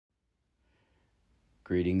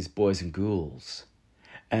Greetings, boys and ghouls,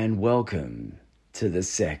 and welcome to the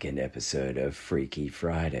second episode of Freaky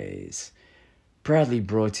Fridays, proudly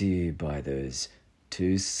brought to you by those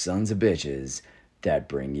two sons of bitches that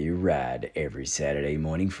bring you rad every Saturday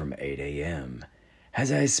morning from 8 a.m.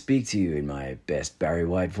 As I speak to you in my best Barry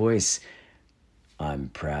White voice, I'm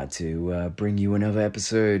proud to bring you another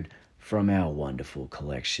episode from our wonderful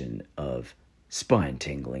collection of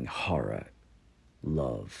spine-tingling horror,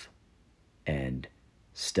 love, and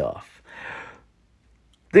stuff.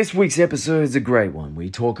 This week's episode is a great one. We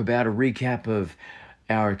talk about a recap of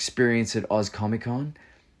our experience at Oz Comic Con,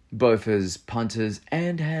 both as punters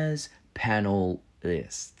and as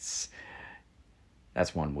panelists.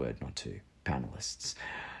 That's one word, not two. Panelists.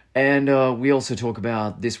 And we also talk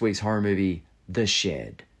about this week's horror movie, The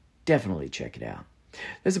Shed. Definitely check it out.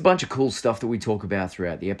 There's a bunch of cool stuff that we talk about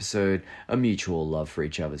throughout the episode, a mutual love for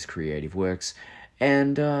each other's creative works,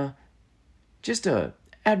 and just a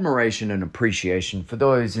admiration and appreciation for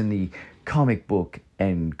those in the comic book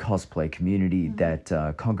and cosplay community that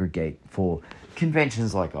congregate for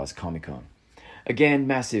conventions like Oz Comic Con. Again,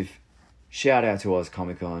 massive shout out to Oz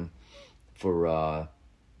Comic Con for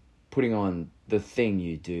putting on the thing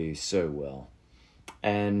you do so well,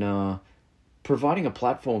 and providing a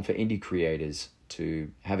platform for indie creators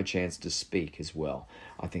to have a chance to speak as well.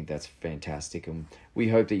 I think that's fantastic, and we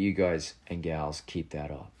hope that you guys and gals keep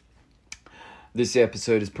that up. This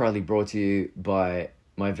episode is proudly brought to you by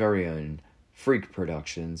my very own Freak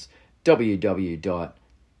Productions,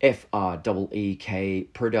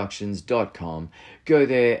 www.freekproductions.com. Go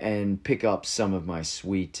there and pick up some of my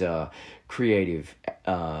sweet creative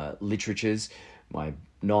literatures, my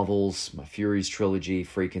novels, my Furies trilogy,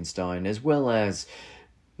 Freakenstein, as well as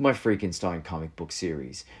my Freakenstein comic book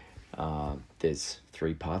series. There's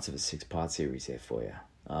 3 parts of a 6-part series there for you.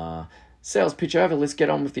 Sales pitch over, let's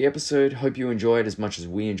get on with the episode. Hope you enjoyed as much as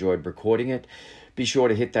we enjoyed recording it. Be sure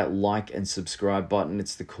to hit that like and subscribe button.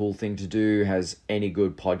 It's the cool thing to do, as any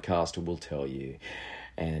good podcaster will tell you.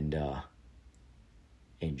 And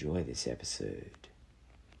enjoy this episode.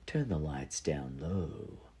 Turn the lights down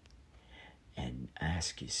low and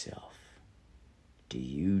ask yourself, do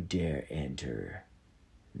you dare enter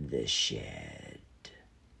the shed?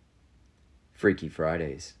 Freaky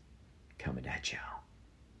Fridays coming at y'all.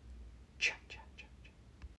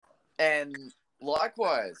 And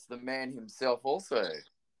likewise, the man himself also.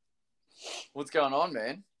 What's going on,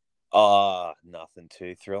 man? Nothing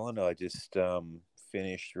too thrilling. I just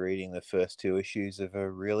finished reading the first 2 issues of a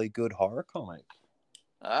really good horror comic.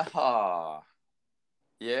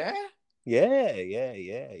 Yeah? Yeah.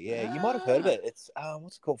 You might have heard of it. It's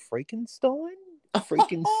what's it called? Freakenstein?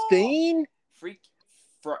 Freakenstein?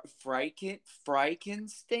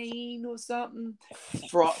 Frankenstein or something?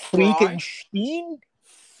 Freakenstein?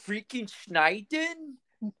 Freakenstein?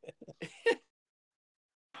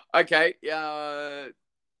 Okay, yeah,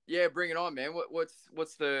 bring it on, man.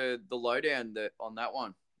 What's the lowdown on that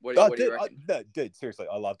one? What do you reckon? Dude, seriously,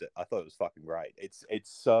 I loved it. I thought it was fucking great. It's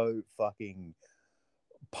so fucking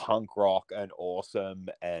punk rock and awesome,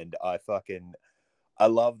 and I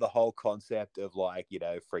love the whole concept of, like, you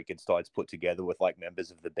know, Freakenstein's put together with, like, members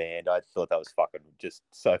of the band. I thought that was fucking just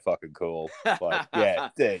so fucking cool. Like, yeah,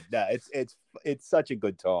 dude, no, it's such a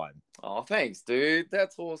good time. Oh, thanks, dude.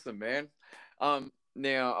 That's awesome, man.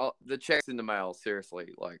 Now the check's in the mail.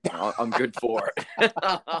 Seriously, like, I'm good for it.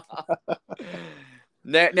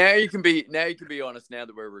 Now you can be honest. Now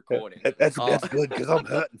that we're recording, that's good, because I'm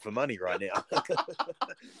hurting for money right now.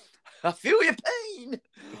 I feel your pain.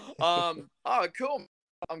 Oh, cool.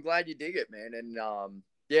 I'm glad you dig it, man. And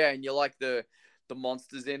yeah, and you like the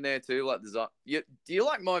monsters in there too, like do you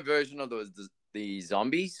like my version of the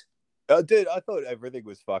zombies? Dude, I thought everything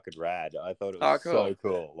was fucking rad. I thought it was so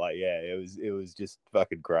cool. Like, yeah, it was just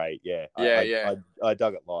fucking great. Yeah, I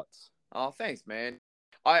dug it lots. Oh, thanks, man.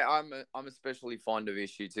 I'm especially fond of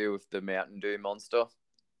issue 2 with the Mountain Dew monster.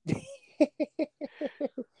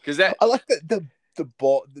 Because I like the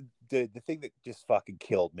thing that just fucking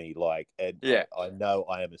killed me. Like, and yeah, I know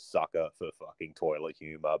I am a sucker for fucking toilet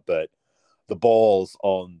humor, but the balls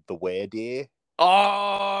on the weredeer.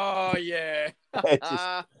 Oh yeah,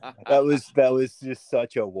 that was just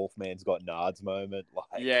such a Wolfman's Got Nards moment. Like,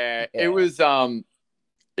 yeah, it was.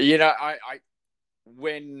 You know, I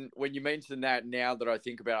when you mention that, now that I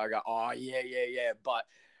think about it, I go, oh yeah. But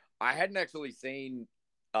I hadn't actually seen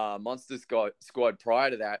Monster Squad prior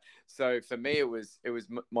to that, so for me it was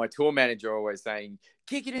my tour manager always saying,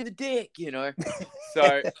 kick it in the dick, you know.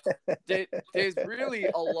 So there's really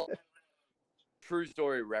a lot of true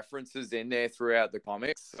story references in there throughout the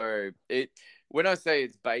comics. So when I say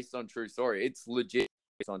it's based on true story, it's legit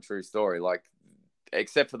based on true story. Like,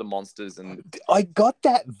 except for the monsters and. I got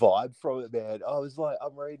that vibe from it, man. I was like,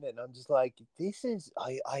 I'm reading it and I'm just like, this is.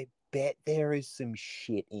 I bet there is some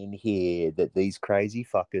shit in here that these crazy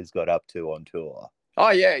fuckers got up to on tour.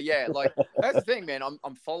 Oh yeah. Like that's the thing, man.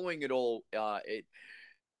 I'm following it all.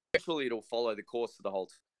 Eventually it'll follow the course of the whole.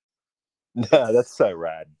 No, that's so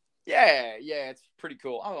rad. Yeah, it's pretty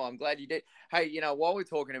cool. Oh, I'm glad you did. Hey, while we're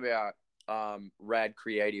talking about rad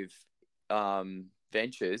creative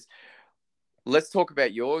ventures, let's talk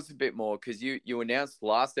about yours a bit more, because you announced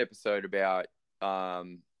last episode about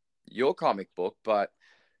your comic book, but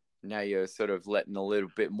now you're sort of letting a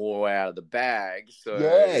little bit more out of the bag. So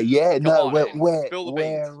yeah. No, spill the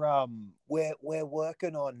beans. We're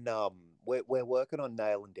working on we're working on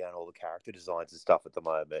nailing down all the character designs and stuff at the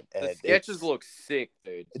moment. And the sketches look sick,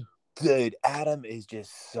 dude. Dude, Adam is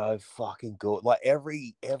just so fucking good. Like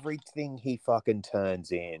everything he fucking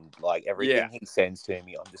turns in, like everything he sends to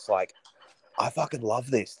me, I'm just like, I fucking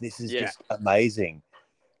love this. This is just amazing.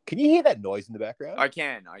 Can you hear that noise in the background? I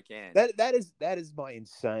can. That is my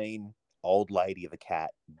insane old lady of a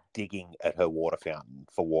cat digging at her water fountain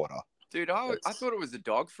for water. Dude, I thought it was a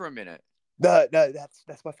dog for a minute. No, that's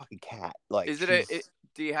my fucking cat. Like, is it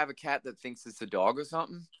do you have a cat that thinks it's a dog or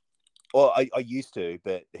something? Well, I used to,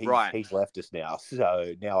 but he's left us now.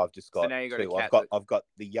 So now I've just got now you got two. a cat I've got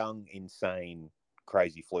the young, insane,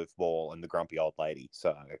 crazy floofball and the grumpy old lady.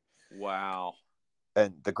 So wow.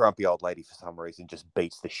 And the grumpy old lady, for some reason, just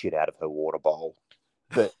beats the shit out of her water bowl.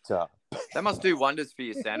 But that must do wonders for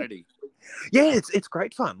your sanity. Yeah, it's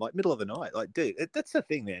great fun. Like middle of the night, like dude, that's the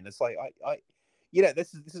thing, man. It's like I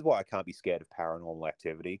this is why I can't be scared of Paranormal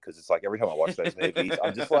Activity, because it's like every time I watch those movies,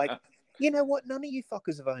 I'm just like, you know what? None of you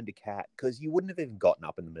fuckers have owned a cat, because you wouldn't have even gotten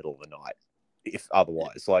up in the middle of the night if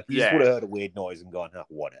otherwise. Like you just would have heard a weird noise and gone, oh,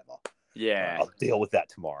 whatever. Yeah, I'll deal with that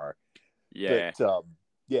tomorrow. Yeah, but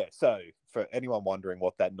so for anyone wondering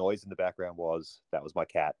what that noise in the background was, that was my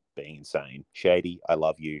cat being insane. Shady, I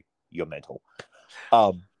love you. You're mental.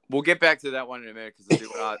 We'll get back to that one in a minute, because I do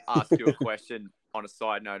want to ask you a question on a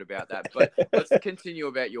side note about that. But let's continue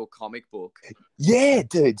about your comic book. Yeah,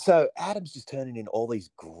 dude. So Adam's just turning in all these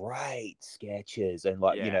great sketches, and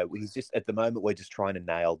he's just at the moment we're just trying to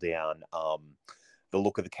nail down the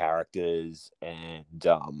look of the characters and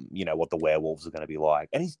what the werewolves are going to be like.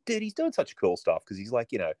 And he's doing such cool stuff, because he's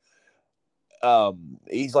like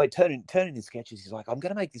he's like turning in sketches. He's like, I'm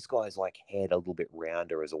gonna make this guy's like head a little bit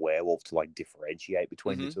rounder as a werewolf to like differentiate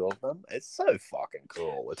between the two of them. It's so fucking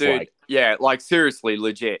cool. It's dude, like seriously,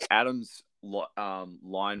 legit. Adam's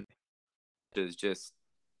line is just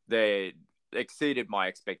they exceeded my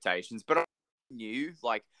expectations. But I knew,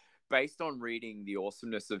 like, based on reading the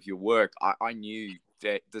awesomeness of your work, I knew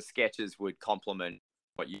that the sketches would complement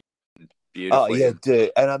what you. Beautifully. Oh yeah,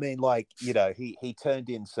 dude. And I mean, like, he turned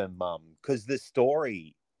in some because the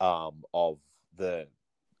story of the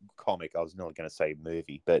comic, I was not going to say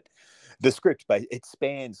movie, but the script, it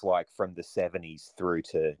spans like from the 70s through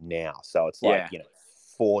to now. So it's like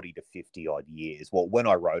 40 to 50 odd years. Well, when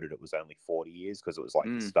I wrote it, it was only 40 years, because it was like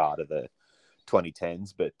the start of the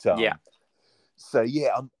 2010s. But so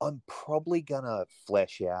I'm probably gonna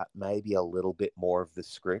flesh out maybe a little bit more of the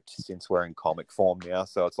script, since we're in comic form now.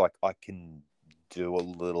 So it's like I can do a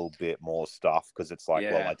little bit more stuff, because it's like,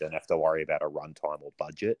 well, I don't have to worry about a runtime or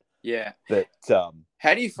budget. Yeah. But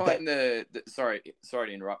how do you find the sorry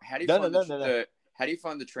to interrupt? How do you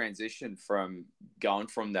find the transition from going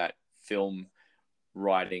from that film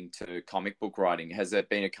writing to comic book writing? Has that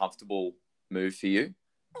been a comfortable move for you?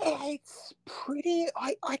 It's pretty.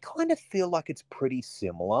 I kind of feel like it's pretty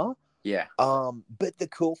similar. Yeah. But the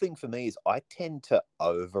cool thing for me is I tend to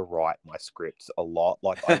overwrite my scripts a lot.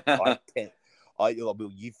 Like I tend.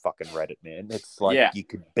 You fucking read it, man. It's like you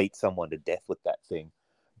could beat someone to death with that thing.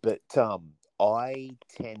 But I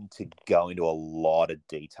tend to go into a lot of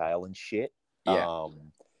detail and shit. Yeah.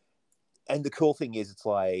 And the cool thing is, it's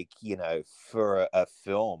like, for a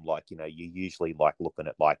film, like, you're usually like looking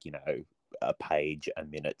at like, a page a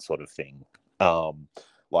minute sort of thing.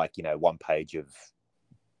 Like, 1 page of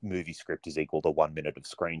movie script is equal to 1 minute of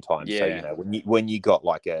screen time. Yeah. So, when you got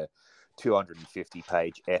like a 250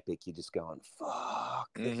 page epic, you're just going, fuck,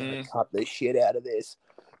 they're gonna cut the shit out of this.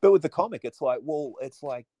 But with the comic, it's like,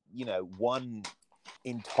 one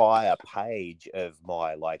entire page of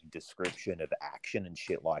my like description of action and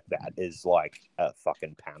shit like that is like a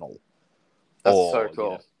fucking panel. That's so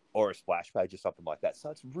cool. Or a splash page or something like that. So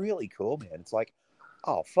it's really cool, man. It's like,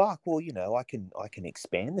 oh fuck, well, I can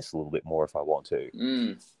expand this a little bit more if I want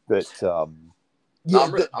to. But I'm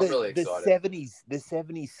really excited. The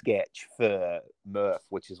 70s sketch for Murph,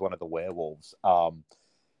 which is one of the werewolves. I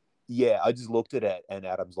just looked at it, and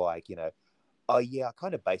Adam's like, oh yeah, I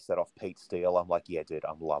kind of based that off Pete Steele. I'm like, yeah, dude,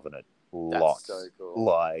 I'm loving it. That's Lots. so cool.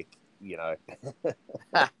 Like, you know.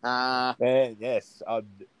 Man, yes.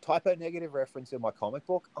 Typo negative reference in my comic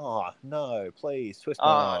book. Oh, no, please, twist my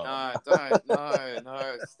arm. No, don't.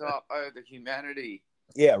 No, stop. Oh, the humanity.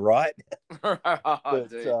 Yeah, right? But,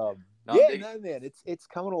 Dude. No, man, it's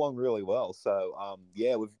coming along really well. So,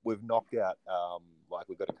 yeah, we've knocked out, like,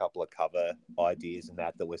 we've got a couple of cover ideas and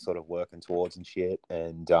that we're sort of working towards and shit,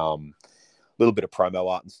 and little bit of promo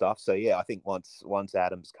art and stuff. So yeah, I think once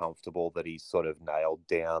Adam's comfortable that he's sort of nailed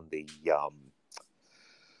down the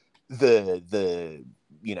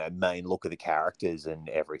main look of the characters and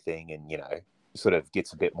everything, and sort of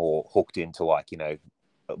gets a bit more hooked into, like,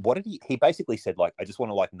 what did he basically said, like, I just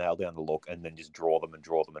want to, like, nail down the look and then just draw them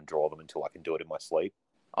until I can do it in my sleep.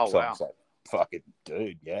 Oh, so wow. I'm like, fucking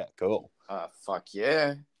dude, yeah, cool. Fuck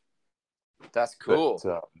yeah, that's cool.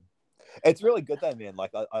 But, it's really good though, man.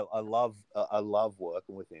 Like, I love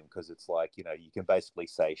working with him, because it's like, you can basically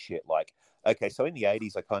say shit like, okay, so in the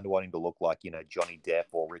 80s, I kind of want him to look like, Johnny Depp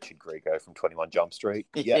or Richard Grieco from 21 Jump Street.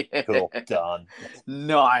 Yeah, cool, done.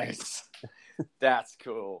 Nice. That's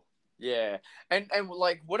cool. Yeah. And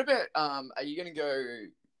like, what about, are you going to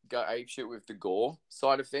go apeshit with the gore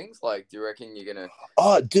side of things? Like, do you reckon you're going to...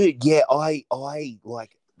 Oh, dude, yeah, I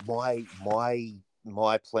like,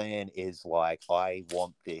 my plan is, like, I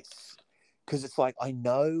want this, because it's like, I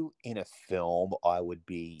know in a film I would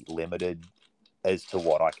be limited as to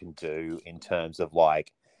what I can do in terms of,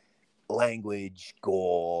 like, language,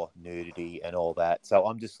 gore, nudity, and all that. So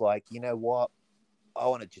I'm just like, you know what? I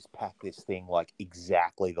want to just pack this thing, like,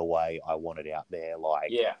 exactly the way I want it out there. Like,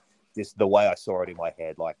 yeah, just the way I saw it in my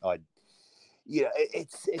head. Like,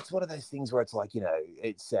 it's one of those things where it's like,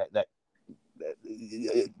 it's that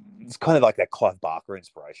it's kind of like that Clive Barker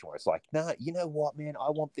inspiration, where it's like, nah, you know what, man?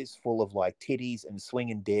 I want this full of, like, titties and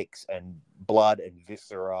swinging dicks and blood and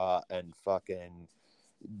viscera and fucking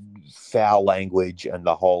foul language and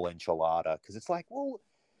the whole enchilada. Because it's like, well,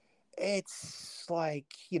 it's like,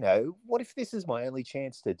 what if this is my only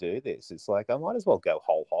chance to do this? It's like, I might as well go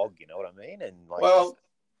whole hog, you know what I mean? And, like, well,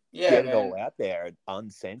 yeah, get it all out there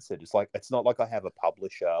uncensored. It's like, it's not like I have a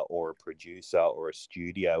publisher or a producer or a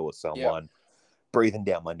studio or someone breathing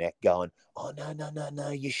down my neck going, oh, no,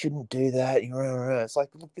 you shouldn't do that. It's like,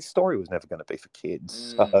 look, this story was never going to be for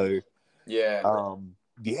kids. So yeah,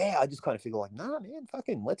 I just kind of figure, like, nah, man,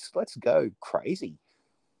 fucking let's go crazy.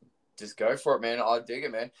 Just go for it, man. I dig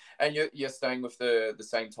it, man. And you're staying with the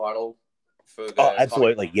same title for the... Oh,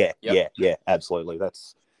 absolutely. Comic? Yeah, absolutely.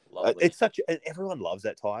 That's lovely. It's everyone loves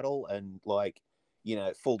that title, and, like,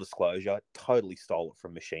 full disclosure, totally stole it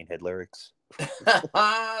from Machine Head Lyrics. That's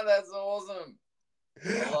awesome.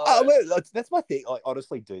 That's my thing. Like,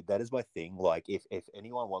 honestly, dude, that is my thing. Like, if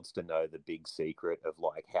anyone wants to know the big secret of,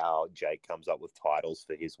 like, how Jake comes up with titles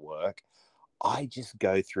for his work, I just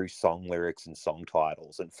go through song lyrics and song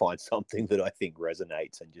titles and find something that I think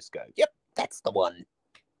resonates and just go, yep, that's the one.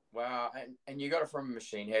 Wow. And you got it from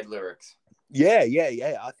Machine Head Lyrics. Yeah.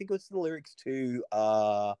 I think it was the lyrics to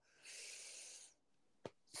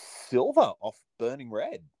Silver off Burning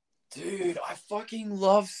Red. Dude, I fucking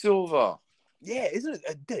love Silver. Yeah, isn't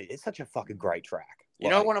it? Dude, it's such a fucking great track.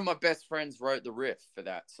 You know, one of my best friends wrote the riff for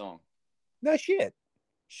that song. No shit.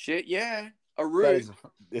 Shit, yeah. A riff.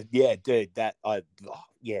 Yeah, dude,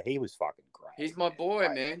 he was fucking great. He's my boy,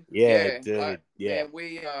 man. Yeah, dude. Yeah,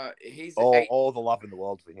 man, he's all the love in the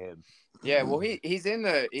world for him. Yeah, well, he's in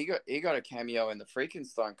he got a cameo in the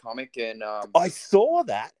Freakenstein comic, and I saw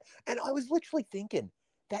that, and I was literally thinking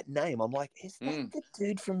that name. I'm like, is that the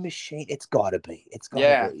dude from Machine? It's gotta be.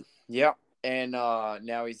 Be. Yeah. And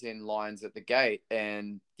now he's in Lions at the Gate,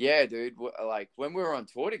 and yeah, dude, like, when we were on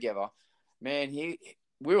tour together, man,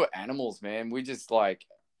 we were animals, man. We just, like,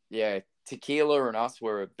 tequila and us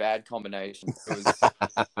were a bad combination. It was,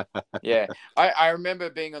 yeah. I remember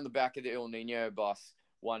being on the back of the El Nino bus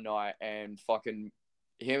one night, and fucking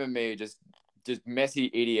him and me just messy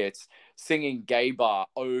idiots singing Gay Bar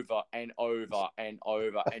over and over and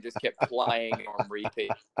over, and just kept playing on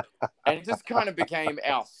repeat. And it just kind of became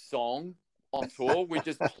our song on tour. We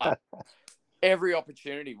just play every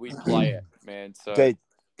opportunity, we play it, man. So dude,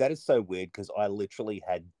 that is so weird, because I literally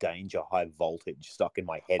had Danger High Voltage stuck in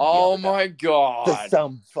my head. Oh my god! For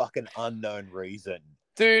some fucking unknown reason,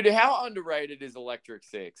 dude. How underrated is Electric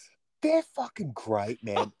Six? They're fucking great,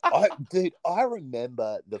 man. I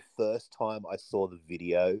remember the first time I saw the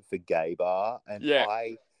video for Gay Bar, and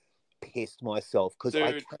I pissed myself, because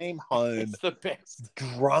I came home it's the best.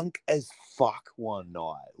 Drunk as fuck one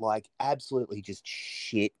night, like, absolutely just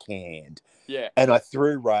shit canned. Yeah. And I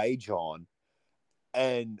threw Rage on,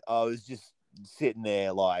 and I was just sitting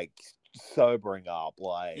there, like, sobering up,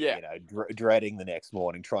 like, Yeah. you know, dreading the next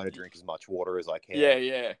morning, trying to drink as much water as I can.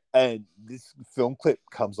 Yeah. And this film clip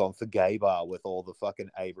comes on for Gay Bar with all the fucking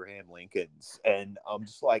Abraham Lincolns. And I'm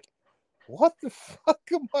just like, what the fuck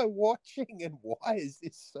am I watching? And why is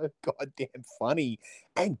this so goddamn funny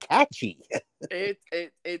and catchy?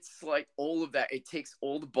 It's like all of that. It ticks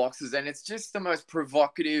all the boxes, and it's just the most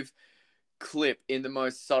provocative clip in the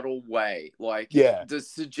most subtle way. Like, Yeah. the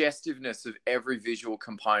suggestiveness of every visual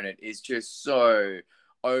component is just so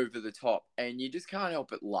over the top, and you just can't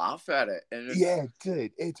help but laugh at it. And it's, Yeah,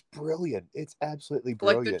 dude, it's brilliant. It's absolutely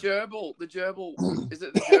like brilliant. the gerbil. Is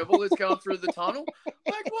it the gerbil that's going through the tunnel?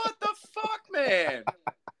 Like, what the fuck, man?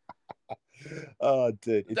 Oh,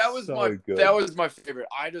 dude, it's That was so good. That was my favorite.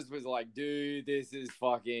 I just was like, dude, this is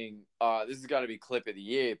fucking. This is gonna be clip of the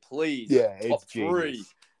year, please. Yeah, Top it's 3.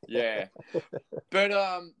 genius. Yeah. But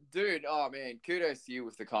dude, oh man, kudos to you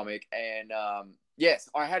with the comic. And yes,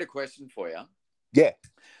 I had a question for you. Yeah.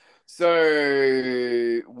 So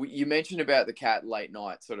you mentioned about the cat late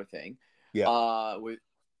night sort of thing. Yeah. I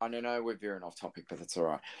don't know, we're veering off topic, but that's all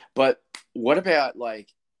right. But what about, like,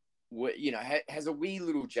 you know, has a wee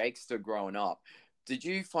little Jakester growing up, did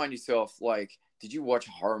you find yourself, like, did you watch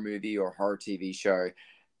a horror movie or a horror TV show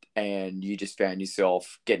and you just found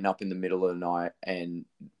yourself getting up in the middle of the night and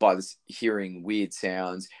by this hearing weird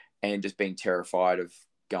sounds and just being terrified of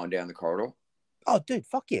going down the corridor? Oh, dude,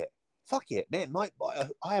 fuck yeah, man.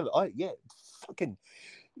 Yeah, fucking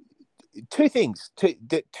two things,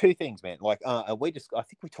 man. Like, I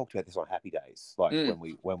think we talked about this on Happy Days, like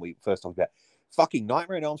when we first talked about fucking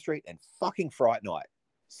Nightmare on Elm Street and fucking Fright Night.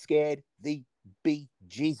 Scared the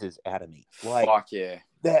bejesus out of me. Like, fuck yeah.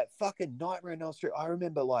 That fucking Nightmare on Elm Street. I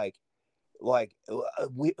remember, it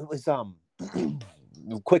was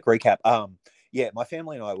quick recap. Yeah, my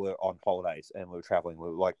family and I were on holidays and we were traveling. We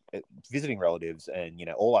were, like, visiting relatives, and, you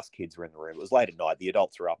know, all us kids were in the room. It was late at night. The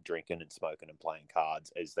adults were up drinking and smoking and playing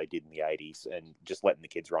cards as they did in the 80s, and just letting the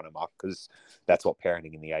kids run amok, because that's what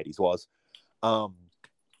parenting in the 80s was.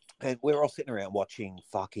 And we were all sitting around watching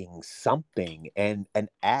fucking something, and an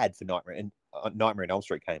ad for Nightmare on Elm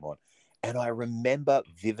Street came on. And I remember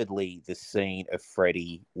vividly the scene of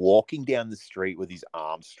Freddy walking down the street with his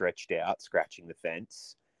arms stretched out, scratching the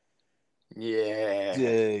fence. Yeah.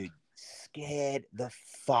 Dude, scared the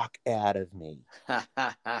fuck out of me. The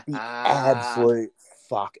absolute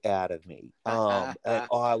fuck out of me. And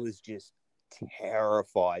I was just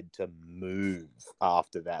terrified to move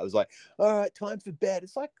after that. I was like, all right, time for bed.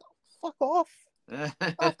 It's like, fuck off.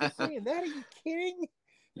 After seeing that, are you kidding?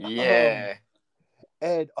 Yeah.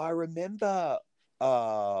 And I remember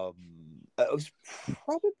it was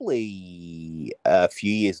probably a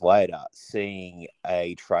few years later seeing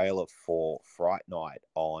a trailer for Fright Night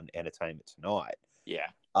on Entertainment Tonight. Yeah.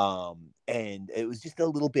 And it was just a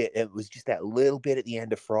little bit, it was just that little bit at the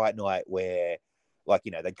end of Fright Night where, like,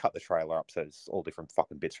 you know, they'd cut the trailer up so it's all different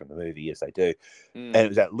fucking bits from the movie, as they do. And it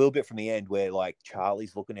was that little bit from the end where, like,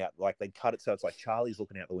 Charlie's looking out, like, they'd cut it so it's like Charlie's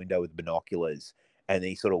looking out the window with binoculars, and then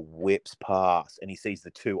he sort of whips past and he sees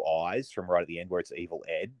the two eyes from right at the end where it's Evil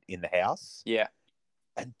Ed in the house. Yeah.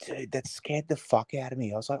 And dude, that scared the fuck out of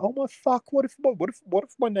me. I was like, oh my fuck, what if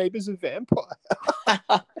my neighbor's a vampire?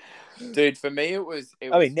 Dude, for me it was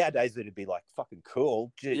I mean, nowadays it'd be like fucking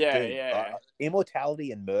cool. Yeah.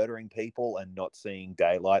 Immortality and murdering people and not seeing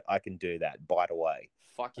daylight, I can do that. Bite away.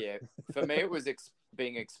 Fuck yeah. For me it was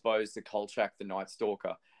being exposed to Kolchak the Night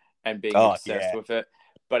Stalker and being obsessed with it.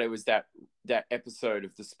 But it was that episode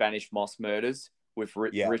of the Spanish Moss Murders with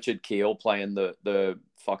Richard Keel playing the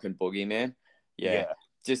fucking boogeyman. Yeah.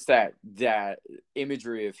 Just that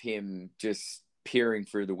imagery of him just peering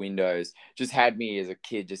through the windows just had me as a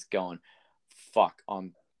kid just going, fuck,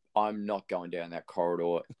 I'm not going down that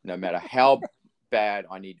corridor no matter how bad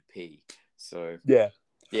I need to pee. So yeah,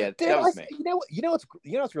 dude, that was me. You know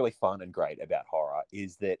what's really fun and great about horror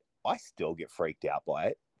is that I still get freaked out by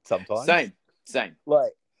it sometimes. Same.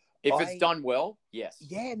 Like, if it's done well, yes.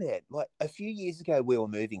 Yeah, man. Like, a few years ago, we were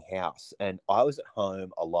moving house, and I was at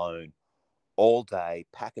home alone all day,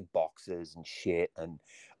 packing boxes and shit. And,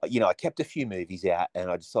 you know, I kept a few movies out,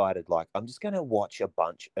 and I decided, like, I'm just going to watch a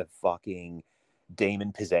bunch of fucking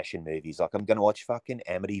demon possession movies. Like, I'm going to watch fucking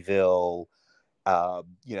Amityville,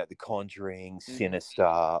 you know, The Conjuring,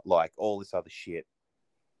 Sinister, like, all this other shit.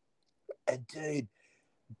 And, dude,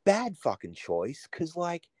 bad fucking choice, because,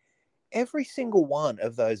 like, every single one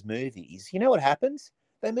of those movies, you know what happens?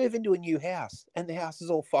 They move into a new house, and the house is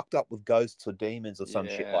all fucked up with ghosts or demons or some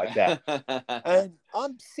shit like that. And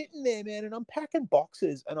I'm sitting there, man, and I'm packing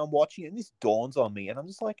boxes, and I'm watching it, and this dawns on me, and I'm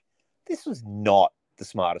just like, this was not the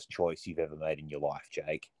smartest choice you've ever made in your life,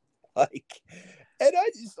 Jake. Like, And I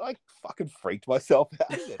just like fucking freaked myself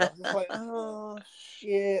out of it. I was just like, oh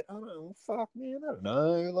shit, I don't know, fuck man, I don't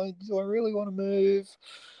know. Like, do I really want to move?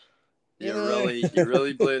 You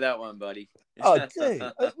really blew that one, buddy. Oh, dude,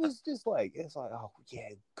 it was just like, it's like, oh yeah,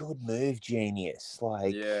 good move, genius.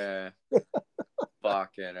 Like, yeah,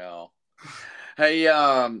 fucking hell. Hey,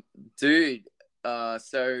 dude.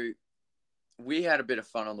 So we had a bit of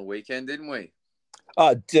fun on the weekend, didn't we?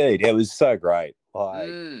 oh, dude, it was so great. Like,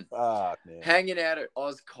 fuck, man. Hanging out at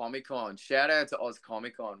Oz Comic Con. Shout out to Oz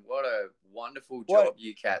Comic Con. What a wonderful job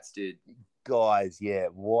you cats did. Guys, yeah,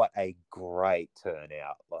 what a great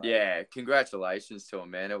turnout. Like, yeah, congratulations to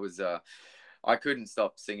them, man. It was I couldn't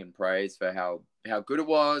stop singing praise for how good it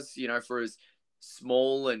was, you know, for as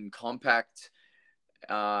small and compact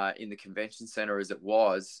in the convention center as it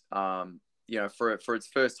was, you know, for its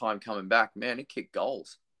first time coming back, man, it kicked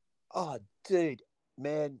goals. Oh, dude,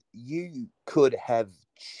 man, you could have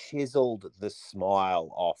chiseled the smile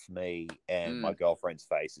off me and my girlfriend's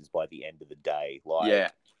faces by the end of the day. Like, yeah.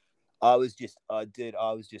 I was just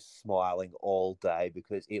smiling all day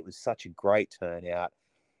because it was such a great turnout.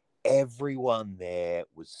 Everyone there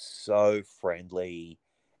was so friendly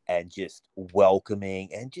and just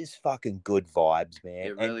welcoming and just fucking good vibes, man.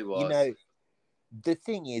 It really was. You know, the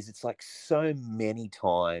thing is, it's like so many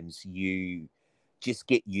times you just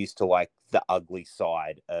get used to like the ugly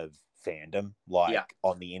side of fandom, like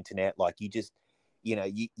on the internet. Like you just, you know,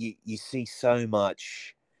 you see so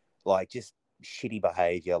much like just shitty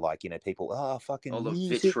behavior, like, you know, people fucking all the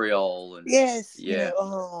vitriol and you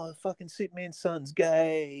know, fucking Superman's son's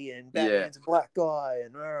gay and Batman's a black guy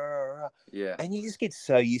and and you just get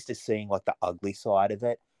so used to seeing like the ugly side of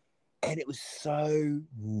it, and it was so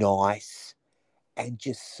nice and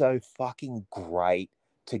just so fucking great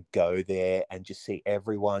to go there and just see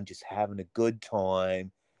everyone just having a good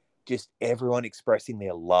time, just everyone expressing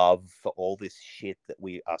their love for all this shit that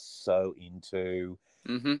we are so into.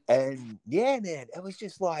 And yeah, man, it was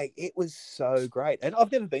just like, it was so great. And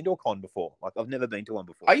I've never been to a con before. Like, I've never been to one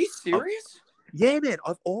before. Are you serious? Yeah, man,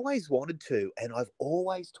 I've always wanted to, and I've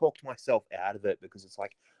always talked myself out of it because it's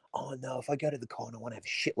like, oh no, if I go to the con, I want to have a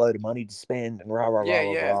shitload of money to spend and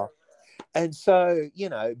rah. And so, you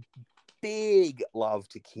know, big love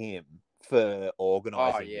to Kim for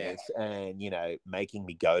organizing this and, you know, making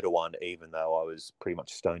me go to one even though I was pretty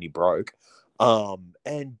much stony broke.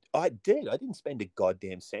 And I didn't spend a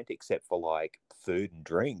goddamn cent except for like food and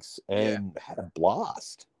drinks, and had a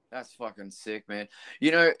blast. That's fucking sick, man.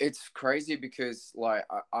 You know, it's crazy because like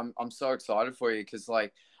I'm so excited for you because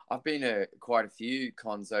like I've been to quite a few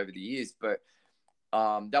cons over the years, but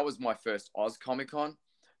that was my first Oz Comic Con,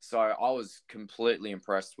 so I was completely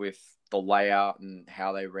impressed with the layout and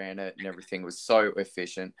how they ran it, and everything was so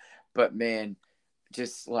efficient. But man,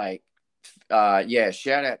 just like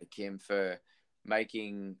shout out to Kim for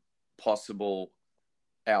making possible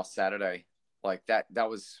our Saturday. Like that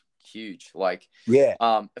was huge. Like,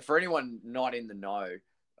 for anyone not in the know,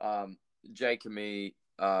 Jake and me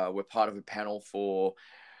were part of a panel for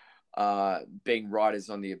being writers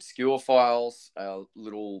on the Obscure Files, a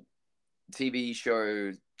little TV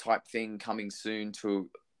show type thing coming soon to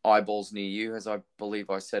eyeballs near you, as I believe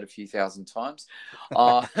I said a few thousand times.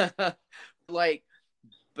 Like,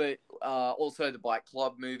 but also the Bike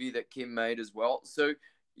Club movie that Kim made as well. So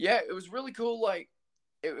yeah, it was really cool. Like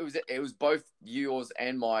it was both yours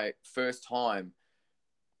and my first time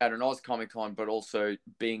at an Oz Comic Con, but also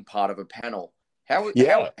being part of a panel. How was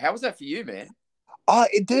that for you, man?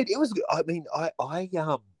 It was. I mean,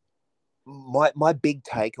 my big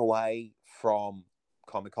takeaway from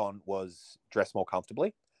Comic Con was dress more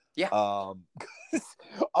comfortably. Yeah. I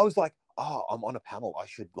was like, oh, I'm on a panel. I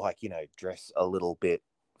should, like, you know, dress a little bit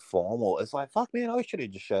formal. It's like, fuck, man, I should have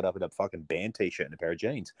just showed up in a fucking band t-shirt and a pair of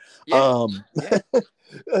jeans. Because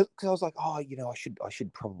I was like, oh, you know, I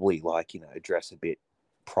should probably, like, you know, dress a bit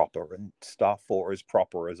proper and stuff, or as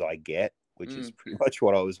proper as I get, which is pretty much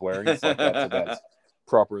what I was wearing. It's like, that's about as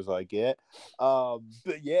proper as I get. But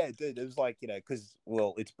yeah, dude, it was like, you know, because,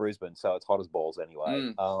 well, it's Brisbane, so it's hot as balls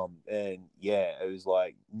anyway. And yeah, it was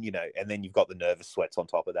like, you know, and then you've got the nervous sweats on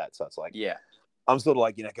top of that, so it's like, I'm sort of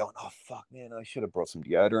like, you know, going, oh fuck, man, I should have brought some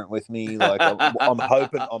deodorant with me. Like, I'm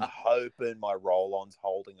hoping my roll-on's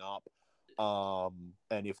holding up.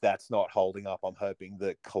 And if that's not holding up, I'm hoping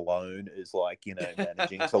that cologne is, like, you know,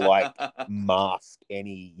 managing to, like, mask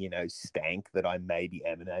any, you know, stank that I may be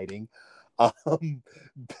emanating. But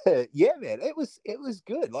yeah, man, it was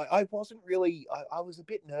good. Like, I wasn't really, I was a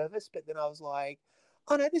bit nervous, but then I was like,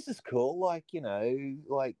 oh no, this is cool. Like, you know,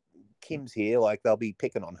 like, Kim's here, like, they'll be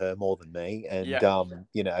picking on her more than me, and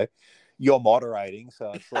you know, you're moderating,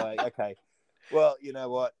 so it's like, okay. Well, you know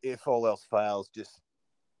what? If all else fails, just,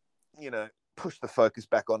 push the focus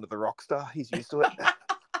back onto the rock star. He's used to it.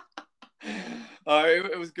 Oh,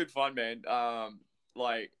 it was good fun, man.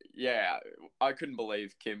 Like, yeah, I couldn't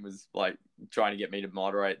believe Kim was like trying to get me to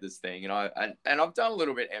moderate this thing, and I've done a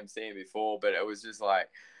little bit MCing before, but it was just like,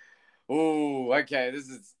 oh, okay, this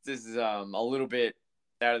is a little bit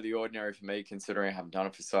out of the ordinary for me, considering I haven't done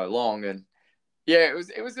it for so long. And yeah, it was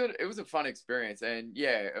a fun experience, and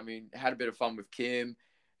yeah, I mean, had a bit of fun with Kim,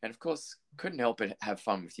 and of course, couldn't help but have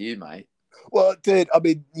fun with you, mate. Well, dude, I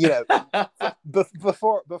mean,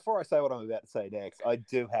 before I say what I'm about to say next, I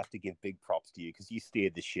do have to give big props to you because you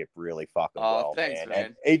steered the ship really fucking well, thanks, man.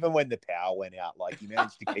 And even when the power went out, like, you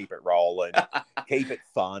managed to keep it rolling, keep it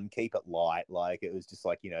fun, keep it light. Like, it was just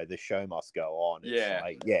like, the show must go on. It's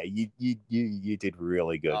like, yeah, you did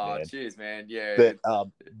really good, man. Cheers, man. Yeah, but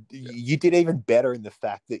you did even better in the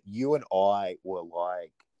fact that you and I were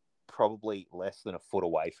like probably less than a foot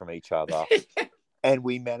away from each other. And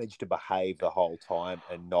we managed to behave the whole time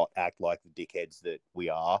and not act like the dickheads that we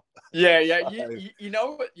are. Yeah. So... You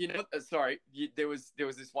know what? Sorry, there was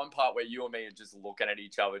this one part where you and me are just looking at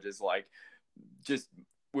each other, just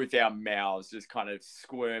with our mouths, just kind of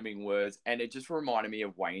squirming words, and it just reminded me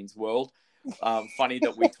of Wayne's World. Funny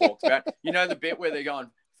that we talked about. You know the bit where they're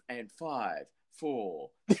going, and 5, 4,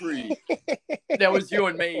 3. That was you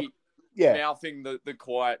and me. Yeah, mouthing the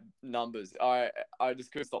quiet numbers. I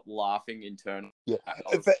just couldn't stop laughing internally. Yeah,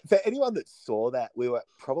 for anyone that saw that, we were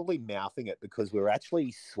probably mouthing it because we were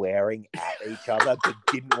actually swearing at each other, but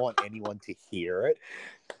didn't want anyone to hear it.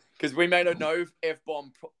 Because we made a no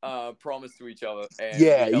F-bomb promise to each other. And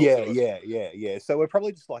yeah. So we're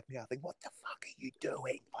probably just like mouthing, what the fuck are you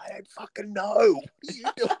doing? I don't fucking know. What are you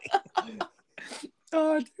doing?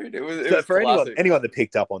 Oh, dude, it was for anyone that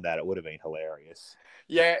picked up on that, it would have been hilarious.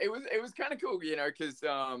 Yeah, it was kind of cool, because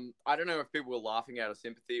I don't know if people were laughing out of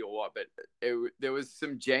sympathy or what, but there was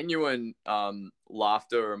some genuine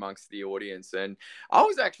laughter amongst the audience, and I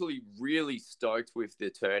was actually really stoked with the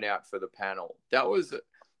turnout for the panel. That was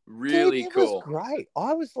really cool. It was great.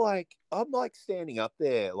 I'm like standing up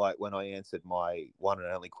there, like when I answered my one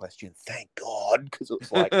and only question, thank God, because it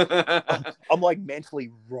was like I'm like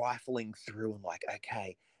mentally rifling through and like,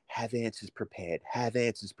 okay. Have answers prepared.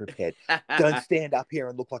 Don't stand up here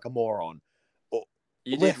and look like a moron.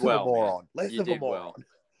 You did well, moron. Less of a moron.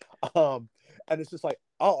 Well. And it's just like,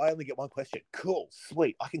 oh, I only get one question. Cool,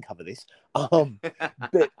 sweet, I can cover this. Yeah,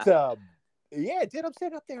 dude, I'm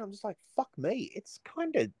standing up there. I'm just like, fuck me. It's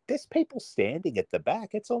kind of, there's people standing at the back.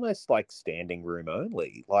 It's almost like standing room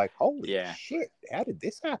only. Like, holy shit, how did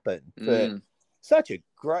this happen? But such a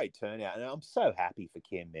great turnout, and I'm so happy for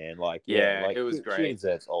Kim, man. Like, it was great. She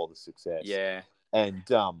deserves all the success. Yeah, and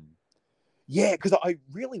because I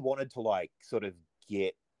really wanted to like sort of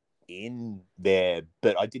get in there,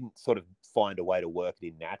 but I didn't sort of find a way to work it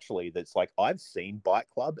in naturally. That's like, I've seen Bike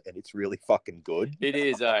Club, and it's really fucking good. It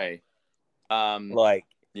is, I dug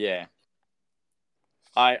it.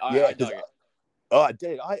 Oh,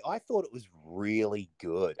 dude, I thought it was really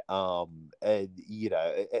good. And I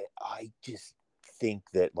just think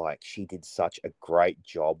that like she did such a great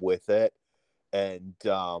job with it. And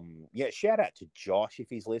shout out to Josh if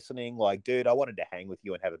he's listening. Like, dude, I wanted to hang with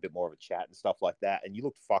you and have a bit more of a chat and stuff like that. And you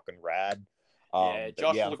looked fucking rad.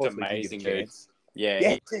 Josh looked amazing, dude.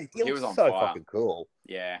 Yeah, dude, he was on so fire. Fucking cool.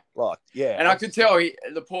 Yeah, like and I could tell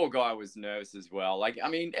the poor guy was nervous as well. Like, I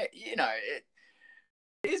mean, it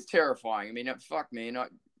is terrifying. I mean, fuck me,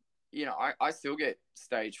 I still get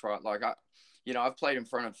stage fright. Like, I've played in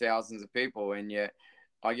front of thousands of people, and yet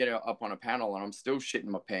I get up on a panel and I'm still shitting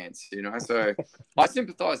my pants. So I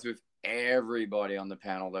sympathize with everybody on the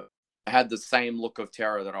panel that had the same look of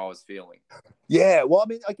terror that I was feeling. Yeah, well, I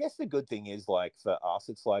mean, I guess the good thing is, like, for us,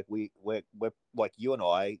 it's like we're like, you and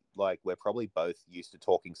I, like, we're probably both used to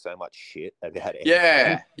talking so much shit about it.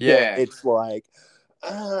 Yeah. It's like,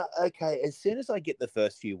 okay, as soon as I get the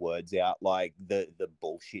first few words out, like, the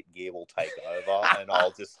bullshit gear will take over, and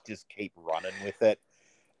I'll just keep running with it.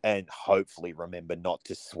 And hopefully remember not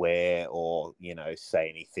to swear or, say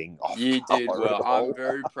anything. You did well. I'm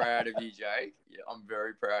very proud of you, Jake. I'm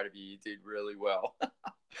very proud of you. You did really well.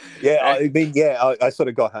 I mean, I sort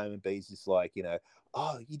of got home and B's just like,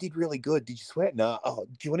 oh, you did really good. Did you swear? No. Oh,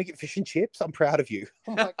 do you want to get fish and chips? I'm proud of you.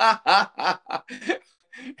 I'm like,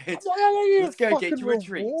 let's go get you a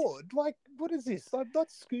treat. Like, what is this? I'm not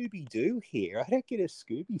Scooby-Doo here. I don't get a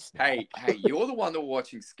Scooby snack. Hey, you're the one that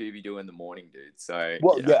watching Scooby-Doo in the morning, dude. So,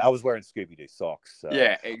 I was wearing Scooby-Doo socks. So.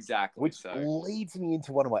 Yeah, exactly. Which leads me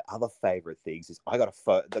into one of my other favorite things is I got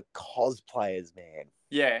the cosplayers, man.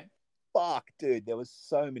 Yeah. Fuck, dude. There was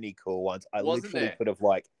so many cool ones. I literally could have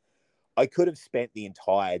like, I could have spent the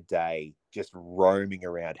entire day just roaming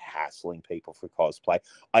around hassling people for cosplay.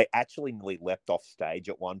 I actually nearly leapt off stage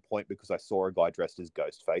at one point because I saw a guy dressed as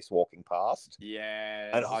Ghostface walking past.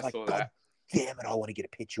 Yeah, And I was I like, saw God that. damn it, I want to get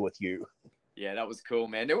a picture with you. Yeah, that was cool,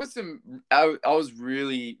 man. There was some. I was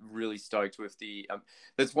really, really stoked with the.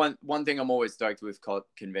 That's one thing I'm always stoked with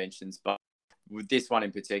conventions, but with this one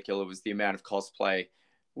in particular was the amount of cosplay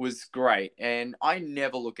was great, and I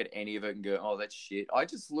never look at any of it and go, "Oh, that's shit." I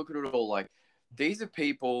just look at it all like these are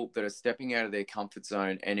people that are stepping out of their comfort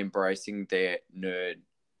zone and embracing their nerd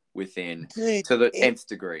within Dude, to the nth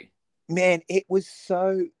degree. Man, it was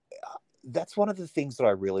so. That's one of the things that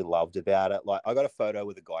I really loved about it. Like, I got a photo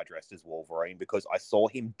with a guy dressed as Wolverine because I saw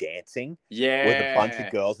him dancing with a bunch of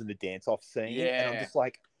Yeah, girls in the dance-off scene, and I'm yeah. just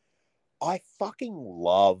like, I fucking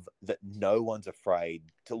love that no one's afraid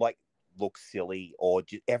to like look silly or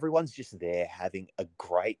everyone's just there having a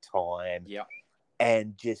great time Yeah.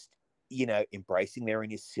 and just embracing their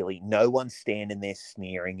inner silly. No one's standing there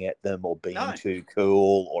sneering at them or being No. too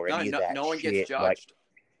cool or No, any of that no one gets shit. Like, judged.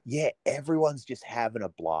 yeah, everyone's just having a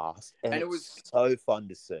blast, and And it it's was so fun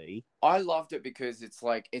to see. I loved it because it's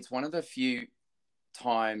like it's one of the few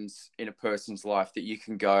times in a person's life that you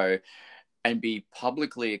can go and be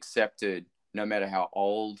publicly accepted no matter how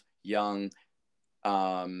old, young,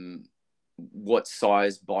 what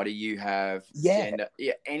size body you have, Yeah. gender,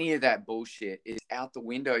 any of that bullshit is out the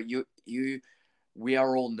window. We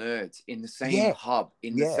are all nerds in the same hub,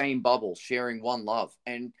 in the same bubble, sharing one love.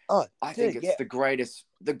 And I think it's the greatest,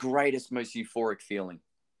 most euphoric feeling.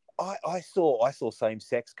 I saw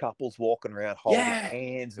same-sex couples walking around holding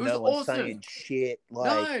hands, it was no one awesome. saying shit.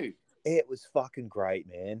 Like, No. It was fucking great,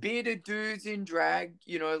 man. Bearded dudes in drag,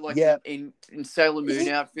 like in Sailor Moon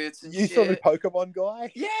outfits and you shit. You saw the Pokemon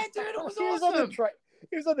guy? Yeah, dude, it was he awesome.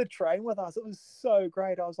 He was on the train with us. It was so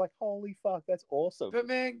great. I was like, holy fuck, that's awesome. But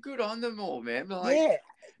man, good on them all, man. Like, yeah,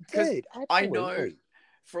 dude, absolutely. I know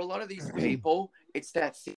for a lot of these people, it's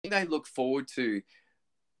that thing they look forward to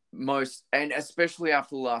most, and especially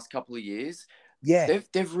after the last couple of years. Yeah,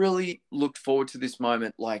 they've really looked forward to this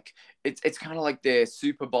moment. Like it's kind of like their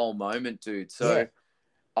Super Bowl moment, dude. So,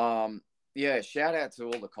 shout out to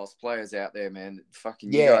all the cosplayers out there, man.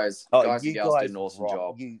 Fucking you guys and gals did an awesome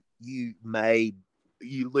job. You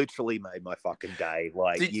literally made my fucking day.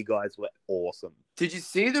 Like, you guys were awesome. Did you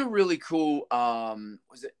see the really cool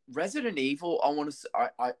was it Resident Evil? I want to say,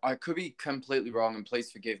 I could be completely wrong, and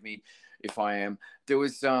please forgive me if I am. There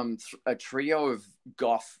was a trio of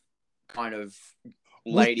goth kind of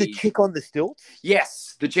ladies. With the chick on the stilts?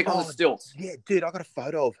 Yes, the chick on the stilts. Yeah, dude, I got a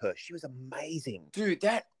photo of her. She was amazing. Dude,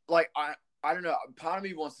 that, like, I don't know. Part of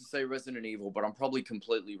me wants to say Resident Evil, but I'm probably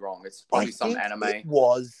completely wrong. It's probably some anime. I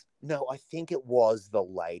think it was the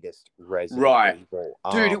latest Resident Evil.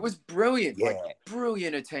 Dude, it was brilliant. Yeah. Like,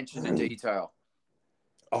 brilliant attention to detail.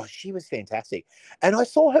 Oh, she was fantastic. And I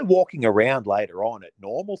saw her walking around later on at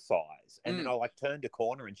normal size. And then I turned a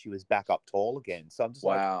corner and she was back up tall again. So I'm just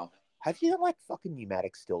like, have you got like fucking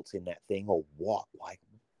pneumatic stilts in that thing or what? Like,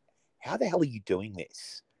 how the hell are you doing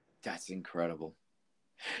this? That's incredible.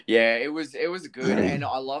 Yeah, it was good. And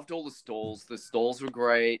I loved all the stalls. The stalls were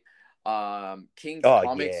great. King's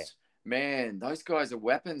Comics, man, those guys are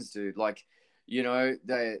weapons, dude. Like,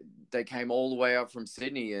 they came all the way up from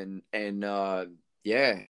Sydney and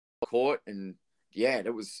court, and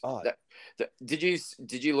it was did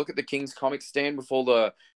you look at the King's Comics stand before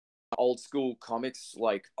the old school comics?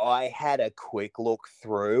 Like, I had a quick look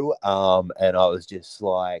through, and I was just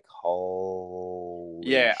like, holy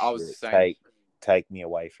shit, I was saying, take me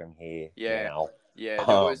away from here now.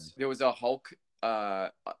 There was a Hulk, I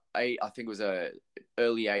think it was a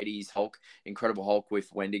early 80s Hulk, Incredible Hulk with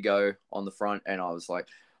Wendigo on the front, and I was like,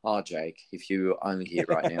 oh, Jake, if you were only here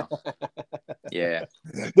right now. Yeah.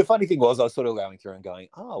 The funny thing was, I was sort of going through and going,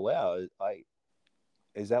 oh, wow,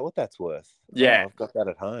 is that what that's worth? Yeah. Oh, I've got that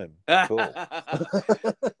at home. Cool.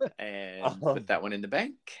 And put that one in the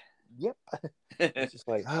bank. Yep. It's just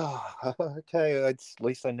like, okay, at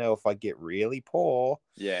least I know if I get really poor.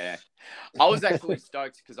 Yeah. I was actually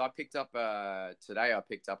stoked because I picked up today a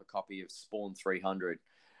copy of Spawn 300,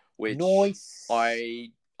 which nice. I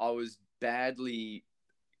was badly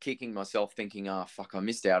kicking myself thinking, fuck, I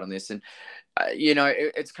missed out on this. And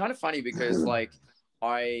it's kind of funny because like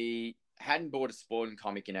I hadn't bought a Spawn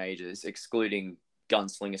comic in ages, excluding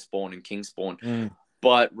Gunslinger Spawn and King Spawn,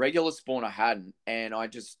 but regular Spawn I hadn't, and I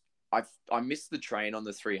missed the train on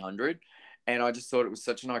the 300, and I just thought it was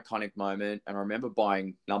such an iconic moment. And I remember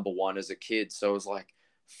buying number 1 as a kid, so I was like,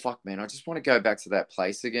 fuck, man, I just want to go back to that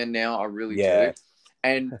place again now. I really do.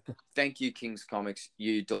 And thank you, King's Comics,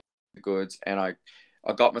 you delivered the goods, and I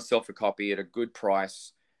got myself a copy at a good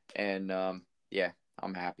price, and yeah,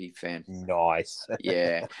 I'm a happy fan. Nice.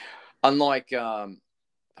 Yeah, unlike you know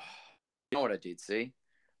what I did see?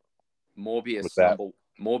 What's that?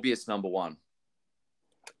 Morbius number one.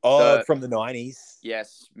 Oh, from the 90s.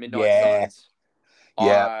 Yes, Midnight Yeah. Suns.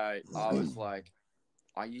 Yeah. I was like,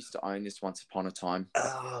 I used to own this once upon a time.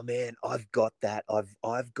 Oh man, I've got that.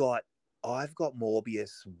 I've got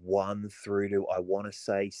Morbius 1 through to, I want to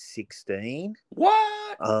say, 16.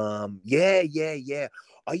 What? Yeah.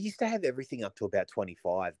 I used to have everything up to about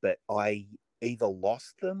 25, but I either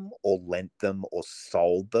lost them or lent them or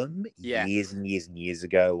sold them Yeah. years and years and years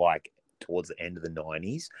ago, like towards the end of the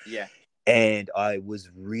 90s. Yeah. And I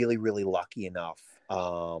was really, really lucky enough,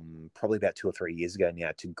 probably about 2 or 3 years ago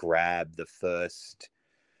now, to grab the first.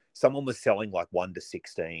 Someone was selling like 1 to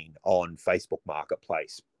 16 on Facebook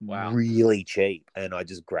Marketplace, Wow. really cheap, and I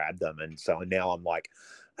just grabbed them. And so now I'm like,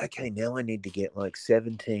 okay, now I need to get like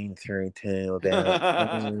 17 through to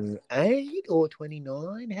about 28 or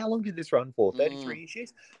 29. How long did this run for? 33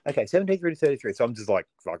 issues? Okay, 17 through to 33. So I'm just like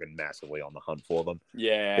fucking massively on the hunt for them.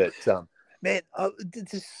 Yeah. But man,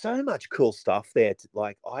 there's so much cool stuff there.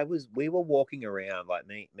 Like we were walking around, like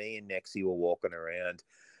me and Nexie were walking around,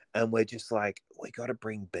 and we're just like, we got to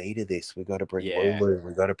bring B to this. We got to bring Lulu.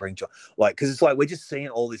 We got to bring John. Like, because it's like we're just seeing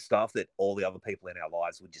all this stuff that all the other people in our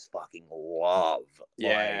lives would just fucking love.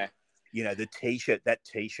 Yeah. Like, you know, that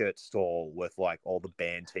t-shirt stall with like all the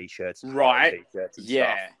band t-shirts, right? T-shirts and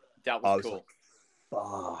Yeah, stuff. that was cool. Like,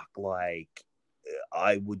 fuck, like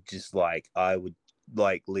I would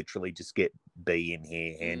literally just get B in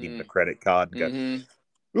here, hand him the credit card, and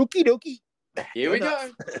go, okie dokie. Here we go.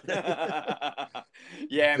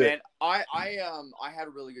 Yeah, man. I had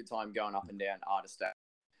a really good time going up and down Artist Alley.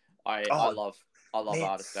 I love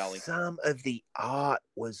Artist Alley. Some of the art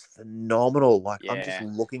was phenomenal. Like, Yeah. I'm just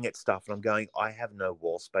looking at stuff and I'm going, I have no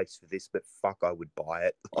wall space for this, but fuck, I would buy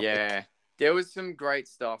it. Like, yeah, there was some great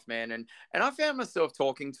stuff, man, and I found myself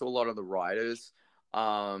talking to a lot of the writers,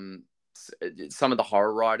 some of the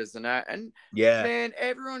horror writers and that, and yeah, man,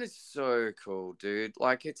 everyone is so cool, dude.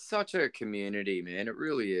 Like, it's such a community, man. It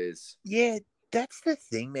really is. Yeah, that's the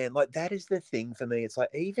thing, man. Like, that is the thing for me. It's like,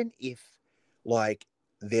 even if like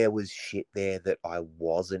there was shit there that I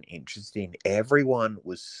wasn't interested in, everyone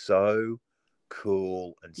was so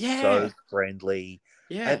cool and so friendly.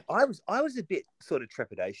 Yeah. And I was a bit sort of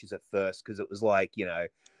trepidatious at first, because it was like, you know,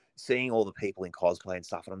 seeing all the people in cosplay and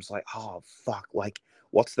stuff, and I'm just like, oh fuck, like,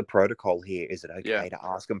 what's the protocol here? Is it okay to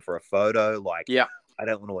ask them for a photo? Like, I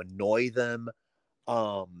don't want to annoy them.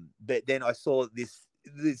 But then I saw this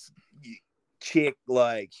chick,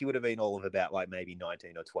 like, she would have been all of about like maybe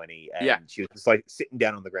 19 or 20, and she was just like sitting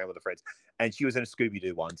down on the ground with her friends, and she was in a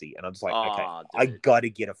Scooby-Doo onesie, and I'm just like, okay, dude, I gotta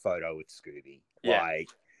get a photo with Scooby. Like,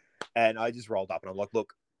 and I just rolled up and I'm like,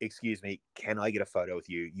 look, excuse me, can I get a photo with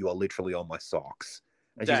you? You are literally on my socks.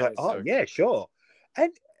 And she's like, oh yeah, sure.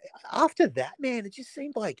 And after that, man, it just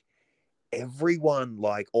seemed like everyone,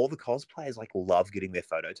 like all the cosplayers, like love getting their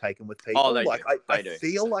photo taken with people. Oh, they like do. I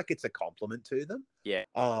feel like it's a compliment to them. Yeah.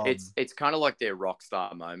 It's kind of like their rock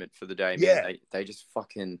star moment for the day, man. Yeah. They just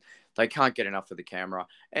fucking, they can't get enough of the camera.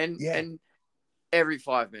 And every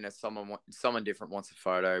 5 minutes someone different wants a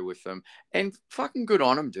photo with them. And fucking good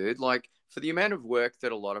on them, dude. Like, for the amount of work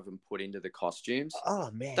that a lot of them put into the costumes, oh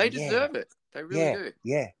man, they deserve it. They really do.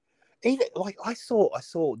 Yeah. Even like I saw,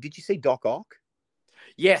 did you see Doc Ock?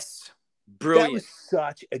 Yes. Brilliant. That was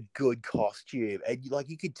such a good costume, and like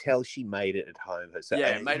you could tell she made it at home herself.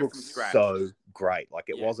 Yeah, and made it it looked from scratch. So great. Like,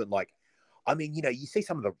 it wasn't like, I mean, you know, you see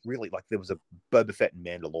some of the really, like, there was a Boba Fett and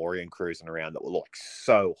Mandalorian cruising around that were like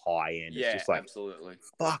so high end. Yeah, it's just like, absolutely.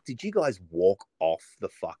 Fuck, did you guys walk off the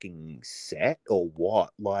fucking set or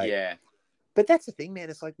what? Like, yeah. But that's the thing, man.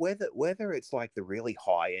 It's like whether it's like the really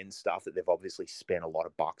high end stuff that they've obviously spent a lot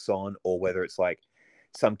of bucks on, or whether it's like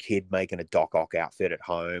some kid making a Doc Ock outfit at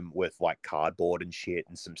home with like cardboard and shit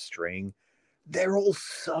and some string, they're all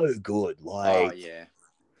so good. Like, oh yeah.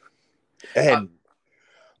 And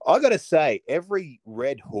I gotta say, every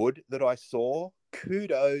Red Hood that I saw,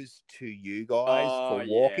 kudos to you guys for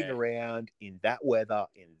walking around in that weather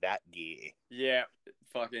in that gear. Yeah,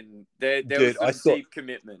 fucking there was some deep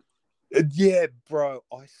commitment. Yeah, bro.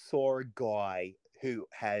 I saw a guy who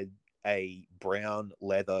had a brown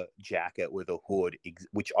leather jacket with a hood,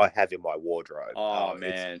 which I have in my wardrobe. Oh,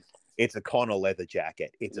 man. It's a Connor leather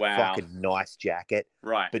jacket. It's a fucking nice jacket.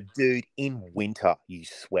 Right. But, dude, in winter, you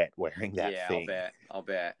sweat wearing that thing. I'll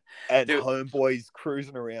bet. And dude, homeboys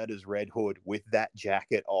cruising around as Red Hood with that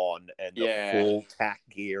jacket on and the full tack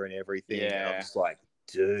gear and everything. Yeah. And I'm just like,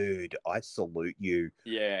 dude, I salute you.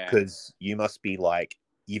 Yeah. Because you must be like,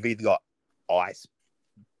 you've either got ice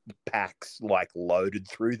packs like loaded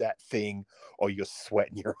through that thing, or you're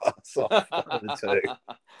sweating your ass off. One of the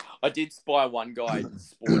two. I did spy one guy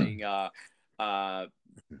sporting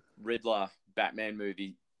Riddler Batman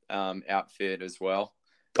movie outfit as well.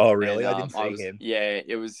 Oh, really? And, I didn't see him. Yeah,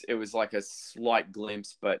 it was like a slight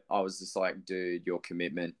glimpse, but I was just like, dude, your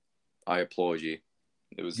commitment, I applaud you.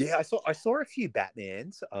 It was I saw a few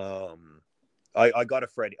Batmans. I got a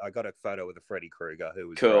photo with a Freddy Krueger who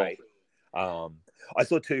was cool. great. I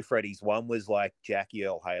saw two Freddys. One was like Jackie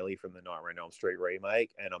Earl Haley from the Nightmare on Elm Street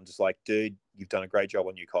remake, and I'm just like, dude, you've done a great job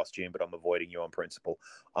on your costume, but I'm avoiding you on principle.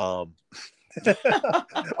 I'm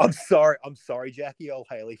sorry, Jackie Earl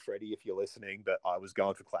Haley, Freddy, if you're listening, but I was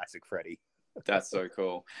going for classic Freddy. That's so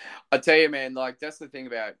cool. I tell you, man, like that's the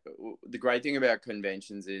great thing about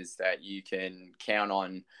conventions is that you can count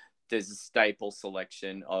on there's a staple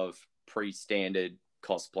selection of pre-standard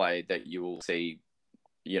cosplay that you will see,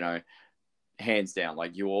 hands down.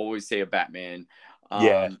 Like you'll always see a Batman.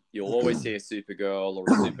 You'll always see a Supergirl or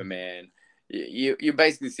a Superman. You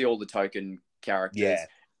basically see all the token characters. Yeah.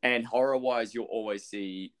 And horror-wise, you'll always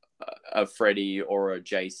see a Freddy or a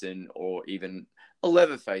Jason or even a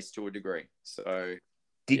Leatherface to a degree. So,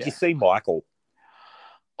 did you see Michael?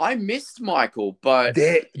 I missed Michael, but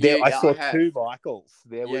I saw two Michaels.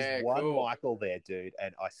 There was one cool. Michael there, dude,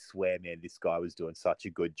 and I swear, man, this guy was doing such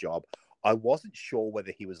a good job. I wasn't sure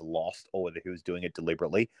whether he was lost or whether he was doing it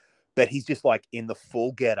deliberately, but he's just like in the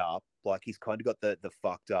full get up, like he's kind of got the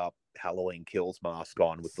fucked up Halloween Kills mask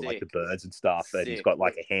on with the birds and stuff, and he's got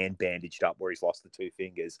like a hand bandaged up where he's lost the two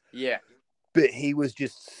fingers. Yeah. But he was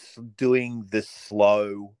just doing the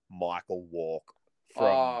slow Michael walk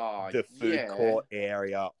from the food court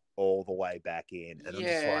area all the way back in. And I'm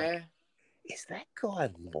just like, is that guy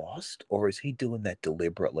lost or is he doing that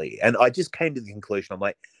deliberately? And I just came to the conclusion, I'm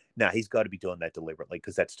like, no, he's got to be doing that deliberately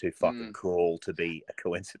because that's too fucking cool to be a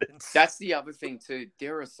coincidence. That's the other thing too.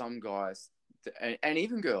 There are some guys and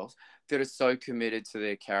even girls that are so committed to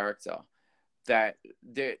their character that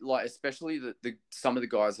they're like, especially the some of the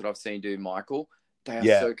guys that I've seen do Michael, they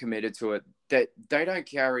are so committed to it that they don't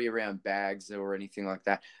carry around bags or anything like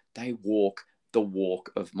that. They walk the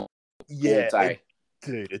walk of Michael all day.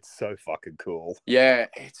 Dude, it's so fucking cool. Yeah,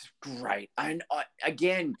 it's great. And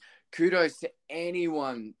again, kudos to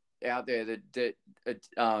anyone out there that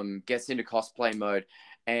gets into cosplay mode.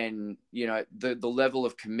 And the level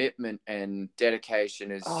of commitment and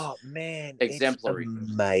dedication is exemplary.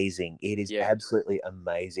 It's amazing. It is absolutely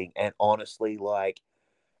amazing. And honestly, like,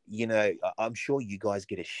 I'm sure you guys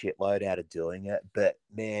get a shitload out of doing it, but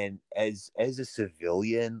man, as a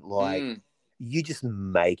civilian, like, you just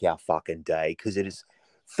make our fucking day because it is.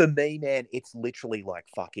 For me, man, it's literally like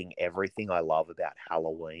fucking everything I love about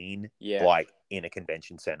Halloween, like in a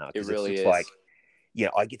convention center. It really is. Like,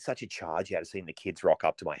 I get such a charge out of seeing the kids rock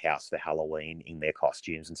up to my house for Halloween in their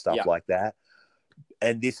costumes and stuff like that.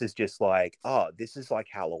 And this is just like, this is like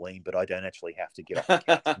Halloween, but I don't actually have to get off the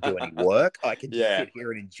couch and do any work. I can just sit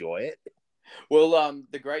here and enjoy it. Well,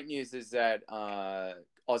 the great news is that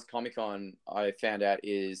Oz Comic Con, I found out,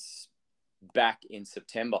 is back in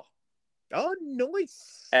September. Oh,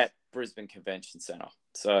 nice. At Brisbane Convention Centre.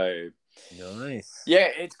 So nice. Yeah,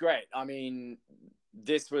 it's great. I mean,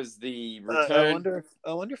 this was the return.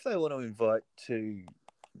 I wonder if they want to invite two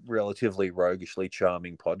relatively roguishly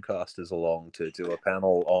charming podcasters along to do a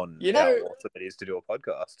panel on how awesome it is to do a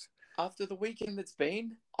podcast. After the weekend that's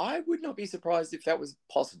been, I would not be surprised if that was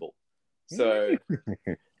possible. So,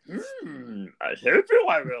 I hope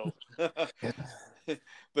I will.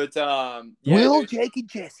 But will Jake and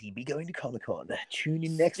Jesse be going to Comic-Con? Tune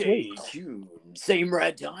in next week. Stay tuned. Same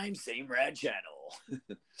rad time, same rad channel.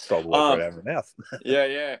 Stole the word right out of my mouth.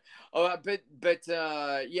 Yeah. Oh, but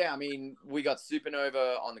I mean, we got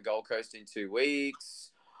Supernova on the Gold Coast in 2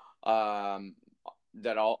 weeks.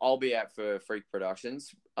 That I'll be at for Freak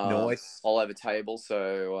Productions. Nice. I'll have a table,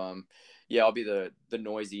 so I'll be the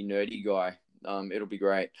noisy nerdy guy. It'll be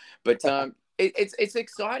great. But it's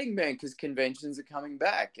exciting, man, because conventions are coming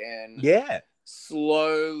back and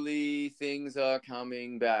slowly things are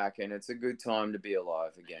coming back, and it's a good time to be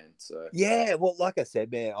alive again. So well, like I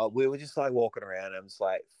said, man, we were just like walking around and I'm just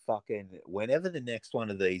like, fucking whenever the next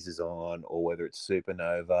one of these is on, or whether it's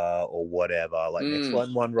Supernova or whatever, like next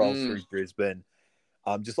one rolls through Brisbane,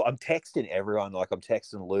 I'm texting everyone, like I'm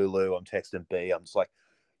texting Lulu, I'm texting B, I'm just like,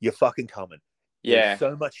 you're fucking coming. There's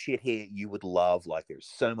so much shit here you would love. Like,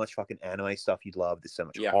 there's so much fucking anime stuff you'd love. There's so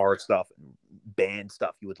much horror stuff and band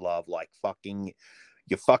stuff you would love. Like,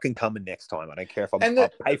 you're fucking coming next time. I don't care if I'll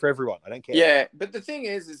pay for everyone. I don't care. Yeah, but the thing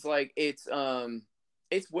is like, it's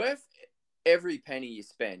worth every penny you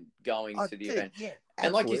spend going Oh, to the dude, event. yeah,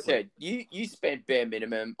 And like you absolutely. said, you spent bare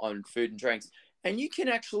minimum on food and drinks, and you can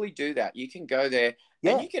actually do that. You can go there and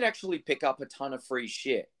Yeah, you can actually pick up a ton of free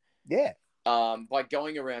shit yeah, by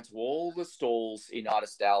going around to all the stalls in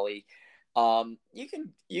Artist Alley.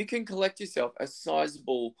 You can collect yourself a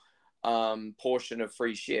sizable portion of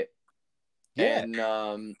free shit. yeah.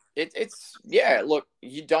 And it's yeah. Look,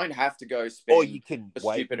 you don't have to go Or spend you can a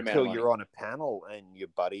wait stupid amount until of money. you're on a panel and your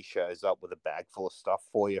buddy shows up with a bag full of stuff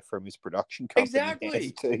for you from his production company and hands it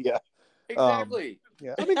Exactly, to you. exactly.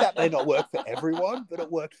 Yeah, I mean that may not work for everyone, but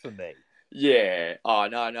it worked for me. Yeah. Oh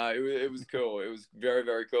no, it was cool. It was very,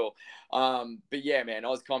 very cool. But yeah, man,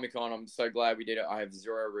 Oz Comic Con. I'm so glad we did it. I have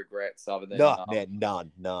zero regrets other than No, man,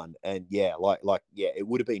 none. And yeah, yeah, it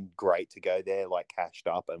would have been great to go there, like cashed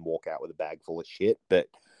up and walk out with a bag full of shit, but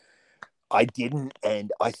I didn't,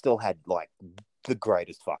 and I still had like the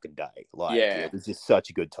greatest fucking day. Like yeah. it was just such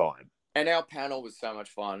a good time. And our panel was so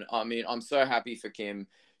much fun. I mean, I'm so happy for Kim.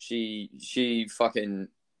 She fucking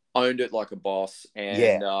owned it like a boss. And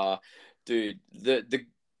Yeah. dude, the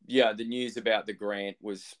news about the grant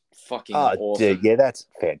was fucking Oh, dude, awesome. yeah, that's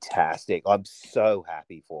fantastic. I'm so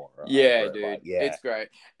happy for her Yeah, over it. dude, Like, yeah, it's great.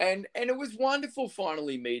 And it was wonderful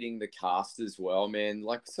finally meeting the cast as well, man.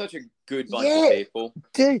 Like such a good bunch of yeah, people.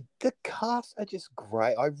 dude, the cast are just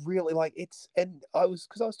great. I really like it's, and I was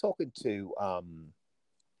because I was talking to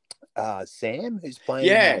Sam who's playing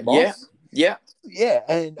Yeah, yeah, Moss. yeah. Yeah,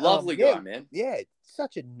 and Lovely yeah, guy, man. yeah,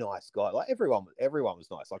 such a nice guy. Like everyone was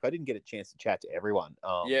nice. Like I didn't get a chance to chat to everyone.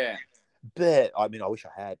 Yeah. But I mean, I wish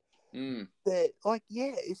I had. Mm. But like,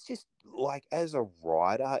 yeah, it's just like as a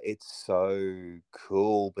writer, it's so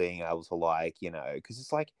cool being able to like, because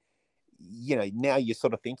it's like, now you're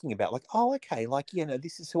sort of thinking about like, oh, okay, like,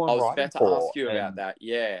 this is who I I'm was writing about to for, ask you about and that.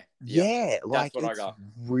 Yeah. Yeah. yeah, That's like what I it's got.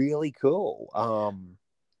 really cool.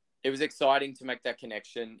 It was exciting to make that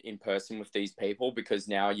connection in person with these people because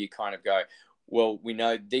now you kind of go, well, we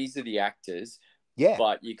know these are the actors, Yeah,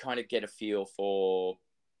 but you kind of get a feel for,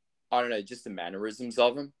 I don't know, just the mannerisms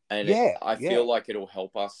of them. And yeah, I yeah. feel like it'll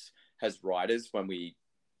help us as writers when we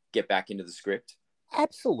get back into the script.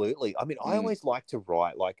 Absolutely. I mean, I Mm. always like to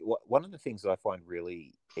write. Like, one of the things that I find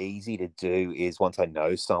really easy to do is once I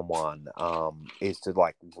know someone, is to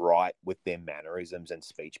like write with their mannerisms and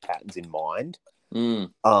speech patterns in mind.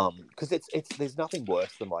 Mm. Because it's there's nothing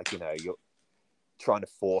worse than like you're trying to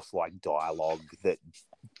force like dialogue that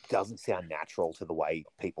doesn't sound natural to the way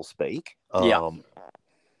people speak. Yeah.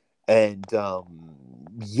 And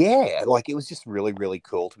yeah, like it was just really really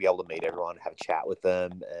cool to be able to meet everyone, have a chat with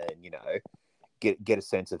them, and get a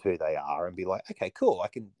sense of who they are and be like, okay, cool. I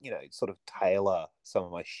can, sort of tailor some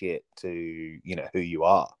of my shit to, who you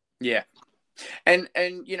are. Yeah. And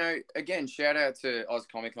again, shout out to Oz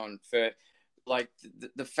Comic Con for like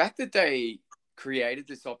the fact that they created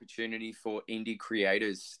this opportunity for indie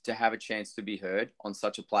creators to have a chance to be heard on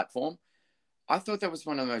such a platform. I thought that was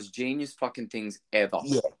one of the most genius fucking things ever.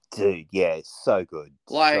 Yeah, dude. Yeah, it's so good.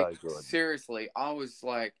 Like So good. seriously, I was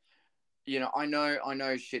like, I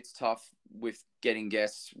know shit's tough with getting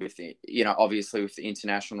guests with the, obviously with the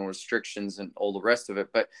international restrictions and all the rest of it,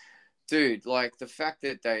 but dude, like the fact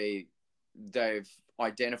that they've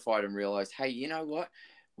identified and realized, hey, you know what?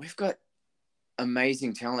 We've got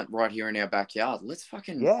amazing talent right here in our backyard. Let's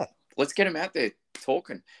get them out there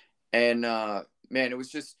talking. And man, it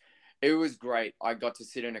was great. I got to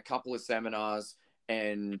sit in a couple of seminars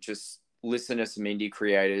and just listen to some indie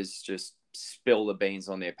creators just spill the beans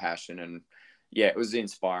on their passion. And yeah, it was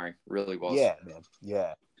inspiring. Really was. Yeah, man.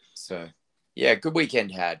 Yeah. So yeah, good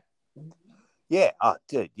weekend had. Yeah. Oh,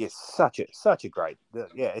 dude. Yeah. Such a great.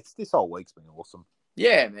 Yeah. It's this whole week's been awesome.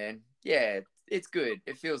 Yeah, man. Yeah, it's good.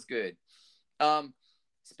 It feels good.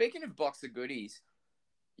 Speaking of box of goodies,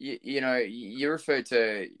 you referred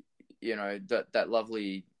to, that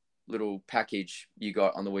lovely little package you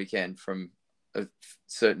got on the weekend from a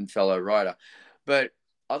certain fellow writer, but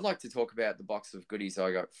I'd like to talk about the box of goodies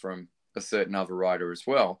I got from a certain other writer as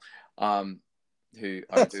well. Who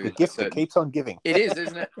I That's do the gift that keeps on giving. It is,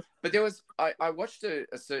 isn't it? But I watched a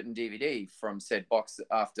certain DVD from said box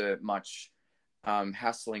after much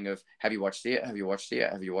hassling of, have you watched it yet? Have you watched it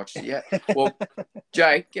yet? Have you watched it yet? Well,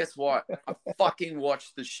 Jay, guess what? I fucking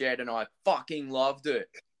watched The Shed and I fucking loved it.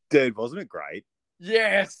 Dude, wasn't it great?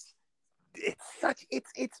 Yes. It's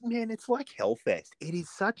like Hellfest. It is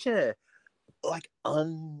such a like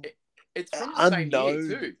it's from the unknown same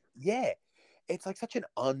year too. Yeah. It's like such an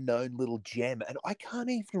unknown little gem, and I can't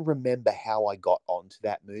even remember how I got onto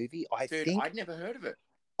that movie. I think I'd never heard of it.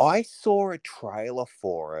 I saw a trailer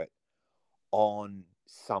for it on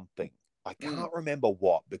something. I can't remember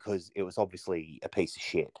what, because it was obviously a piece of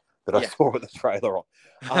shit. that I Yeah. saw the trailer on.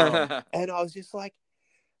 And I was just like,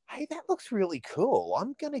 hey, that looks really cool.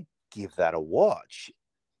 I'm going to give that a watch.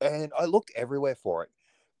 And I looked everywhere for it.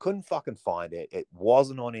 Couldn't fucking find it. It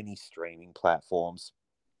wasn't on any streaming platforms.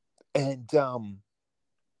 And, well,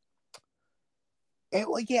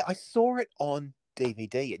 yeah, I saw it on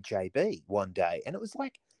DVD at JB one day, and it was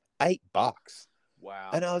like $8. Wow.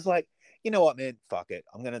 And I was like, you know what, man? Fuck it.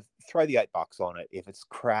 I'm going to throw the $8 on it. If it's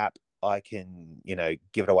crap, I can,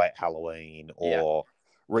 give it away at Halloween or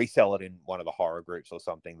resell it in one of the horror groups or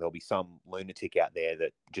something. There'll be some lunatic out there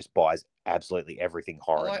that just buys absolutely everything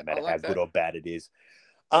horror, no matter how good or bad it is.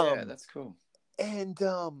 Yeah, that's cool. And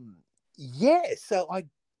yeah, so I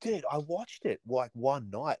watched it like one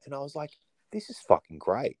night, and I was like, this is fucking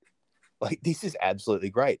great. Like, this is absolutely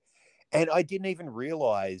great. And I didn't even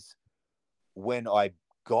realize when I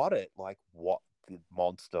got it, like, what the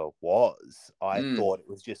monster was. I thought it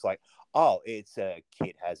was just like, oh, it's a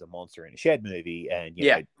kid has a monster in a shed movie, and you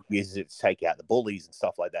know, uses it to take out the bullies and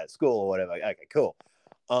stuff like that at school or whatever. Okay, cool.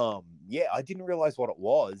 Yeah, I didn't realize what it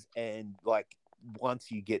was, and like,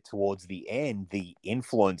 once you get towards the end, the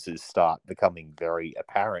influences start becoming very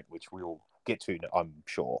apparent, which we'll get to, I'm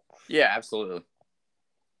sure. Yeah, absolutely.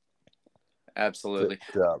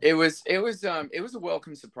 But, it was a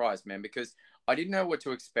welcome surprise, man, because I didn't know what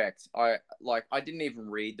to expect. I didn't even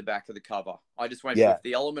read the back of the cover. I just went with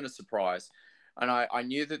the element of surprise, and I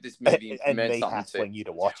knew that this movie and meant me something hassling you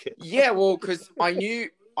to watch it. Yeah, well, because I knew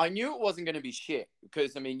it wasn't going to be shit.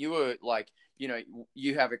 Because I mean, you were like,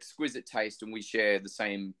 you have exquisite taste, and we share the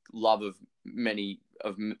same love of many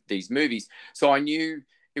of these movies. So I knew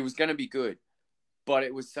it was going to be good. But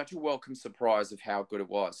it was such a welcome surprise of how good it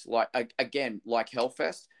was. Like, again, like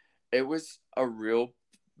Hellfest, it was a real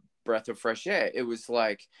breath of fresh air. It was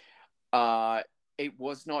like, it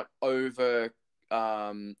was not overdone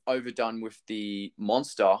with the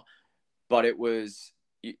monster, but it was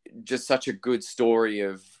just such a good story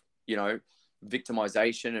of,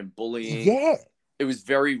 victimization and bullying. Yeah. It was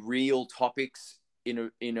very real topics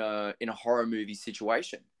in a horror movie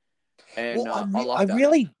situation. And I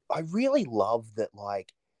really love that.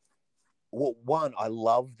 Like, well, one, I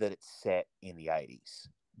love that it's set in the 80s,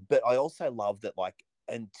 but I also love that, like,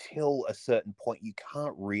 until a certain point, you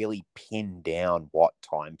can't really pin down what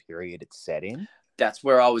time period it's set in. That's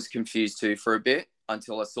where I was confused too for a bit,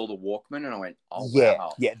 until I saw the Walkman and I went, oh,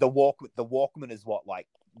 wow. Yeah, the Walkman is what, like,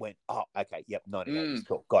 went, oh, okay, yep, 1980s,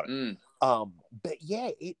 cool, got it. But yeah,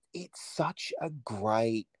 it's such a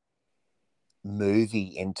great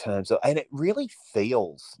movie in terms of, and it really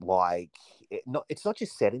feels like it's not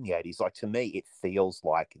just set in the 80s. Like, to me, it feels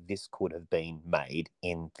like this could have been made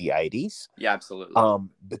in the 80s. Yeah, absolutely.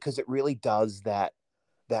 Because it really does that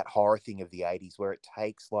horror thing of the 80s, where it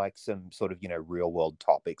takes like some sort of, real world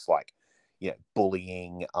topics like,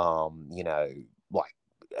 bullying, like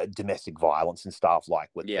domestic violence and stuff, like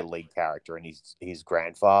with the lead character and his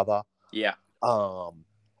grandfather. Yeah.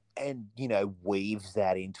 And, weaves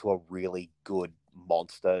that into a really good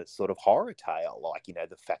monster sort of horror tale. Like,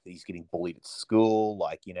 the fact that he's getting bullied at school,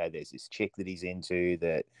 like, there's this chick that he's into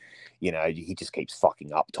that, he just keeps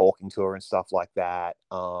fucking up talking to her and stuff like that.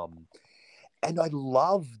 And I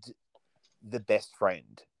loved the best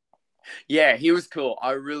friend. Yeah, he was cool.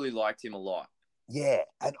 I really liked him a lot. Yeah,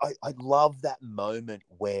 and I love that moment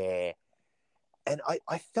where, and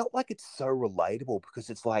I felt like it's so relatable, because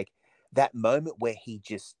it's like that moment where he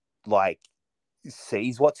just, like,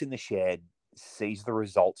 sees what's in the shed, sees the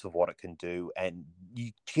results of what it can do, and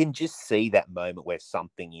you can just see that moment where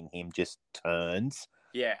something in him just turns,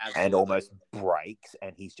 and almost breaks,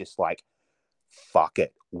 and he's just like, fuck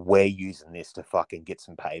it, we're using this to fucking get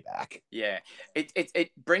some payback. Yeah,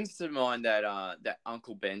 it brings to mind that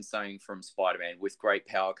Uncle Ben saying from Spider-Man, with great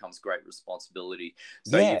power comes great responsibility.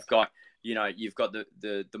 So you've got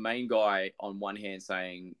the main guy on one hand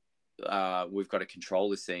saying, we've got to control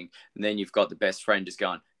this thing, and then you've got the best friend just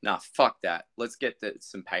going, nah, fuck that, let's get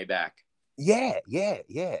some payback. Yeah.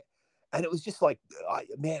 And it was just like, I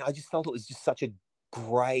just felt it was just such a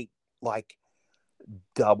great, like,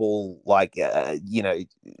 double, like,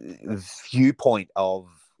 viewpoint of,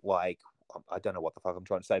 like, I don't know what the fuck I'm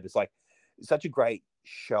trying to say, but it's like such a great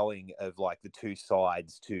showing of, like, the two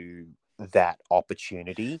sides to that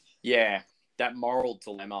opportunity. Yeah, that moral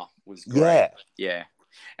dilemma was great. Yeah.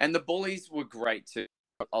 And the bullies were great too.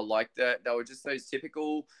 I liked that. They were just those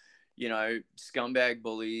typical, scumbag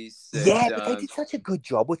bullies. But they did such a good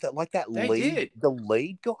job with it. Like, the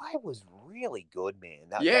lead guy was really good, man.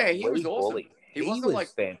 He was awesome. Bully. He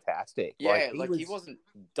was fantastic. Yeah, he wasn't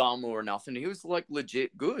dumb or nothing. He was, like,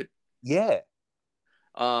 legit good. Yeah.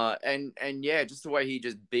 And yeah, just the way he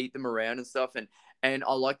just beat them around and stuff, and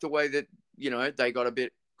I like the way that they got a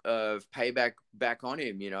bit of payback back on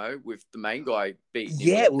him, with the main guy beating him.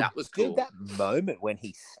 Yeah, That was cool. Dude, that moment when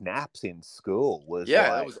he snaps in school was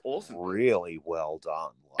that was awesome. Really well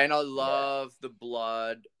done. And I love the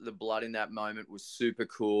blood. The blood in that moment was super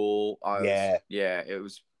cool. It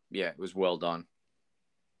was well done.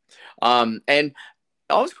 And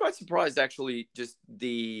I was quite surprised, actually, just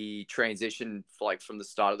the transition, like from the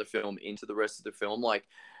start of the film into the rest of the film, like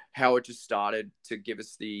how it just started to give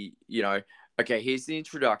us the, okay, here's the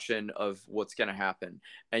introduction of what's going to happen,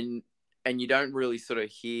 and you don't really sort of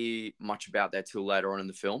hear much about that till later on in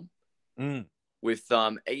the film. With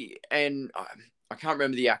and I can't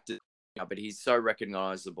remember the actor, but he's so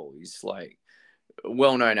recognizable. He's like a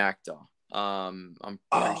well-known actor. I'm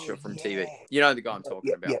pretty sure from TV. You know the guy I'm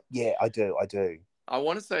talking about. Yeah, I do. I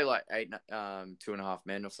want to say like 2.5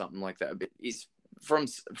 Men or something like that. But he's from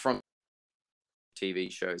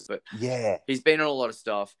TV shows, but he's been on a lot of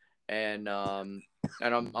stuff, and I'm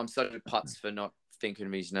such a putz for not thinking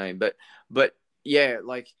of his name. But yeah,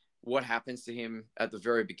 like what happens to him at the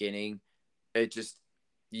very beginning, it just,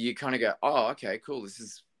 you kind of go, oh, okay, cool, this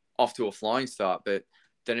is off to a flying start. But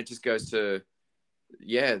then it just goes to,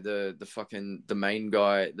 the main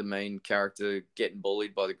guy, the main character getting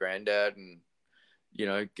bullied by the granddad, and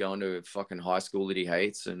going to a fucking high school that he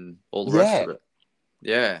hates, and all the rest of it.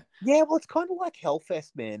 Yeah. Well, it's kind of like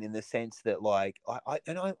Hellfest, man, in the sense that, like,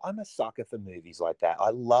 I'm a sucker for movies like that. I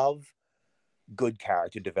love good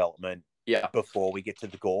character development. Yeah. Before we get to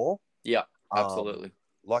the gore. Yeah, absolutely.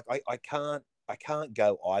 Like I can't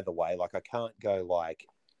go either way. Like I can't go like,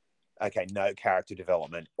 okay, no character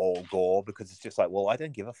development, all gore, because it's just like, well, I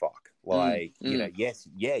don't give a fuck. Like,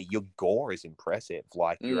 your gore is impressive.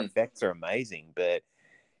 Like your effects are amazing, but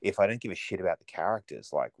if I don't give a shit about the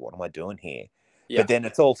characters, like, what am I doing here? Yeah. But then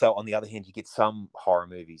it's also, on the other hand, you get some horror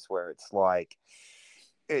movies where it's like,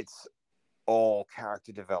 it's all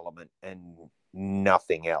character development and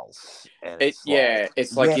nothing else. And it's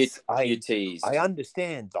like you teased. I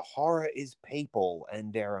understand the horror is people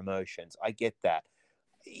and their emotions. I get that.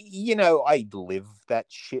 I live that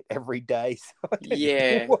shit every day. So I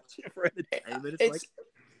don't watch it for entertainment. It's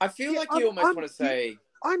I feel like you almost want to say,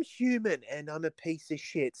 I'm human and I'm a piece of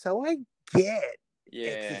shit, so I get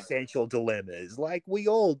existential dilemmas. Like, we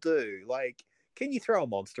all do. Like, can you throw a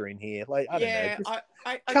monster in here? Like, I don't know.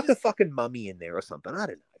 Chuck a fucking mummy in there or something. I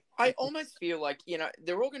don't know. I almost feel like,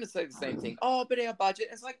 they're all going to say the same thing. Oh, but our budget.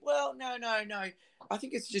 It's like, well, no. I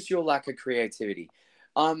think it's just your lack of creativity.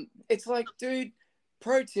 It's like, dude,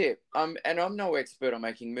 pro tip. And I'm no expert on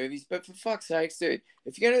making movies, but for fuck's sakes, dude,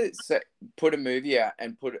 if you're going to put a movie out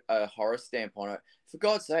and put a horror stamp on it, for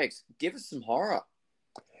God's sakes, give us some horror.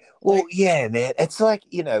 Well, yeah, man. It's like,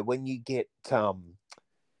 when you get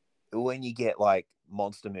like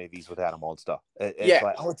monster movies without a monster, it's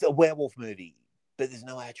like, oh, it's a werewolf movie, but there's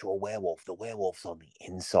no actual werewolf. The werewolf's on the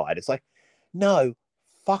inside. It's like, no,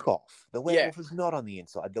 fuck off. The werewolf is not on the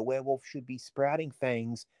inside. The werewolf should be sprouting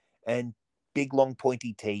fangs and big, long,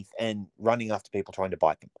 pointy teeth and running after people trying to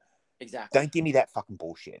bite them. Exactly. Don't give me that fucking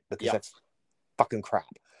bullshit, because that's fucking crap.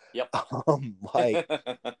 Yep. Like,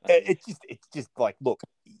 it's just like, look,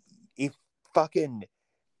 if fucking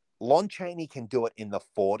Lon Chaney can do it in the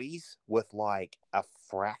 40s with like a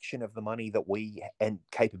fraction of the money that we and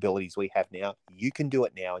capabilities we have now, you can do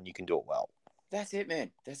it now, and you can do it well. That's it,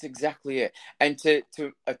 man. That's exactly it. And to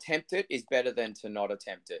attempt it is better than to not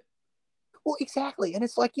attempt it. Well, exactly. And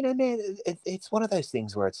it's like, man, it's one of those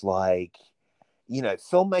things where it's like,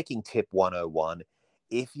 filmmaking tip 101,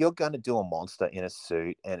 if you're going to do a monster in a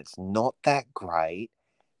suit and it's not that great,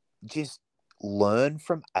 just learn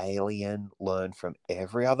from Alien, learn from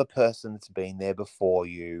every other person that's been there before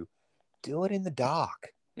you. Do it in the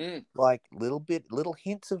dark. Like little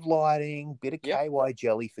hints of lighting, bit of KY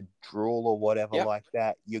jelly for drool or whatever like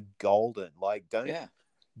that. You're golden. Like, don't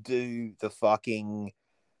do the fucking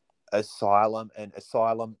Asylum,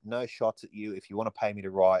 no shots at you. If you want to pay me to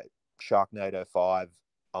write Sharknado 5,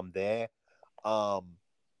 I'm there.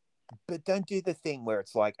 But don't do the thing where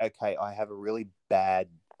it's like, okay, I have a really bad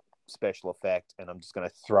special effect and I'm just going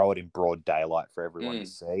to throw it in broad daylight for everyone to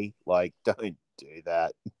see. Like, don't do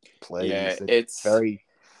that, please. Yeah,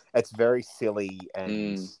 it's very silly,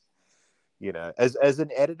 and as an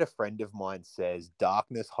editor friend of mine says,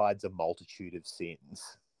 darkness hides a multitude of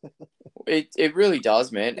sins. It really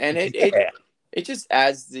does, man, and it just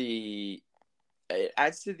adds to the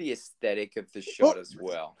aesthetic of the shot as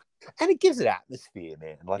well. And it gives it atmosphere,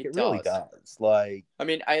 man. Like, it really does. Like, I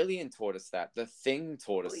mean, Alien taught us that. The Thing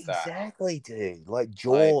taught us that. Exactly, dude. Like,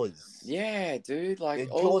 Jaws. Yeah, dude. Like,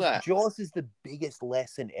 all Jaws, that. Jaws is the biggest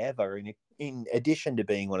lesson ever. In addition to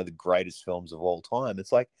being one of the greatest films of all time,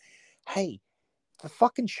 it's like, hey, the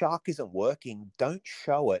fucking shark isn't working. Don't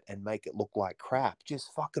show it and make it look like crap.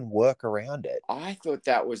 Just fucking work around it. I thought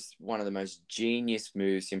that was one of the most genius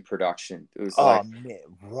moves in production. It was man,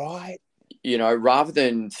 right? You know, rather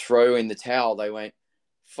than throw in the towel, they went,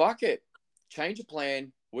 fuck it. Change of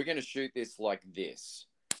plan. We're going to shoot this like this.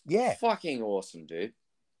 Yeah. Fucking awesome, dude.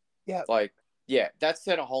 Yeah. Like, yeah, that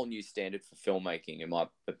set a whole new standard for filmmaking, in my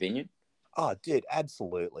opinion. Oh, dude,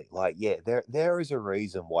 absolutely. Like, yeah, there is a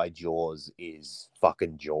reason why Jaws is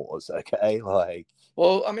fucking Jaws, okay? Like,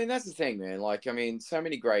 well, I mean, that's the thing, man. Like, I mean, so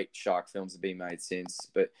many great shark films have been made since,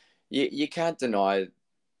 but you can't deny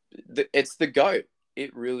it's the GOAT.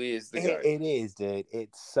 It really is the GOAT. It is, dude.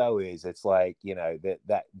 It so is. It's like, you know,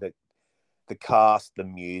 the cast, the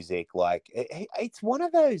music, like, it's one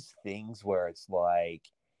of those things where it's like,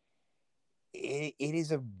 it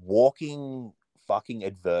is a walking fucking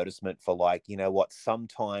advertisement for, like, you know what,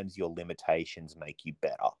 sometimes your limitations make you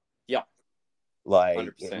better. Yeah, like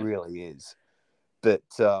 100%. It really is. But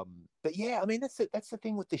yeah, I mean, that's the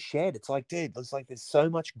thing with The Shed. It's like, dude, there's so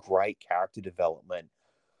much great character development,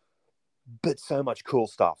 but so much cool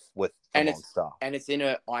stuff with the monster. And it's in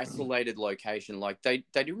an isolated location. Like, they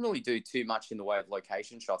didn't really do too much in the way of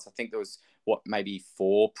location shots. I think there was maybe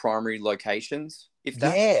 4 primary locations, if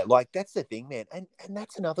that. Yeah, like, that's the thing, man. And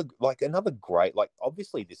that's another great, like,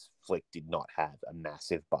 obviously this flick did not have a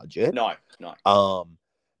massive budget. No.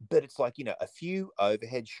 But it's like, you know, a few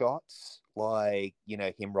overhead shots, like, you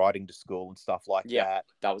know, him riding to school and stuff like that.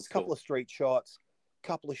 That was a couple cool. of street shots,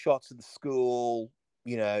 couple of shots of the school,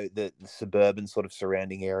 you know, the suburban sort of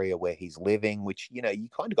surrounding area where he's living, which, you know, you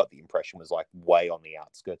kind of got the impression was like way on the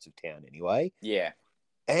outskirts of town anyway. Yeah.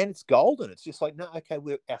 And it's golden. It's just like, no, okay,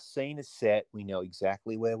 our scene is set. We know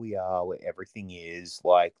exactly where we are, where everything is.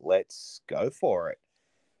 Like, let's go for it.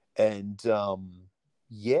 And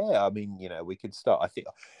yeah, I mean, you know, we could start. I think,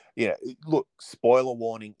 you know, look, spoiler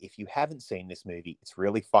warning: if you haven't seen this movie, it's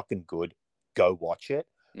really fucking good. Go watch it.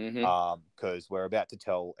 Because we're about to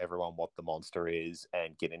tell everyone what the monster is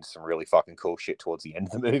and get into some really fucking cool shit towards the end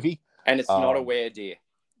of the movie. And it's not a were-deer.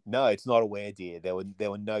 No, it's not a were-deer. There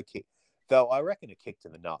were no kick. Though I reckon a kick to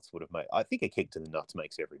the nuts would have made. I think a kick to the nuts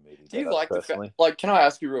makes every movie. Do you like the fact? Like, can I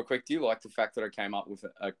ask you real quick? Do you like the fact that I came up with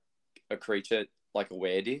a creature like a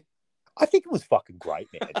were-deer? I think it was fucking great,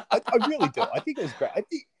 man. I really do. I think it was great. I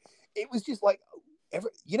think it was just like,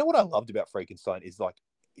 you know what I loved about Frankenstein is, like,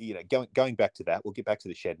 you know, going back to that. We'll get back to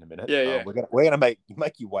The Shed in a minute. Yeah. We're gonna make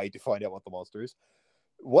you wait to find out what the monster is.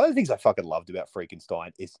 One of the things I fucking loved about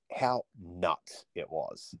Frankenstein is how nuts it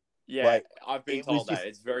was. Yeah, like, I've been told that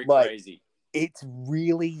it's very like, crazy. It's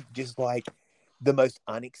really just like the most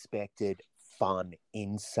unexpected, fun,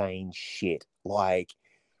 insane shit. Like,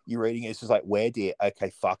 you're reading it, it's just like, were-deer,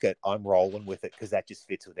 okay, fuck it, I'm rolling with it because that just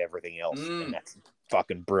fits with everything else, and that's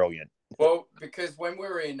fucking brilliant. Well, because when we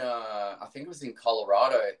were in, I think it was in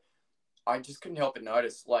Colorado, I just couldn't help but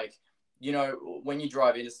notice, like, you know, when you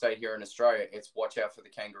drive interstate here in Australia, it's watch out for the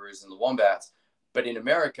kangaroos and the wombats, but in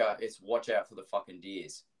America, it's watch out for the fucking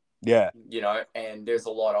deers. Yeah. You know, and there's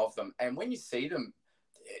a lot of them, and when you see them,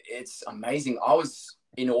 it's amazing. I was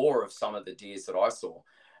in awe of some of the deers that I saw.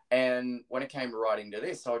 And when it came to writing to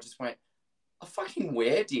this, I just went, a fucking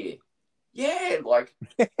were-deer. Yeah, like,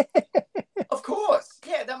 of course.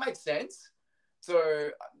 Yeah, that makes sense. So,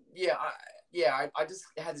 I just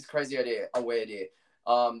had this crazy idea, a were-deer.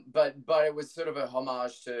 But it was sort of a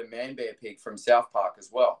homage to Man Bear Pig from South Park as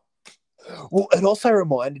well. Well, it also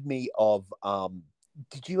reminded me of,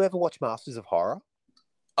 did you ever watch Masters of Horror?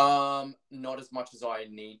 Not as much as I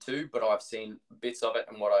need to, but I've seen bits of it,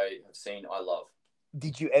 and what I have seen, I love.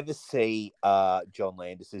 Did you ever see John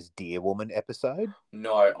Landis's Deer Woman episode?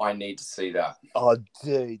 No, I need to see that. Oh,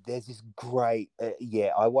 dude, there's this great...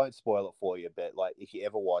 I won't spoil it for you, but, like, if you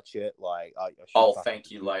ever watch it, like... I'll thank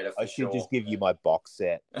you later, I should just give you my box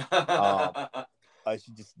set. I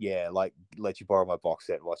should just, let you borrow my box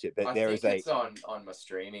set and watch it. But it's on my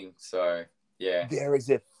streaming, so, yeah. There is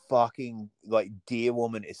a fucking... Like, Deer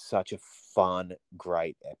Woman is such a fun,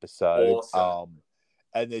 great episode. Awesome.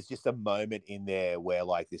 And there's just a moment in there where,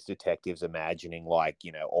 like, this detective's imagining, like,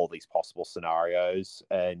 you know, all these possible scenarios.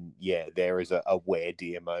 And, yeah, there is a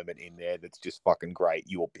were-deer moment in there that's just fucking great.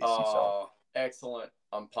 You will piss yourself. Oh, excellent.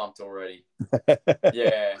 I'm pumped already.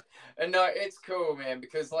 Yeah. And no, it's cool, man,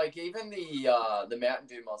 because, like, even the Mountain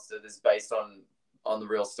Dew monster that's based on the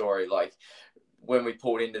real story, like, when we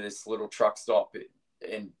pulled into this little truck stop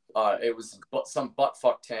it was some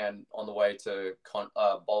buttfuck town on the way to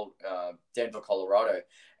Denver, Colorado.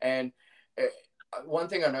 And one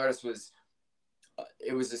thing I noticed was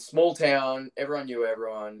it was a small town. Everyone knew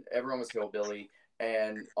everyone. Everyone was hillbilly.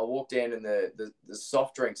 And I walked in, and the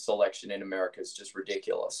soft drink selection in America is just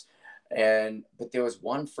ridiculous. But there was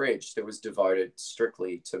one fridge that was devoted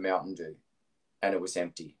strictly to Mountain Dew, and it was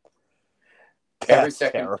empty. That's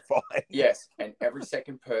terrifying. Yes, and every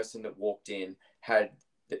second person that walked in had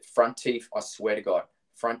the front teeth. I swear to God,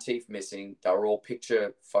 front teeth missing. They were all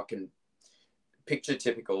picture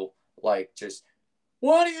typical, like just.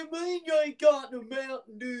 What do you mean you ain't got no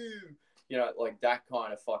Mountain Dew? You know, like that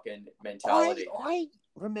kind of fucking mentality. I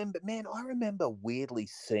remember weirdly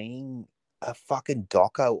seeing a fucking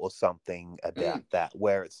doco or something about that,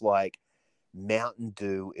 where it's like Mountain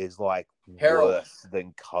Dew is like worse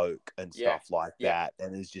than Coke and stuff like that,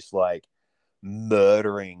 and it's just like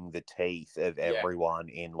murdering the teeth of everyone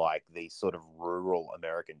in like these sort of rural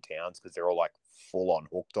American towns because they're all like full on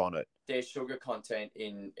hooked on it. Their sugar content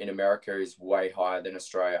in America is way higher than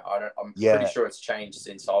Australia. I'm pretty sure it's changed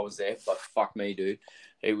since I was there, but fuck me, dude.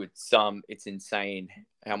 It's insane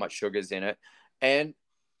how much sugar's in it. And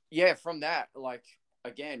yeah, from that, like,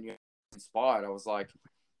 again, you're inspired. I was like,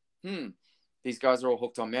 these guys are all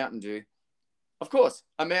hooked on Mountain Dew. Of course,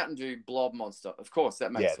 a Mountain Dew blob monster. Of course,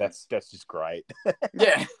 that makes sense. That's just great.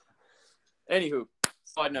 Yeah. Anywho,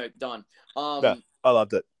 side note, done. No, I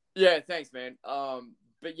loved it. Yeah, thanks, man.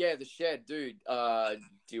 But yeah, the shed, dude. Do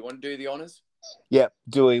you want to do the honors? Yeah.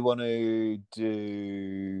 Do we want to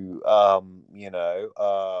do, to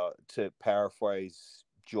paraphrase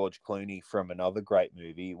George Clooney from another great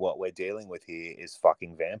movie, what we're dealing with here is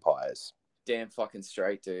fucking vampires. Damn fucking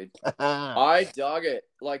straight, dude. I dug it.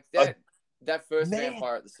 Like that first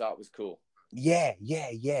vampire at the start was cool. Yeah.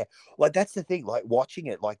 Like that's the thing. Like watching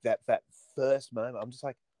it, like that first moment, I'm just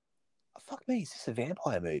like, oh, fuck me, is this a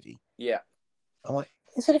vampire movie? Yeah. I'm like,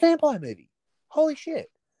 is it a vampire movie? Holy shit.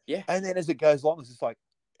 Yeah. And then as it goes along, it's just like,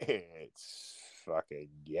 it's fucking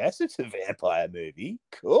yes, it's a vampire movie.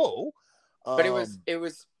 Cool. But it was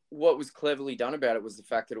what was cleverly done about it was the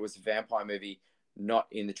fact that it was a vampire movie, not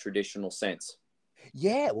in the traditional sense.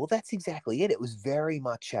 Yeah, well, that's exactly it. It was very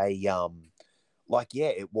much a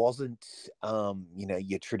it wasn't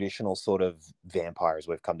your traditional sort of vampires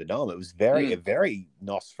we've come to know them. It was very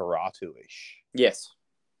Nosferatu-ish. Yes,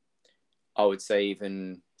 I would say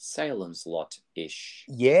even Salem's Lot-ish.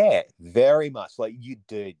 Yeah, very much. Like you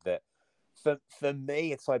dude, that for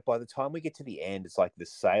me, it's like by the time we get to the end, it's like the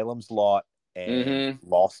Salem's Lot and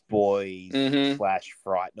Lost Boys /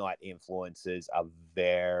 Fright Night influences are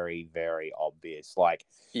very, very obvious. Like,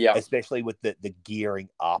 especially with the gearing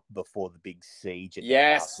up before the big siege. At the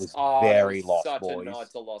house was very Lost such Boys. A nod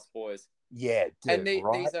to Lost Boys. Yeah, dude, and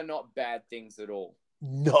these are not bad things at all.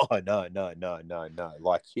 No.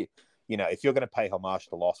 Like if you're going to pay homage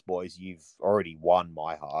to Lost Boys, you've already won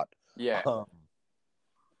my heart. Yeah. I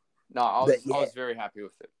was very happy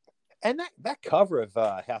with it. And that cover of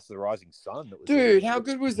House of the Rising Sun, that was dude, how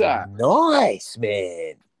good was that? Nice,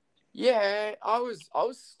 man. Yeah, I was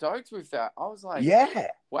stoked with that. I was like,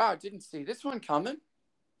 wow, I didn't see this one coming.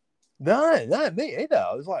 No, me either.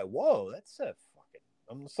 I was like, whoa, that's a fucking.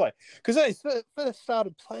 I'm just like, because I first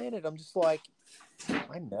started playing it, I'm just like,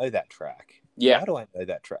 I know that track. Yeah, how do I know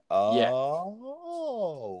that track?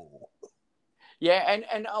 Oh, yeah,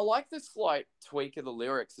 and I like the slight tweak of the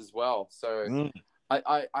lyrics as well. So.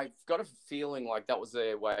 I've got a feeling like that was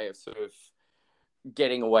their way of sort of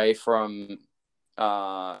getting away from,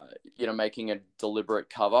 making a deliberate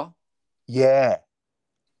cover. Yeah.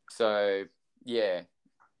 So, yeah.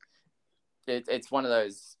 It's one of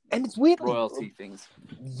those and it's weirdly royalty things.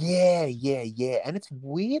 Yeah. And it's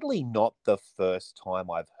weirdly not the first time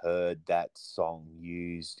I've heard that song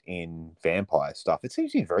used in vampire stuff. It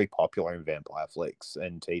seems to be very popular in vampire flicks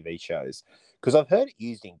and TV shows. Because I've heard it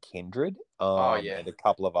used in Kindred and a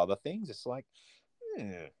couple of other things. It's like,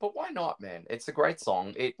 but why not, man? It's a great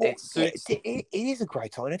song. It is a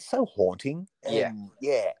great song. It's so haunting.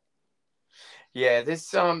 Yeah, there's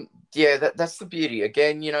that's the beauty.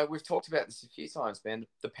 Again, we've talked about this a few times, man.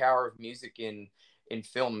 The power of music in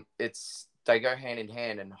film, they go hand in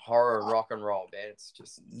hand, and horror, rock and roll, man. It's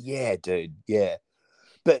just dude, yeah.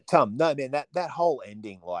 But no, man, that whole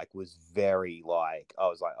ending was very I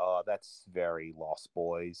was like, oh, that's very Lost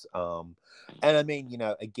Boys. And I mean,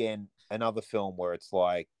 again, another film where it's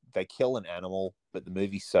like they kill an animal, but the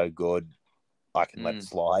movie's so good, I can let it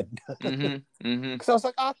slide. Because I was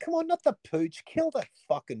like, oh, come on, not the pooch. Kill that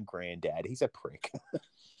fucking granddad. He's a prick.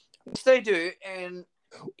 Which they do. And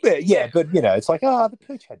Yeah, but you know, it's like, the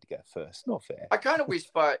pooch had to go first. Not fair. I kind of wish,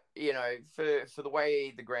 but you know, for the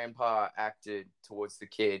way the grandpa acted towards the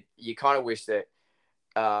kid, you kind of wish that,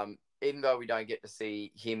 even though we don't get to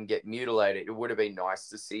see him get mutilated, it would have been nice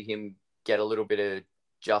to see him get a little bit of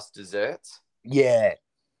just desserts. Yeah,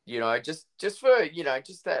 You know, just for, you know,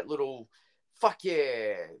 just that little fuck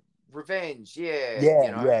yeah, revenge, yeah, yeah,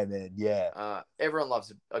 you know. yeah, man, yeah. Everyone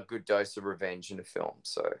loves a good dose of revenge in a film,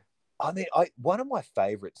 so. I mean, one of my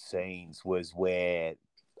favorite scenes was where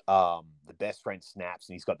the best friend snaps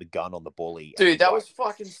and he's got the gun on the bully. Dude, that like, was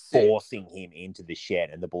fucking sick. forcing him into the shed,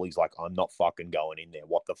 and the bully's like, "I'm not fucking going in there.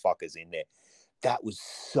 What the fuck is in there?" That was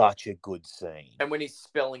such a good scene. And when he's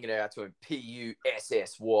spelling it out to him, Pussy.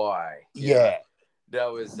 Yeah.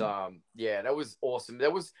 That was that was awesome.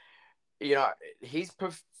 That was, you know, his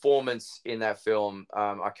performance in that film,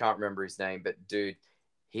 I can't remember his name, but dude,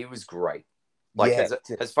 he was great. Like,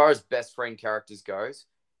 as far as best friend characters goes,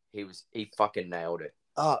 he fucking nailed it.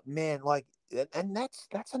 Oh man, like, and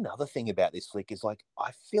that's another thing about this flick is like,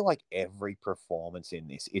 I feel like every performance in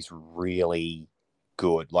this is really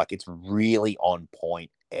good. Like, it's really on point.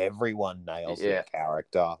 Everyone nails their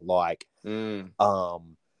character. Like, and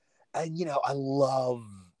you know, I love,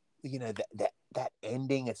 you know, that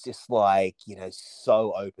ending. It's just like, you know,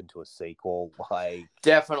 so open to a sequel. Like,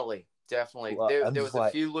 definitely. There was like,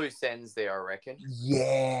 a few loose ends there, I reckon.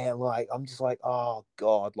 Yeah, like, I'm just like, oh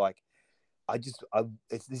god, like,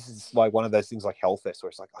 this is like one of those things like Hellfest where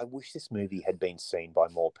it's like, I wish this movie had been seen by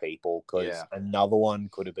more people, because another one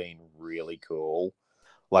could have been really cool.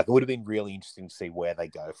 Like, it would have been really interesting to see where they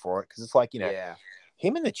go for it, because it's like, you know,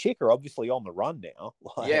 him and the chick are obviously on the run now.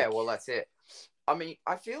 Like, yeah, well, that's it. I mean,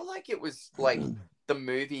 I feel like it was like the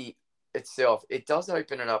movie itself, it does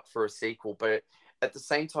open it up for a sequel, but at the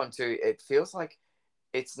same time too, it feels like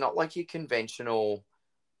it's not like your conventional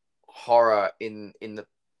horror in the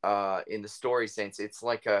story sense. It's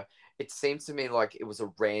like it seems to me like it was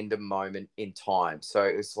a random moment in time. So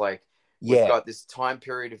it's like, we've got this time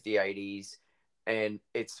period of the 80s, and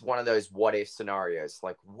it's one of those what if scenarios.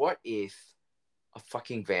 Like, what if a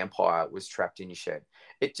fucking vampire was trapped in your shed?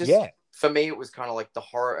 It just, for me, it was kind of like the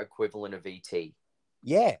horror equivalent of E.T.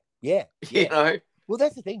 Yeah. You know? Well,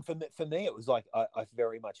 that's the thing. For me, it was like, I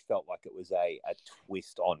very much felt like it was a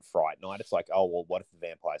twist on Fright Night. It's like, oh, well, what if the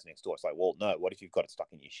vampire's next door? It's like, well, no, what if you've got it stuck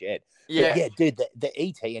in your shed? Yeah. But yeah, dude, the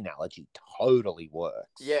E.T. analogy totally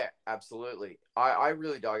works. Yeah, absolutely. I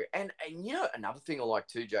really dug it. And you know, another thing I liked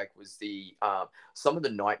too, Jake, was the some of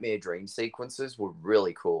the nightmare dream sequences were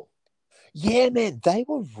really cool. Yeah, man, they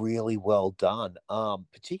were really well done.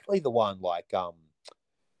 Particularly the one like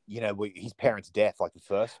you know, his parents' death, like the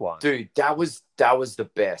first one. Dude, that was the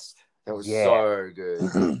best. That was so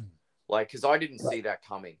good. Like, because I didn't see that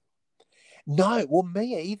coming. No, well,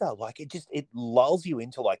 me either. Like, it lulls you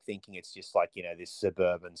into like thinking it's just like, you know, this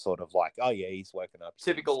suburban sort of like, oh yeah, he's woken up.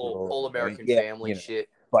 Typical all-American family, you know, shit.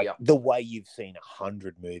 Like the way you've seen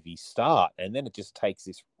 100 movies start, and then it just takes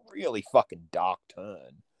this really fucking dark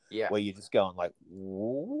turn. Yeah. Where you're just going like,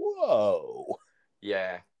 whoa.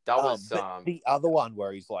 Yeah. That was the other one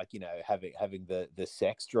where he's like, you know, having the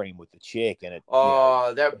sex dream with the chick, and it.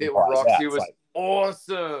 That bit with Roxy was like,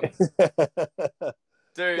 awesome.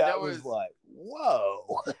 Dude, that was like,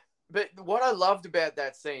 whoa. But what I loved about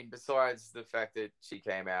that scene, besides the fact that she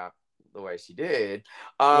came out the way she did,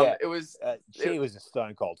 it was she was a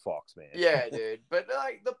stone cold fox, man. Yeah, dude. But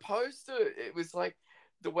like the poster, it was like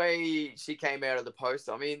the way she came out of the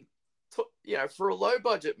poster. I mean, you know, for a low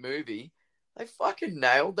budget movie, they fucking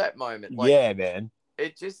nailed that moment. Like, yeah, man.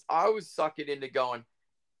 It just, I was sucking into going,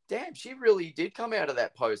 damn, she really did come out of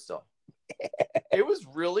that poster. It was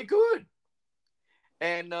really good.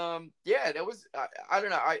 And that was, I don't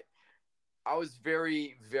know, I was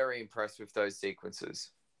very, very impressed with those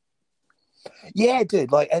sequences. Yeah,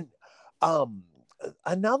 dude. Like, and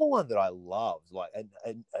another one that I loved, like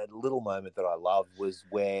a little moment that I loved, was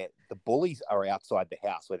where the bullies are outside the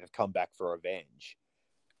house where they've come back for revenge.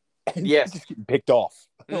 And just getting picked off.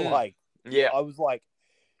 Like, I was like,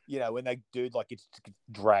 you know, when they dude like it's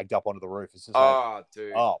dragged up onto the roof, it's just like,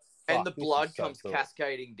 dude, fuck, and the blood comes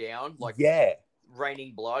cascading down, like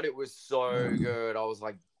raining blood. It was so good. I was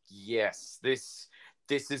like, yes, this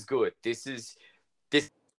is good. This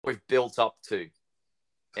we've built up to.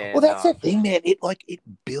 And, well, that's the thing, man. It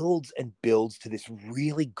builds and builds to this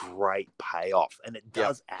really great payoff, and it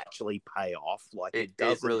does actually pay off. Like, it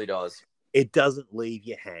really does. It doesn't leave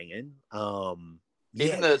you hanging.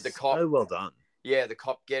 Even the cop, so well done. Yeah, the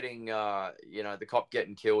cop getting the cop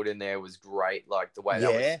getting killed in there was great. Like the way that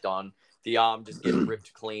was done, the arm just getting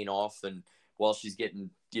ripped clean off, and while she's getting,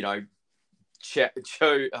 you know,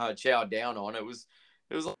 chowed down on, it was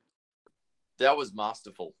It was that was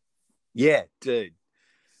masterful. Yeah, dude.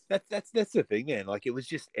 That's the thing, man. Like it was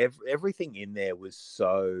just everything in there was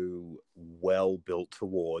so well built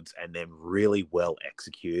towards, and then really well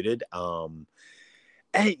executed. And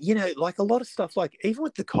you know, like a lot of stuff, like even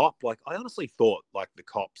with the cop, like I honestly thought like the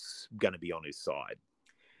cop's gonna be on his side.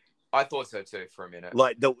 I thought so too for a minute.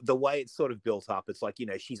 Like the way it's sort of built up, it's like, you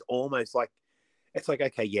know, she's almost like, it's like,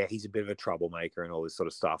 okay, yeah, he's a bit of a troublemaker and all this sort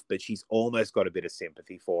of stuff, but she's almost got a bit of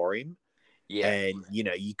sympathy for him. Yeah. And, you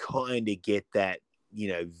know, you kind of get that, you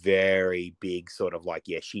know, very big sort of like,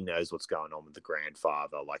 yeah, she knows what's going on with the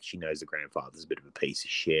grandfather. Like she knows the grandfather's a bit of a piece of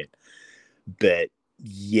shit. But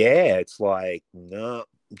yeah, it's like, no,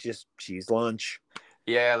 just she's lunch.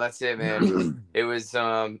 Yeah, that's it, man. It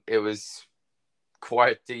was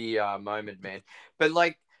quite the moment, man. But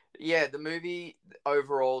like, yeah, the movie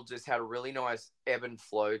overall just had a really nice ebb and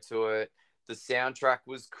flow to it. The soundtrack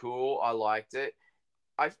was cool. I liked it.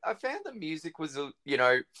 I found the music was, you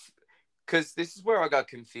know, because this is where I got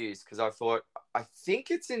confused because I thought, I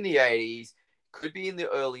think it's in the 80s, could be in the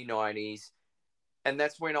early 90s. And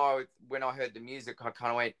that's when I heard the music, I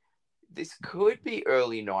kind of went, this could be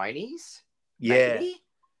early 90s. Yeah. Maybe?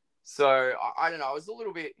 So I don't know. I was a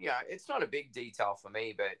little bit, yeah, it's not a big detail for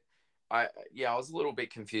me, but I was a little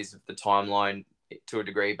bit confused with the timeline to a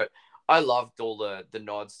degree, but I loved all the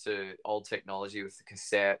nods to old technology with the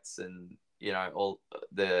cassettes and, you know, all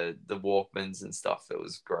the Walkmans and stuff. It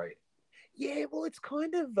was great. Yeah, well, it's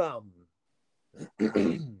kind of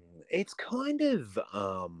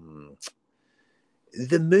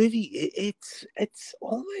the movie. It's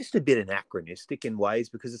almost a bit anachronistic in ways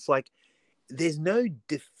because it's like there's no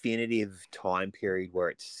definitive time period where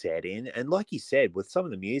it's set in, and like you said, with some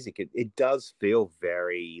of the music, it does feel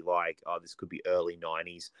very like, oh, this could be early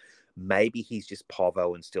 90s. Maybe he's just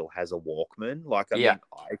Povo and still has a Walkman. Like, I mean,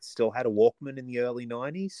 I still had a Walkman in the early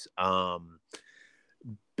 90s.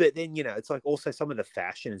 But then, you know, it's like also some of the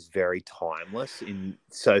fashion is very timeless in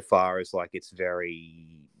so far as like it's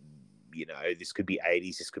very, you know, this could be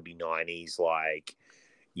 80s, this could be 90s, like,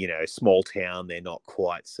 you know, small town, they're not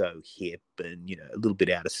quite so hip and, you know, a little bit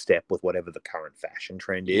out of step with whatever the current fashion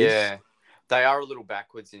trend is. Yeah, they are a little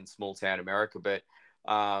backwards in small town America, but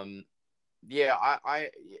yeah, I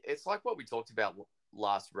it's like what we talked about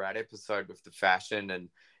last Rad episode with the fashion and,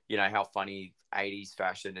 you know, how funny 80s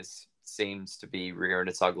fashion seems to be rearing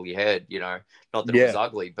its ugly head, you know, not that it was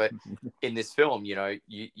ugly, but in this film, you know,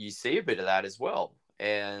 you see a bit of that as well.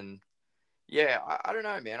 And yeah, I don't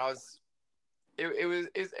know, man.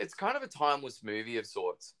 It's kind of a timeless movie of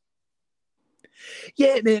sorts.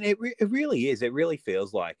 Yeah, man, it really is. It really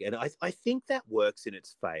feels like, and I think that works in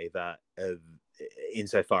its favor of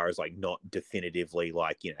insofar as like not definitively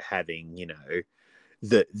like, you know, having, you know,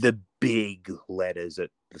 the big letters at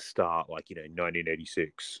the start, like, you know,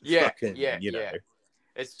 1986. Yeah, fucking, you know.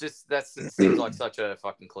 It's just it seems like such a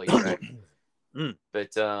fucking cliche.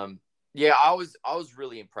 But yeah, I was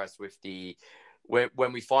really impressed with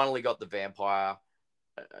when we finally got the vampire.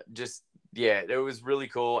 Just yeah, it was really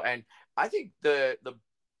cool, and I think the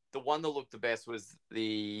one that looked the best was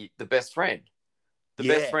the best friend. The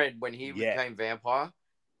best friend when he became vampire,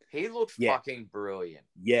 he looked fucking brilliant.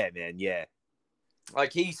 Yeah, man. Yeah.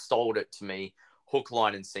 Like he stole it to me, hook,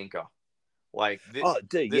 line, and sinker. Like this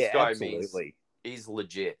guy absolutely. He's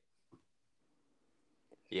legit.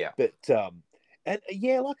 Yeah. But and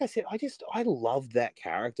yeah, like I said, I loved that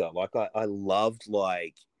character. Like I loved,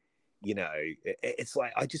 like, you know, it's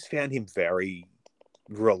like I just found him very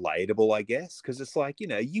relatable, I guess, because it's like, you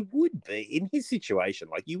know, you would be in his situation,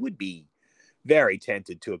 like you would be very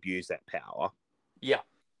tempted to abuse that power. Yeah.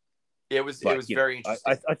 It was very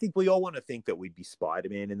interesting. I think we all want to think that we'd be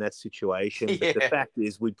Spider-Man in that situation, but the fact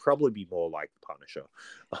is we'd probably be more like the Punisher.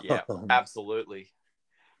 Yeah, absolutely.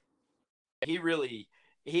 He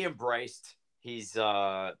embraced his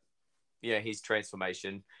his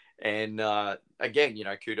transformation, and again, you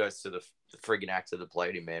know, kudos to the friggin' actor that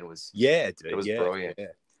played him, man. It was brilliant. Yeah.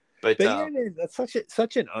 But yeah, man, that's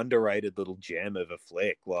such an underrated little gem of a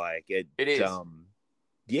flick. Like it is.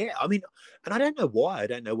 Yeah, I mean, and I don't know why. I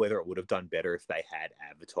don't know whether it would have done better if they had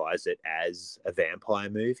advertised it as a vampire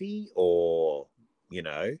movie or, you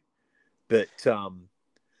know, but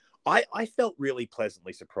I felt really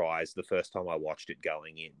pleasantly surprised the first time I watched it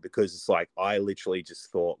going in, because it's like I literally just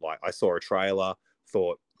thought, like, I saw a trailer,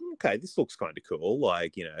 thought, okay, this looks kind of cool,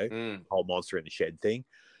 like, you know, whole monster in the shed thing.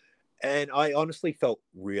 And I honestly felt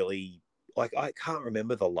really, like, I can't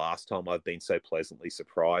remember the last time I've been so pleasantly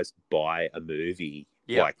surprised by a movie,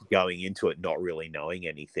 like going into it not really knowing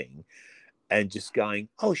anything and just going,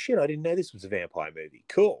 oh shit, I didn't know this was a vampire movie.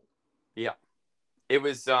 Cool. Yeah. It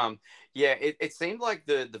was yeah, it seemed like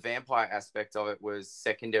the vampire aspect of it was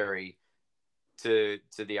secondary to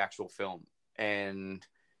the actual film. And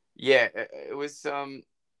yeah, it was I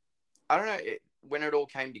don't know, when it all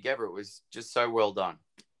came together, it was just so well done.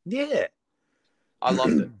 Yeah. I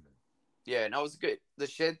loved it. Yeah, no, it was good. The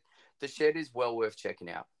Shed is well worth checking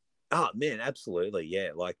out. Oh man, absolutely.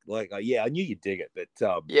 Yeah. Yeah, I knew you'd dig it, but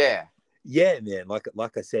Yeah. yeah, man,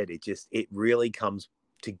 like I said, it really comes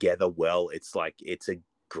together well. It's like it's a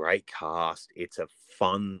great cast. It's a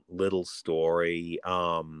fun little story.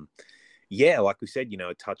 Yeah, like we said,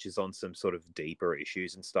 it touches on some sort of deeper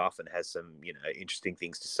issues and stuff, and has some, interesting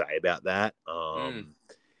things to say about that.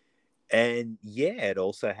 And yeah, it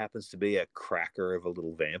also happens to be a cracker of a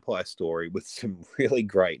little vampire story with some really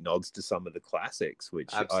great nods to some of the classics, which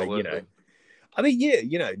Absolutely. I mean,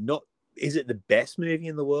 yeah, not is it the best movie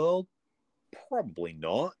in the world? Probably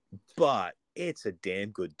not, but it's a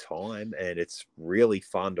damn good time, and it's really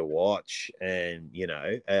fun to watch, and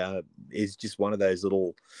it's just one of those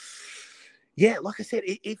little, yeah, like I said,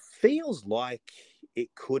 it feels like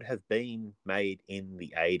it could have been made in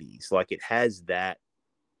the 80s. Like it has that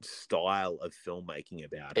style of filmmaking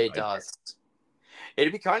about it. It does.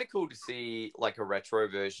 It'd be kind of cool to see like a retro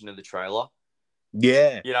version of the trailer.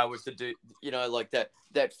 Yeah. With the dude, like that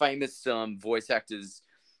famous voiceover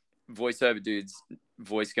dude's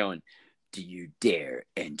voice going, "Do you dare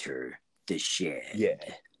enter the shed?" Yeah.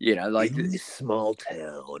 Like in this small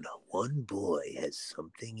town, one boy has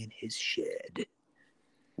something in his shed.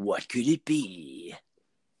 What could it be?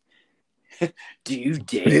 Do you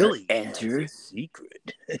dare Billy enter? Has a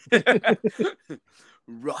secret.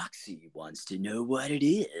 Roxy wants to know what it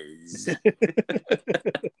is.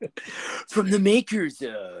 From the makers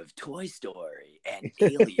of Toy Story and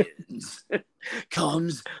Aliens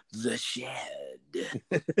comes The Shed.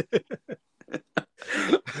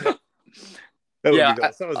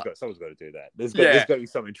 Someone's got to do that. There's got to be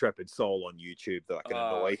some intrepid soul on YouTube that I can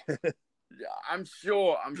annoy. I'm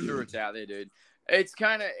sure it's out there, dude. It's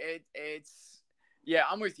kind of it's. Yeah,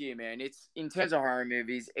 I'm with you, man. It's in terms of horror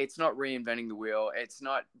movies, it's not reinventing the wheel. It's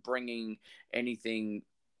not bringing anything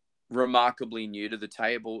remarkably new to the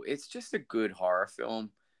table. It's just a good horror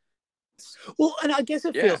film. Well, and I guess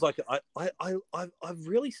it feels like I've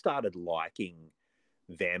really started liking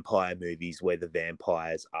vampire movies where the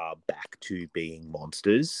vampires are back to being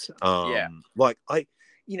monsters. Like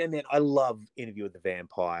man, I love Interview with the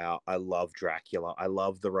Vampire. I love Dracula. I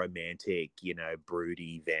love the romantic,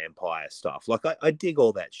 broody vampire stuff. Like I dig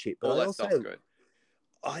all that shit. But all that stuff's good.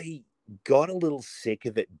 I got a little sick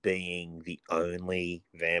of it being the only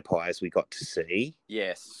vampires we got to see.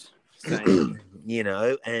 Yes. Same.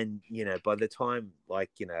 And by the time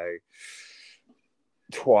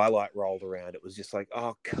Twilight rolled around, it was just like,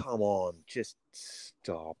 oh, come on, just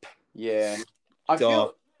stop. Yeah. I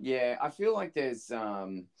feel like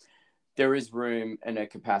there is room and a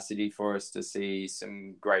capacity for us to see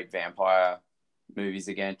some great vampire movies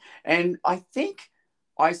again. And I think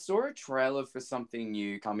I saw a trailer for something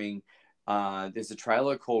new coming. There's a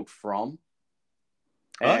trailer called From.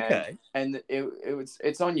 And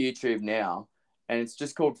it's on YouTube now, and it's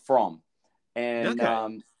just called From. And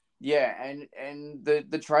and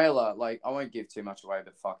the trailer, like, I won't give too much away,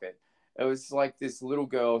 but fuck it. It was like this little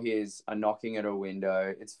girl hears a knocking at her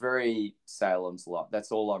window. It's very Salem's Lot.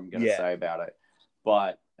 That's all I'm going to say about it.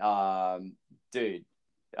 But, dude,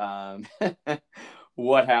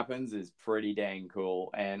 what happens is pretty dang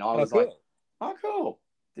cool. And I was like, oh, cool.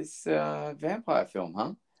 This vampire film,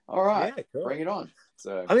 huh? All right, bring it on.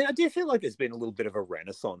 So, I mean, I do feel like there's been a little bit of a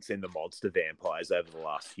renaissance in the monster vampires over the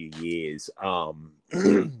last few years.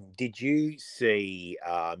 Did you see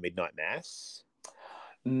Midnight Mass?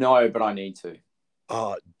 No, but I need to.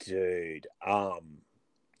 Oh, dude.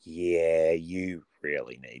 Yeah, you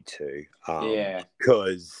really need to.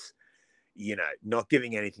 Because, not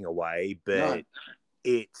giving anything away, but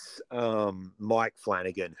it's Mike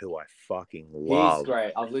Flanagan, who I fucking love. He's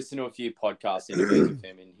great. I've listened to a few podcast interviews with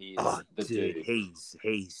him, and he's the dude.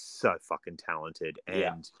 He's so fucking talented,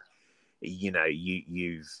 and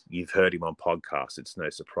you've heard him on podcasts. It's no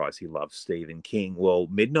surprise he loves Stephen King. Well,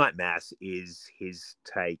 Midnight Mass is his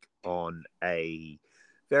take on a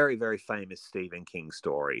very, very famous Stephen King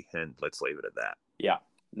story, and let's leave it at that. Yeah.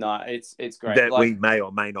 No, it's great. That we may or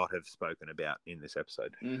may not have spoken about in this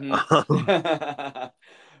episode. Mm-hmm.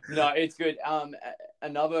 No, it's good.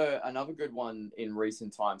 Another good one in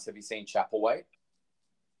recent times. Have you seen Chapelwaite?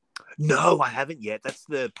 No, I haven't yet. That's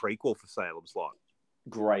the prequel for Salem's Lot.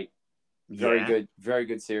 Great. Very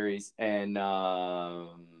good series. And I'm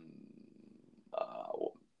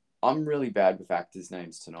really bad with actors'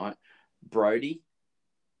 names tonight. Brody.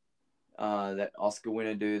 that Oscar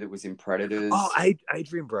winner dude that was in Predators. Oh,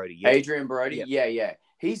 Adrian Brody. Yeah. Adrian Brody. Yep. Yeah.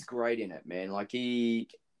 He's great in it, man. Like he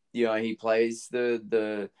plays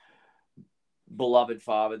the beloved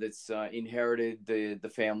father that's inherited the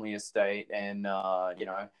family estate, and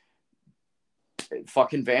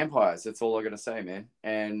fucking vampires. That's all I gotta say, man.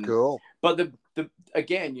 And Cool. But the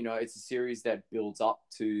again, it's a series that builds up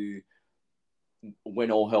to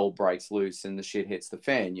when all hell breaks loose and the shit hits the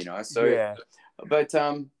fan, So yeah. But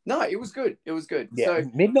no, it was good. It was good. Yeah, So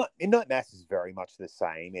Midnight Mass is very much the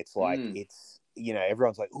same. It's like it's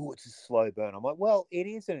everyone's like, oh, it's a slow burn. I'm like, well, it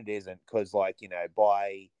is and it isn't, because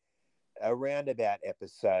by around about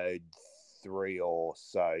episode 3 or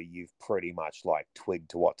so, you've pretty much like twigged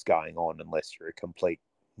to what's going on, unless you're a complete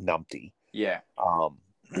numpty. Yeah.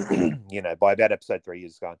 By about episode 3, you're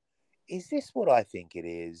just going, is this what I think it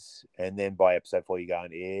is? And then by episode 4, you're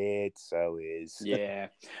going, it so is. Yeah.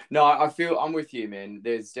 No, I'm with you, man.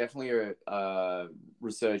 There's definitely a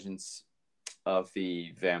resurgence of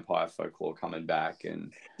the vampire folklore coming back.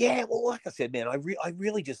 And yeah, well, like I said, man, I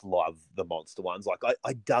really just love the monster ones. Like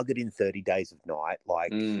I dug it in 30 Days of Night.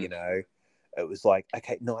 Like, it was like,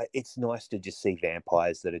 okay, no, it's nice to just see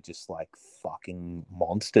vampires that are just like fucking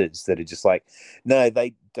monsters that are just like, no,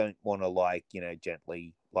 they don't want to like,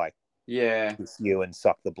 gently like kiss you and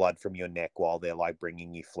suck the blood from your neck while they're like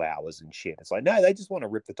bringing you flowers and shit. It's like, no, they just want to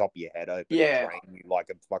rip the top of your head open and drain you like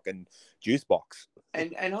a fucking juice box.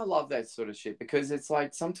 And I love that sort of shit, because it's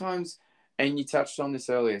like sometimes, and you touched on this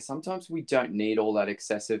earlier, sometimes we don't need all that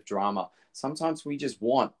excessive drama. Sometimes we just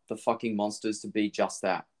want the fucking monsters to be just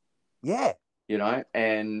that. Yeah.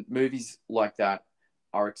 And movies like that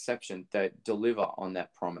are exception that deliver on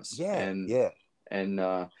that promise. Yeah. And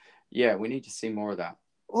we need to see more of that.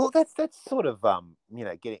 Well, that's sort of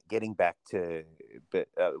getting back to, but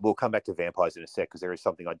we'll come back to vampires in a sec, because there is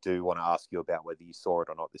something I do want to ask you about, whether you saw it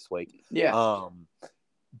or not this week. Yeah.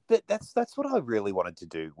 But that's what I really wanted to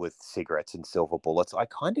do with Cigarettes and Silver Bullets. I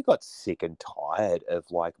kind of got sick and tired of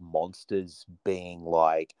like monsters being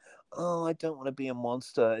like, oh, I don't want to be a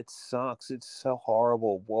monster. It sucks. It's so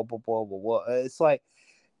horrible. Blah blah blah blah blah. It's like,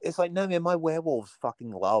 no, man. My werewolves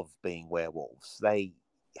fucking love being werewolves.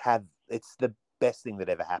 It's the best thing that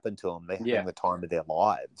ever happened to them. They're having the time of their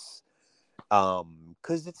lives.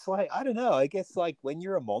 Because it's like, I don't know. I guess like when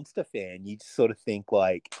you're a monster fan, you just sort of think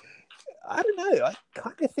like, I don't know. I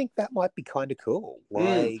kind of think that might be kind of cool.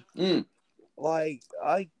 Like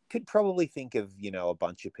I could probably think of a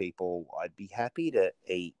bunch of people I'd be happy to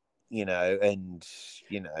eat. And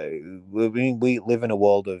we live in a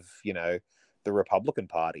world of the Republican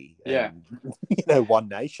Party and One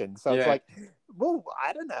Nation. So it's like, well,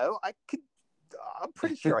 I don't know. I'm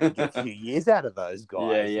pretty sure I can get a few years out of those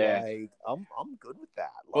guys. Yeah. Like, I'm good with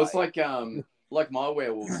that. Well, it's like my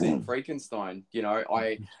werewolves in Frankenstein.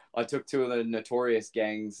 I took 2 of the notorious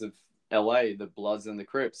gangs of LA, the Bloods and the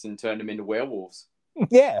Crips, and turned them into werewolves.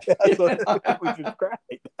 Yeah, which is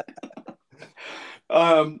great.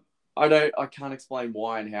 I can't explain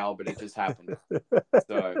why and how, but it just happened.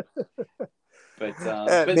 So, but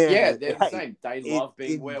they're the same. They love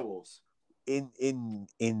being werewolves. In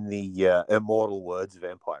the immortal words of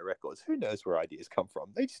Empire Records, who knows where ideas come from?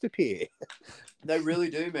 They just appear. They really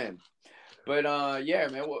do, man. But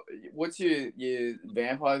man, what's your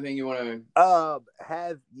vampire thing you want to?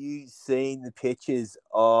 Have you seen the pictures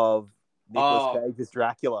of Nicolas Cage as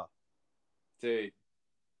Dracula? Dude,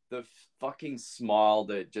 the fucking smile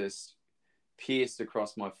that just pierced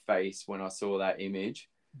across my face when I saw that image.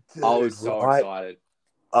 Dude, I was so excited.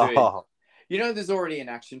 Dude, there's already an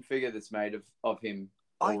action figure that's made of him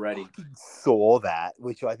already. I saw that,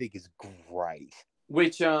 which I think is great.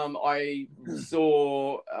 Which I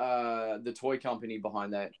saw the toy company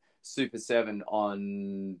behind that, Super 7,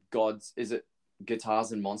 on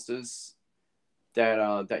Guitars and Monsters?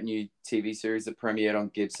 That new TV series that premiered on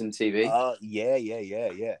Gibson TV. Yeah.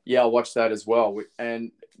 Yeah, I watched that as well.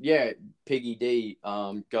 And yeah, Piggy D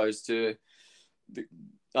goes to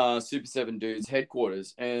the Super 7 dude's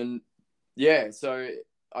headquarters, and yeah, so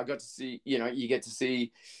I got to see, you get to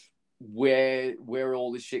see where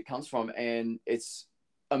all this shit comes from, and it's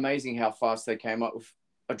amazing how fast they came up with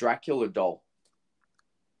a Dracula doll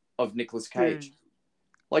of Nicolas Cage.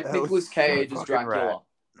 Like Nicolas Cage as Dracula.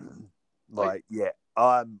 Like, yeah,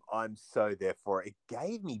 I'm so there for it. It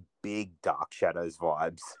gave me big Dark Shadows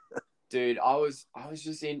vibes. Dude, I was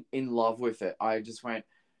just in love with it. I just went,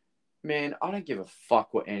 man, I don't give a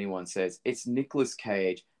fuck what anyone says. It's Nicolas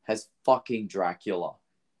Cage has fucking Dracula.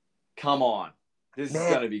 Come on. This is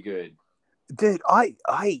going to be good. Dude, I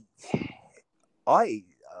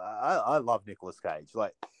love Nicolas Cage.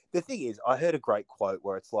 Like, the thing is, I heard a great quote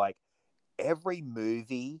where it's like, every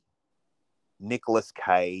movie Nicolas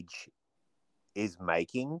Cage is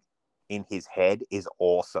making in his head is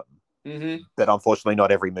awesome. Mm-hmm. But unfortunately,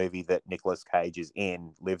 not every movie that Nicolas Cage is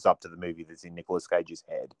in lives up to the movie that's in Nicolas Cage's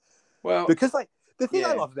head. Well, Because like the thing I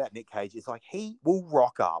yeah. love about Nick Cage is like he will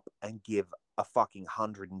rock up and give a fucking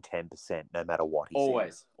 110% no matter what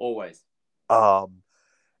he's always. in.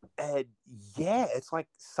 And yeah, it's like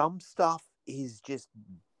some stuff is just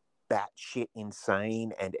batshit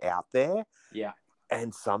insane and out there. Yeah.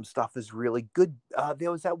 And some stuff is really good.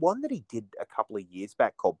 There was that one that he did a couple of years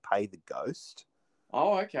back called Pay the Ghost.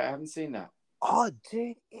 Oh, okay. I haven't seen that. Oh,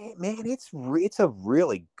 dude, man, it's a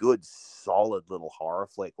really good, solid little horror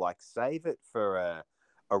flick. Like, save it for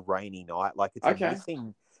a rainy night. Like, it's Okay.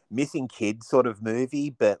 a missing kid sort of movie,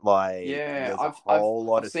 but like, Yeah, there's a whole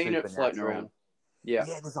lot I've of seen it floating around. supernatural. Yeah.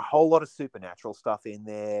 Yeah, there's a whole lot of supernatural stuff in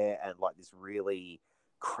there, and like this really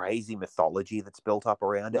crazy mythology that's built up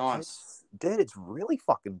around it. Nice. Dude, it's really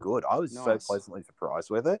fucking good. I was so Nice. pleasantly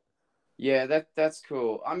surprised with it. Yeah, that's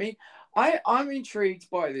cool. I mean, I'm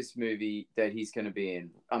intrigued by this movie that he's going to be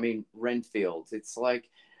in. I mean, Renfield. It's like,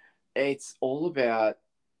 it's all about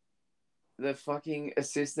the fucking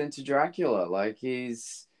assistant to Dracula. Like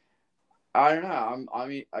I don't know. I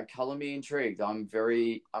mean, color me intrigued. I'm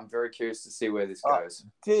very curious to see where this goes.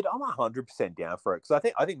 Dude, I'm 100% down for it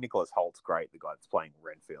because I think Nicholas Holt's great. The guy that's playing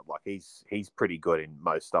Renfield, like he's pretty good in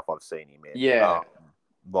most stuff I've seen him in. Yeah.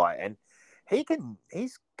 And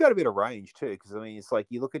he's got a bit of range too. Because I mean, it's like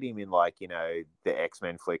you look at him in like the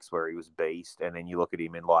X-Men flicks where he was Beast, and then you look at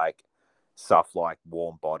him in like stuff like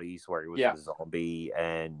Warm Bodies where he was the zombie,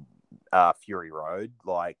 and Fury Road.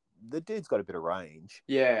 Like the dude's got a bit of range.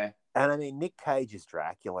 Yeah. And I mean, Nick Cage's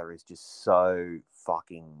Dracula is just such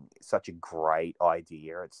a great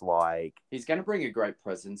idea. It's like he's going to bring a great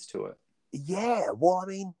presence to it. Yeah, well, I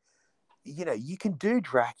mean, you can do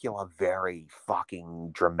Dracula very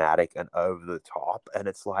fucking dramatic and over the top, and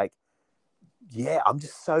it's like, yeah, I'm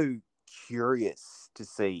just so curious to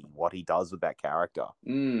see what he does with that character.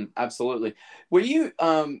 Absolutely. Were you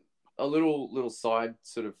a little side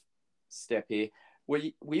sort of step here? Were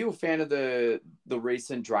you a fan of the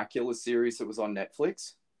recent Dracula series that was on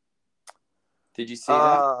Netflix? Did you see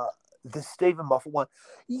that? The Stephen Moffat one.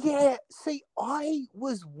 Yeah, see, I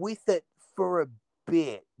was with it for a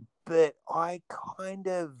bit, but I kind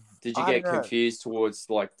of... Did you get confused towards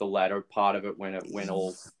like the latter part of it when it went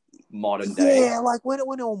all modern day? Yeah, like when it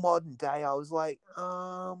went all modern day, I was like,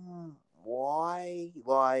 why?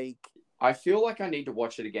 Like... I feel like I need to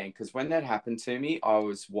watch it again because when that happened to me, I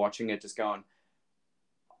was watching it just going,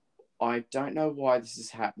 I don't know why this is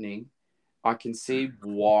happening. I can see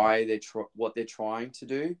why what they're trying to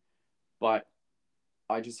do, but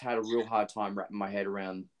I just had a real hard time wrapping my head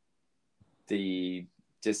around the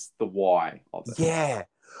why of it. Yeah.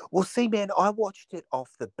 Well, see, man, I watched it off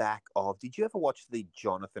the back of... Did you ever watch the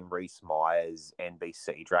Jonathan Rhys-Meyers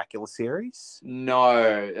NBC Dracula series?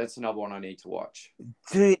 No, that's another one I need to watch.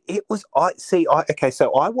 Dude, it was...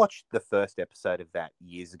 So I watched the first episode of that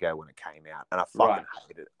years ago when it came out, and I fucking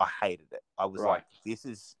hated it. I hated it. I was like, this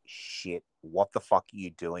is shit. What the fuck are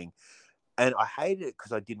you doing? And I hated it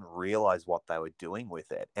because I didn't realize what they were doing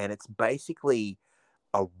with it. And it's basically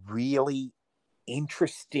a really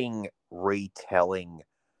interesting retelling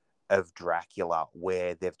of Dracula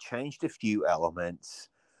where they've changed a few elements,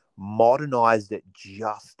 modernized it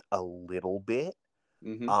just a little bit,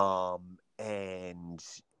 and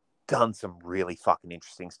done some really fucking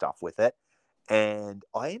interesting stuff with it. And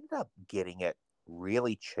I ended up getting it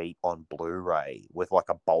really cheap on Blu-ray with like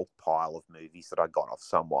a bulk pile of movies that I got off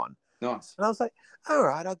someone. Nice. And I was like, all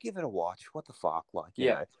right, I'll give it a watch. What the fuck? Like,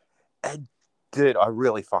 you know. And dude, I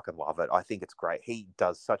really fucking love it. I think it's great. He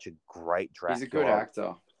does such a great Dracula. He's a good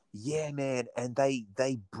actor. Yeah, man. And they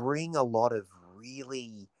bring a lot of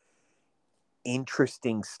really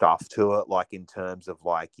interesting stuff to it, like in terms of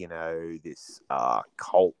like, this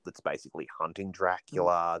cult that's basically hunting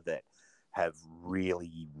Dracula that have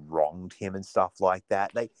really wronged him and stuff like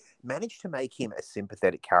that. They managed to make him a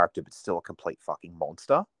sympathetic character, but still a complete fucking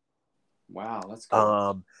monster. Wow, that's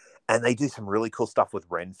cool. And they do some really cool stuff with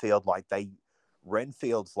Renfield. Like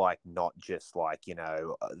Renfield's like not just like,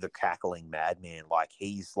 the cackling madman. Like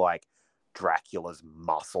he's like Dracula's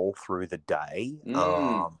muscle through the day.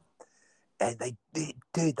 And they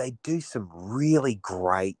do some really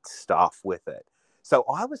great stuff with it. So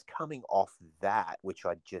I was coming off that, which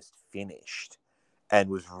I just finished and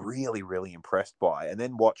was really, really impressed by, and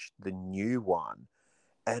then watched the new one.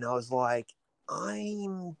 And I was like,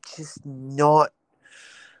 I'm just not...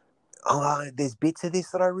 there's bits of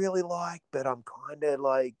this that I really like, but I'm kind of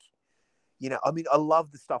like, I mean, I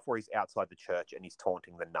love the stuff where he's outside the church and he's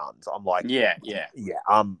taunting the nuns. I'm like, yeah,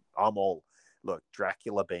 I'm all. look,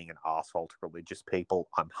 Dracula being an asshole to religious people,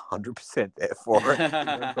 I'm 100% there for it.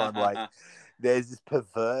 I'm like, there's this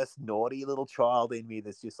perverse, naughty little child in me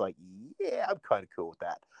that's just like, yeah, I'm kind of cool with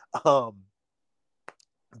that.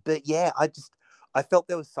 But yeah, I felt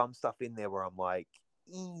there was some stuff in there where I'm like,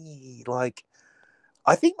 like,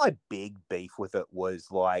 I think my big beef with it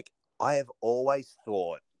was like, I have always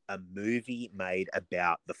thought a movie made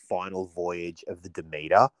about the final voyage of the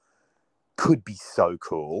Demeter could be so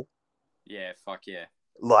cool. Yeah, fuck yeah.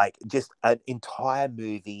 Like, just an entire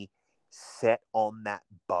movie set on that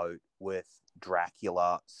boat with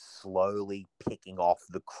Dracula slowly picking off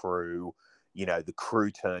the crew, the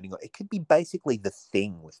crew turning. It could be basically The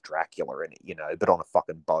Thing with Dracula in it, but on a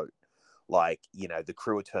fucking boat. Like, the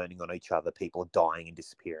crew are turning on each other, people are dying and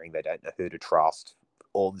disappearing, they don't know who to trust,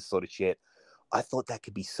 all this sort of shit. I thought that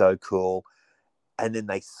could be so cool. And then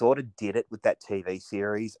they sort of did it with that TV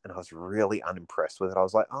series, and I was really unimpressed with it. I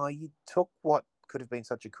was like, oh, you took what could have been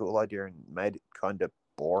such a cool idea and made it kind of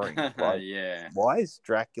boring. Like, yeah. Why is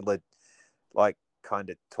Dracula, like,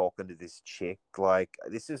 kind of talking to this chick? Like,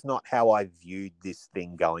 this is not how I viewed this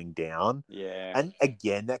thing going down. Yeah. And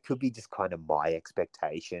again, that could be just kind of my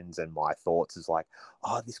expectations and my thoughts is like,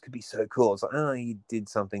 oh, this could be so cool. It's like, oh, you did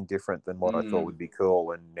something different than what I thought would be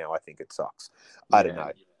cool, and now I think it sucks. Yeah. I don't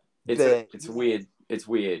know. It's weird. It's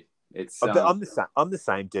weird. But I'm the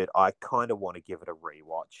same, dude. I kind of want to give it a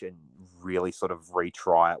rewatch and really sort of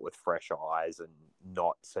retry it with fresh eyes and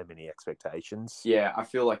not so many expectations. Yeah, I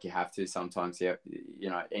feel like you have to sometimes. Yeah,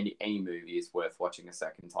 any movie is worth watching a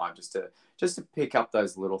second time just to pick up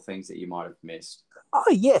those little things that you might have missed.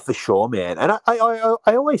 Oh yeah, for sure, man. And I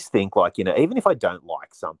always think, like, even if I don't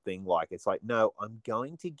like something, like, it's like, no, I'm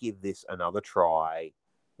going to give this another try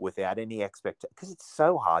without any because it's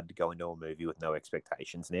so hard to go into a movie with no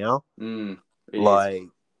expectations now. Or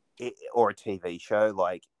a TV show.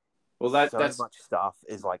 Like, well, that's much stuff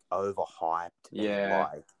is like overhyped. Yeah,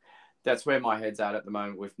 that's where my head's at the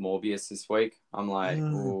moment with Morbius this week. I'm like,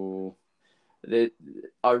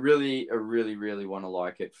 I really want to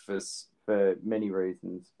like it for many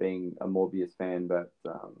reasons, being a Morbius fan, but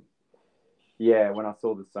yeah, when I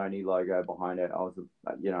saw the Sony logo behind it, I was,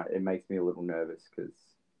 it makes me a little nervous because,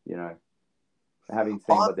 having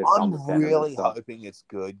seen what they've done with Venom. I'm really hoping it's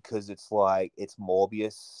good because it's like, it's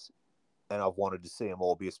Morbius, and I've wanted to see a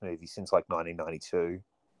Morbius movie since like 1992.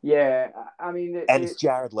 Yeah, I mean, it's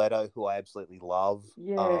Jared Leto, who I absolutely love.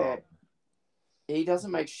 Yeah, he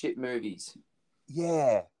doesn't make shit movies.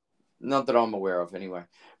 Yeah, not that I'm aware of, anyway.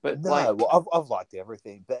 But no, well, I've liked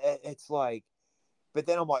everything, but it's like. But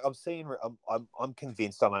then I'm like, I'm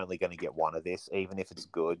convinced I'm only going to get one of this, even if it's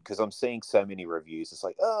good, because I'm seeing so many reviews. It's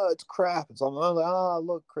like, oh, it's crap. It's like, oh,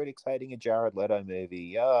 look, critics hating a Jared Leto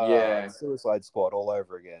movie. Yeah, Suicide Squad all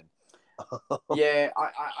over again. Yeah,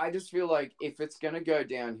 I just feel like if it's going to go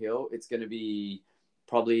downhill, it's going to be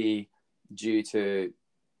probably due to,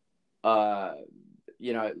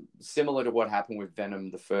 similar to what happened with Venom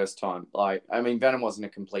the first time. Like, I mean, Venom wasn't a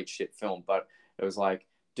complete shit film, but it was like,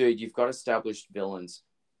 dude, you've got established villains.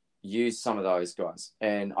 Use some of those guys.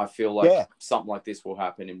 And I feel like something like this will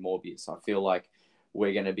happen in Morbius. I feel like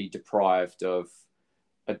we're going to be deprived of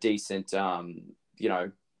a decent, known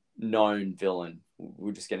villain.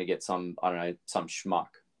 We're just going to get some schmuck.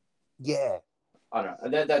 Yeah. I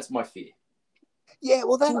don't know. That's my fear. Yeah,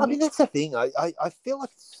 well, that's the thing. I feel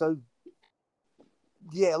like it's so...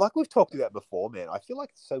 Yeah, like we've talked about before, man. I feel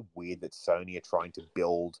like it's so weird that Sony are trying to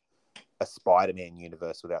build a Spider-Man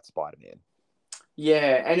universe without Spider-Man.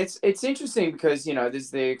 Yeah, and it's interesting because,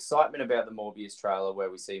 there's the excitement about the Morbius trailer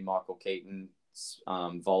where we see Michael Keaton's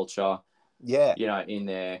Vulture. Yeah. In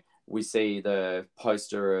there. We see the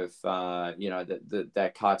poster of,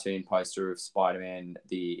 that cartoon poster of Spider-Man,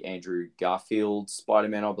 the Andrew Garfield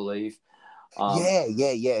Spider-Man, I believe. Yeah.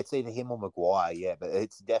 It's either him or Maguire, but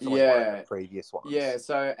it's definitely one of the previous ones. Yeah,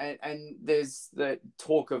 so, and there's the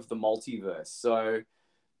talk of the multiverse. So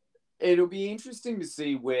it'll be interesting to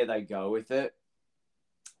see where they go with it.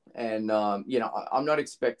 And, I'm not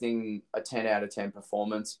expecting a 10 out of 10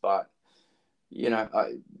 performance, but,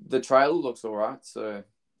 the trailer looks all right, so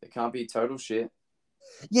it can't be total shit.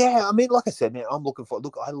 Yeah, I mean, like I said, man, I'm looking for...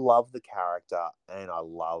 Look, I love the character, and I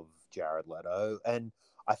love Jared Leto, and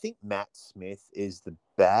I think Matt Smith is the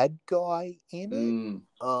bad guy in it.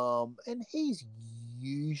 And he's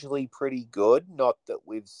usually pretty good. Not that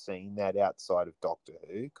we've seen that outside of Doctor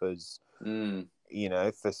Who, because,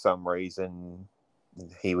 for some reason,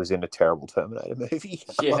 he was in a terrible Terminator movie.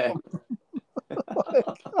 Yeah.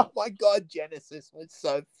 Oh my God, Genesis was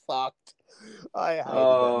so fucked. I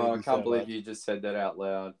can't believe you just said that out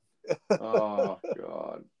loud. Oh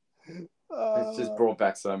God. It's just brought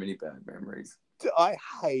back so many bad memories. I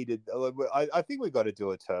hated. I think we got to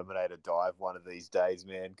do a Terminator dive one of these days,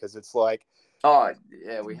 man, because it's like, Oh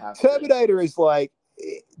yeah, we have Terminator is like,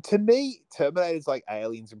 to me, Terminator's like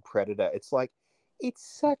Aliens and Predator. It's like, it's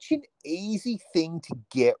such an easy thing to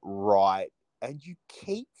get right, and you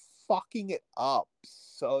keep fucking it up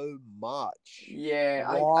so much.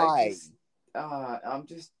 Yeah, Why? I'm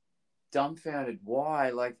just dumbfounded.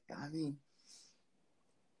 Why? Like, I mean,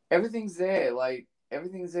 everything's there. Like,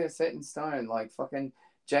 everything's there, set in stone. Like, fucking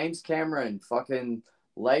James Cameron, fucking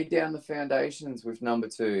laid down the foundations with number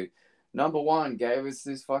two. Number one gave us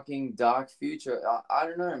this fucking dark future. I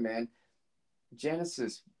don't know, man.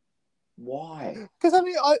 Genesis, why? Because I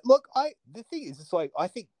mean, the thing is, it's like I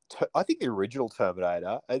think the original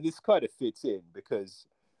Terminator, and this kind of fits in because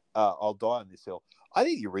I'll die on this hill. I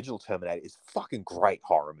think the original Terminator is a fucking great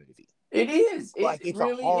horror movie. It is. Like, It it's a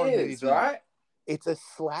really horror is, movie. right? It's a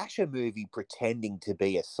slasher movie pretending to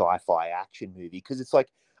be a sci-fi action movie because it's like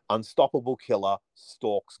unstoppable killer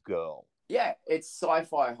stalks girl. Yeah, it's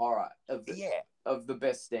sci-fi horror of the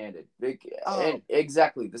best standard. And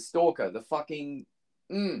exactly, the stalker, the fucking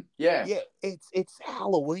yeah. Yeah, it's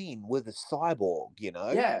Halloween with a cyborg, you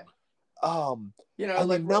know? Yeah. You know,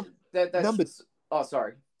 like that's number. Oh,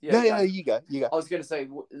 sorry. Yeah, no, you go. I was gonna say,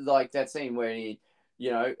 like, that scene where he,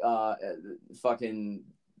 you know, fucking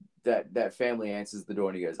that family answers the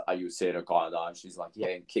door and he goes, "Are you Santa Connor?" And she's like,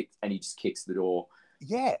 "Yeah," and he just kicks the door.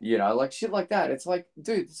 Yeah. You know, like shit like that. It's like,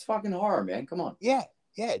 dude, it's fucking horror, man. Come on. Yeah,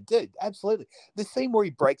 dude, absolutely. The scene where he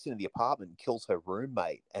breaks into the apartment and kills her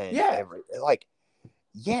roommate and like,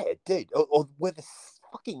 yeah, dude. Or where the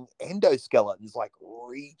fucking endoskeleton's like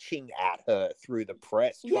reaching at her through the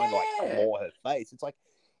press, trying to like claw her face. It's like,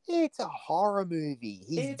 it's a horror movie.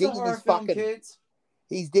 He's digging his fucking kids.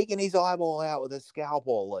 He's digging his eyeball out with a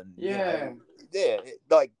scalpel and he's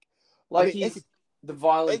the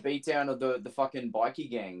violent beatdown of the fucking bikie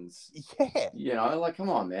gangs. Yeah. You know, like,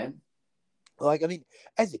 come on, man. Like, I mean,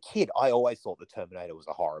 as a kid, I always thought the Terminator was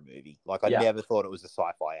a horror movie. Like, I never thought it was a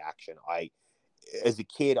sci-fi action. As a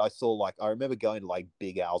kid, I remember going to like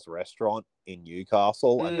Big Al's restaurant in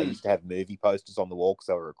Newcastle, and they used to have movie posters on the wall because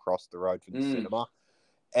they were across the road from the cinema.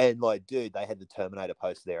 And like, dude, they had the Terminator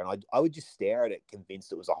poster there, and I would just stare at it,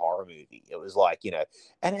 convinced it was a horror movie. It was like, you know,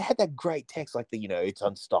 and it had that great text, like it's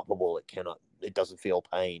unstoppable, it doesn't feel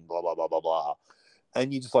pain, blah blah blah blah blah,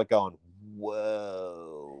 and you're just like going,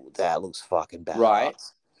 whoa, that looks fucking bad, right?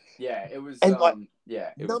 Yeah, it was. And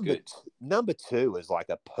it was good. Number two is like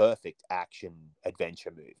a perfect action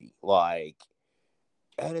adventure movie, like,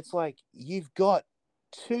 and it's like you've got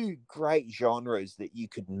two great genres that you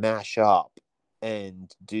could mash up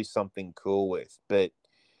and do something cool with, but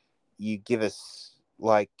you give us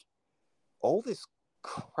like all this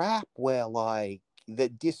crap where like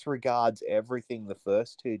that disregards everything the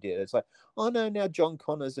first two did. It's like, oh no, now John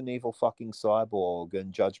Connor's an evil fucking cyborg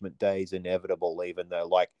and Judgment Day is inevitable, even though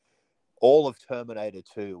like all of Terminator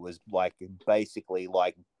 2 was like basically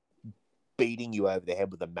like beating you over the head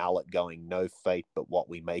with a mallet going, no fate but what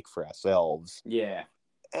we make for ourselves. Yeah.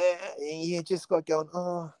 And you just got going,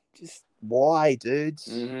 oh, just why, dudes?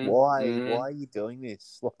 Why are you doing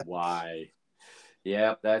this? Like, why?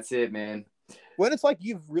 Yeah, that's it, man. When it's like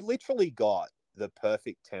you've literally got the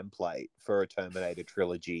perfect template for a Terminator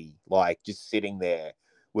trilogy, like just sitting there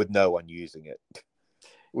with no one using it.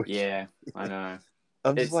 Yeah, I know.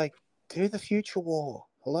 I'm just like, do the Future War.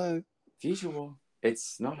 Hello? Future War.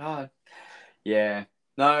 It's not hard. Yeah.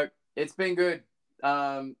 No, it's been good.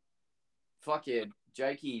 Fuck yeah.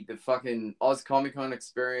 Jakey, the fucking Oz Comic Con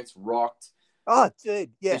experience rocked. Oh,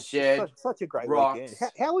 dude, yeah. The Shed such a great rocked.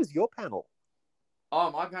 weekend. How was your panel? Oh,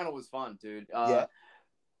 my panel was fun, dude. Yeah.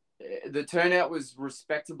 The turnout was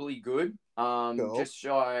respectably good. Cool. Just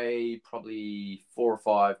shy, probably 4 or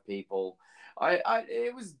 5 people.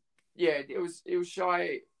 It was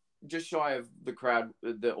shy, just shy of the crowd,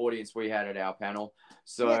 the audience we had at our panel.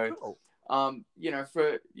 So, yeah, cool. that's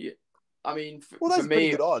for me,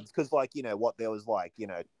 pretty good odds because, like, you know what, there was like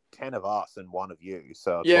 10 of us and 1 of you.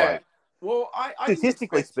 So it's like, well, I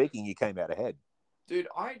statistically speaking, you came out ahead. Dude,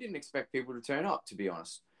 I didn't expect people to turn up, to be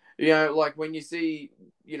honest. You know, like when you see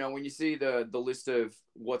the list of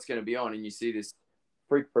what's going to be on and you see this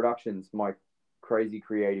Freak Productions, my crazy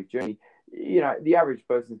creative journey, you know, the average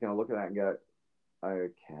person's going to look at that and go,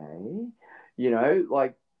 okay, you know,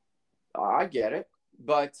 like, I get it.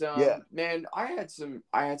 But, man, I had some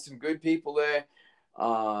good people there,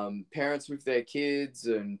 parents with their kids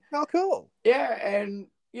and. Oh, cool. Yeah. And,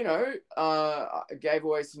 you know, I gave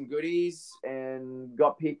away some goodies and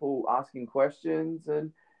got people asking questions,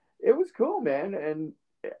 and it was cool, man. And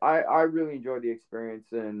I really enjoyed the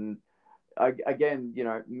experience. And again,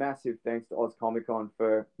 massive thanks to Oz Comic Con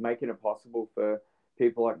for making it possible for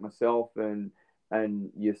people like myself and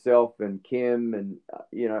yourself and Kim and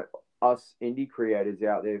us indie creators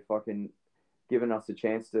out there fucking giving us a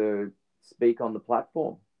chance to speak on the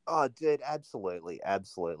platform. Oh, dude, absolutely,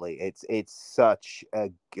 absolutely. It's such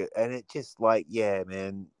a good, and it just like, yeah,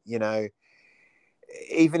 man.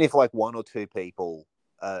 Even if like one or two people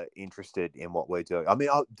are interested in what we're doing. I mean,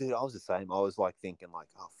 dude, I was the same. I was like thinking, like,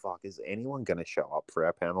 oh fuck, is anyone going to show up for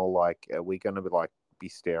our panel? Like, are we going to be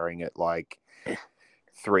staring at like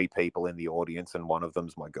three people in the audience, and one of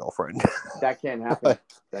them's my girlfriend? That can happen.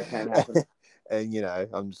 That can happen. And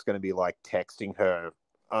I'm just going to be like texting her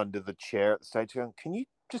under the chair at the stage, going, "Can you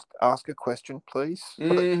just ask a question, please?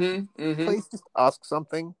 Please just ask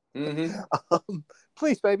something.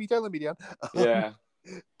 Please, baby, don't let me down." Yeah.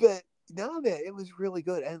 But no, man, it was really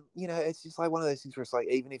good. And, it's just like one of those things where it's like,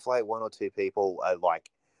 even if like one or two people are like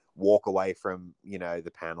walk away from,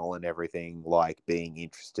 the panel and everything, like being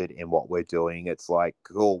interested in what we're doing, it's like,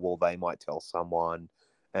 cool, well, they might tell someone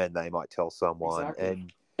and they might tell someone. Exactly.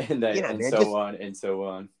 And And man, so on and so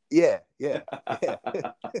on. Yeah.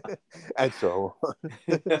 And so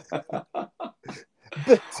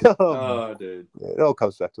but oh, dude, it all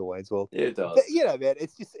comes back to Wayne's World. Yeah, it does. But man,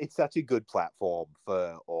 it's such a good platform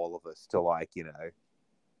for all of us to like,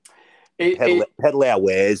 peddle our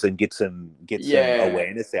wares and get some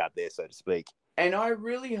awareness out there, so to speak. And I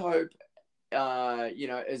really hope,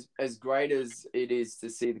 as great as it is to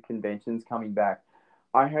see the conventions coming back,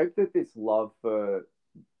 I hope that this love for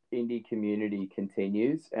indie community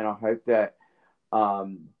continues, and I hope that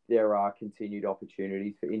there are continued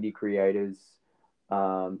opportunities for indie creators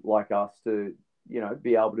like us to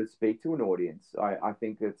be able to speak to an audience. I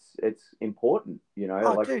think it's important,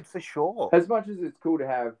 Dude, for sure. As much as it's cool to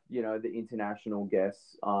have the international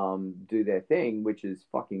guests do their thing, which is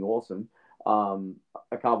fucking awesome.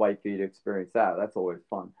 I can't wait for you to experience that. That's always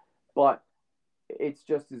fun. But it's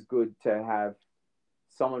just as good to have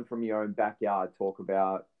someone from your own backyard talk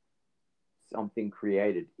about something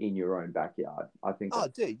created in your own backyard. I think. Oh,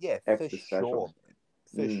 dude, yeah, for sure.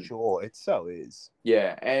 For sure, it so is.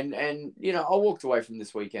 Yeah, and I walked away from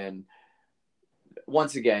this weekend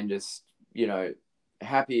once again just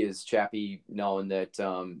happy as Chappie, knowing that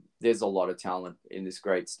there's a lot of talent in this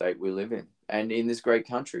great state we live in and in this great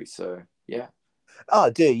country. So yeah. Oh,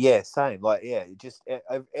 dude, yeah, same. Like, yeah, just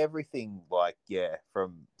everything. Like, yeah,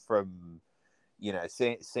 from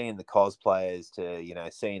seeing the cosplayers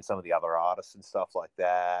to seeing some of the other artists and stuff like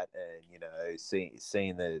that, and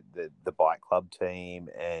seeing the Bike Club team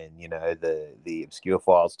and the Obscure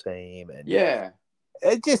Files team, and yeah,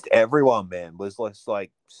 it just everyone, man, was just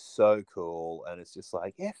like so cool. And it's just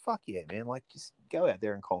like, yeah, fuck yeah, man, like just go out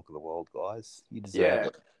there and conquer the world, guys. You deserve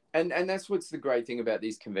it. And that's what's the great thing about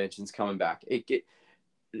these conventions coming back. The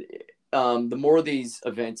more of these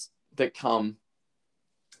events that come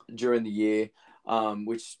during the year,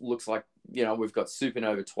 which looks like we've got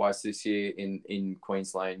Supernova twice this year in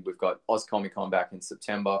Queensland. We've got Oz Comic Con back in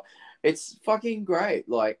September. It's fucking great.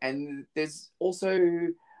 Like, and there's also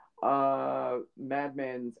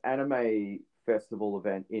Madman's Anime Festival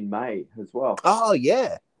event in May as well. Oh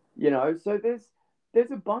yeah. So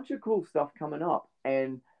there's a bunch of cool stuff coming up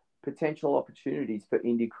and potential opportunities for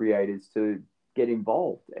indie creators to get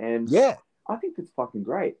involved. And yeah, I think it's fucking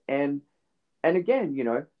great. And again,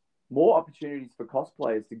 more opportunities for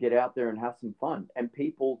cosplayers to get out there and have some fun, and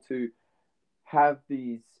people to have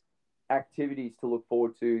these activities to look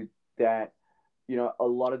forward to that, a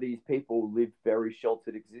lot of these people live very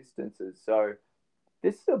sheltered existences. So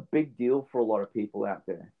this is a big deal for a lot of people out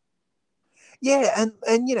there. Yeah,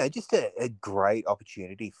 and just a great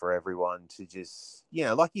opportunity for everyone to just,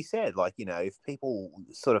 like you said, like, if people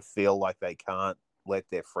sort of feel like they can't let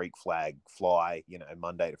their freak flag fly,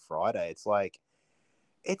 Monday to Friday, it's like,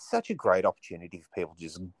 it's such a great opportunity for people to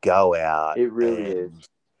just go out. It really is.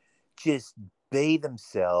 Just be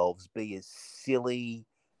themselves, be as silly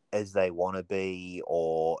as they want to be,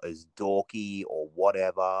 or as dorky or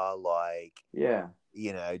whatever. Like, yeah,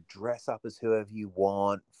 dress up as whoever you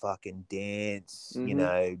want, fucking dance,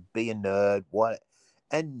 be a nerd,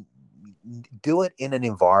 and do it in an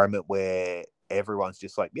environment where everyone's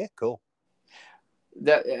just like, yeah, cool.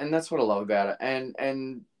 That's what I love about it.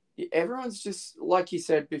 And everyone's just, like you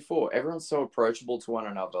said before, everyone's so approachable to one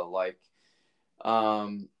another. Like,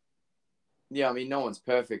 yeah, I mean, no one's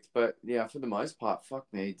perfect, but yeah, for the most part, fuck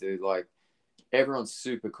me, dude. Like, everyone's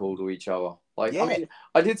super cool to each other. Like, yeah. I mean,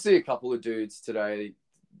 I did see a couple of dudes today,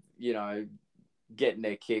 getting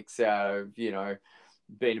their kicks out of,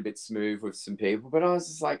 being a bit smooth with some people, but I was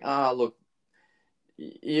just like, look,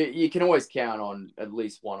 you can always count on at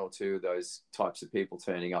least one or two of those types of people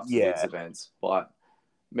turning up to these events. But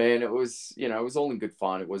man, it was, you know, it was all in good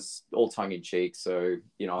fun. It was all tongue in cheek, so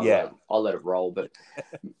you know, I'll let it roll. But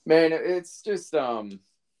man, it's just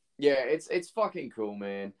it's fucking cool,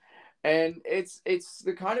 man, and it's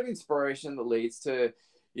the kind of inspiration that leads to,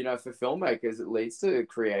 you know, for filmmakers, it leads to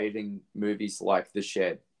creating movies like The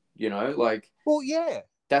Shed. You know, like, well, yeah,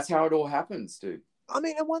 that's how it all happens, dude. I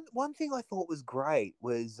mean, and one thing I thought was great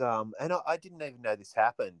was, and I didn't even know this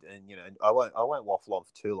happened, and you know, I won't waffle on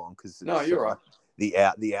for too long because no, you're right.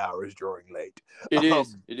 The hour is drawing late. It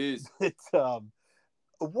is. It's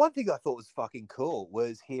one thing I thought was fucking cool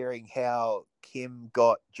was hearing how Kim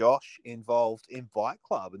got Josh involved in Fight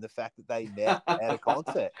Club and the fact that they met at a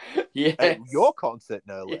concert. Yes. Your concert,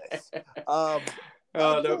 no less. Yeah.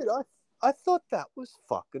 Dude, I thought that was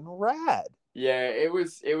fucking rad. Yeah, it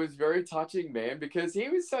was very touching, man, because he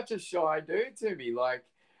was such a shy dude to me. Like,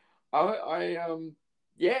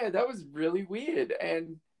 yeah, that was really weird,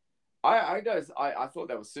 and I thought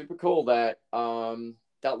that was super cool that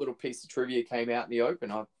that little piece of trivia came out in the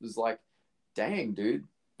open. I was like, dang, dude,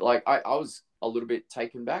 like I was a little bit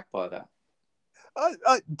taken back by that.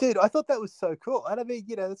 Dude, I thought that was so cool, and I mean,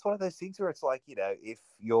 you know, that's one of those things where it's like, you know, if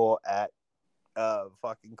you're at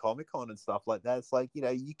fucking Comic-Con and stuff like that, it's like, you know,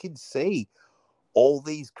 you can see all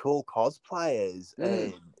these cool cosplayers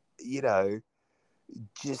and, you know,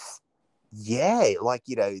 just like,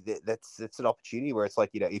 you know, that's an opportunity where it's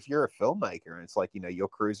like, you know, if you're a filmmaker and it's like, you know, you're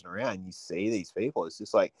cruising around and you see these people, it's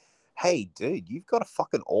just like, hey, dude, you've got a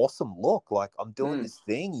fucking awesome look, like, I'm doing this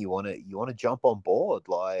thing, you want to jump on board,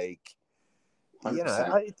 like, 100%. You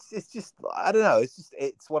know, it's just, I don't know,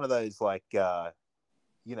 it's one of those, like,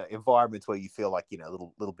 you know, environments where you feel like, you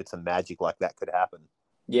know, little bits of magic like that could happen.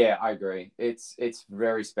 Yeah, I agree. It's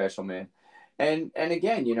very special, man. And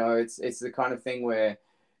again, you know, it's the kind of thing where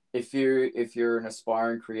if you're an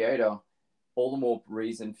aspiring creator, all the more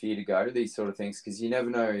reason for you to go to these sort of things, because you never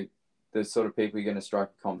know the sort of people you're going to strike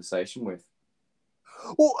a conversation with.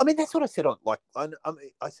 Well, I mean, that's what I said on, like,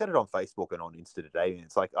 I said it on Facebook and on Insta today, and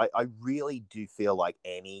it's like, I really do feel like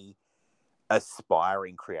any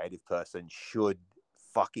aspiring creative person should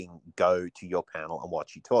fucking go to your panel and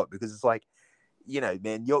watch you talk, because it's like, you know,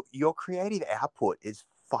 man, your creative output is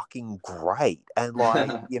fucking great. And like,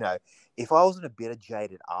 you know, if I wasn't a bit of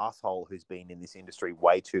jaded asshole who's been in this industry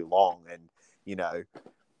way too long and, you know,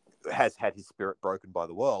 has had his spirit broken by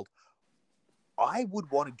the world, I would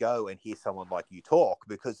want to go and hear someone like you talk,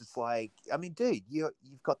 because it's like, I mean, dude,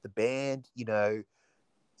 you've got the band, you know,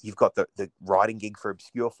 you've got the writing gig for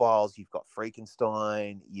Obscure Files, you've got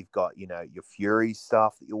Freakenstein, you've got, you know, your Fury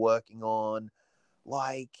stuff that you're working on.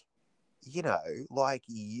 Like, you know, like,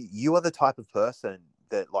 you are the type of person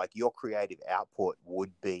that, like, your creative output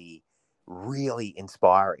would be really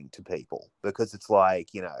inspiring to people, because it's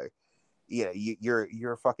like, you know,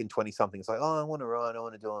 you're a fucking 20-something. It's like, oh, I want to write, I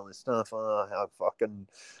want to do all this stuff. Oh,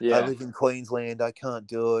 I live in Queensland, I can't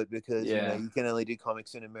do it because, you know, you can only do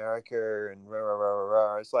comics in America and rah, rah,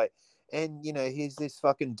 rah, rah. It's like, and, you know, here's this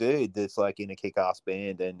fucking dude that's like in a kick-ass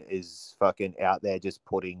band and is fucking out there just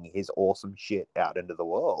putting his awesome shit out into the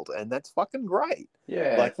world. And that's fucking great.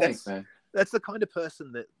 Yeah, like, thanks, man. That's the kind of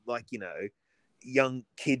person that, like, you know, young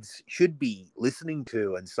kids should be listening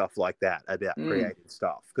to and stuff like that about creative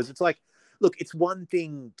stuff. Because it's like, look, it's one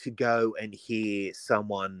thing to go and hear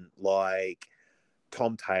someone like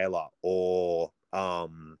Tom Taylor or,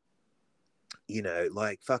 you know,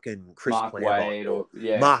 like fucking Chris Claremont, or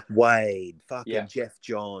Mark Waid, fucking Jeff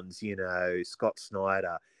Johns, you know, Scott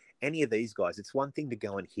Snyder, any of these guys. It's one thing to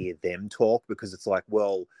go and hear them talk, because it's like,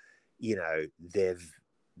 well, you know,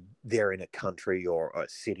 they're in a country or a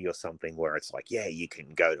city or something where it's like, yeah, you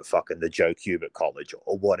can go to fucking the Joe Kubert College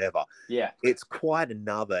or whatever. Yeah. It's quite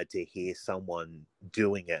another to hear someone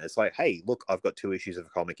doing it. It's like, hey, look, I've got 2 issues of a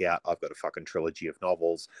comic out. I've got a fucking trilogy of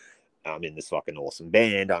novels. I'm in this fucking awesome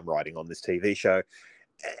band. I'm writing on this TV show.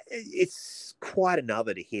 It's quite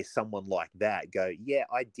another to hear someone like that go, yeah,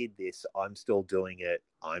 I did this. I'm still doing it.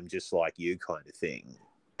 I'm just like you, kind of thing.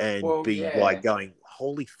 And like going,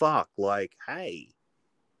 holy fuck, like, hey,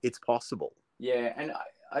 it's possible. Yeah, and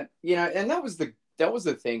I you know, and that was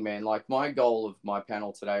the thing, man. Like, my goal of my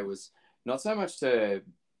panel today was not so much to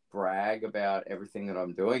brag about everything that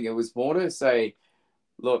I'm doing. It was more to say,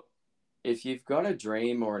 look, if you've got a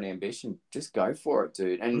dream or an ambition, just go for it,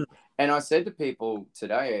 dude. And I said to people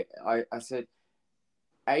today, I said,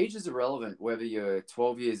 age is irrelevant, whether you're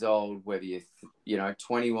 12 years old, whether you're, you know,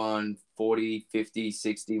 21, 40, 50,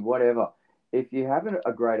 60, whatever. If you have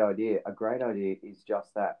a great idea is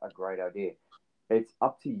just that, a great idea. It's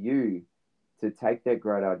up to you to take that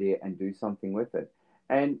great idea and do something with it.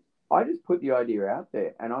 And I just put the idea out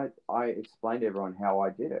there, and I explained to everyone how I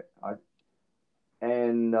did it.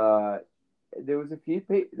 And there was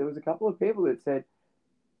a couple of people that said,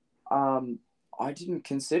 I didn't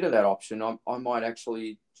consider that option. I might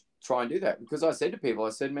actually try and do that, because I said to people,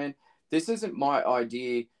 I said, man, this isn't my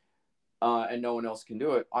idea, and no one else can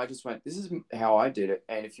do it. I just went, this is how I did it,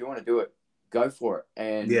 and if you want to do it, go for it.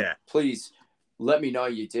 And please let me know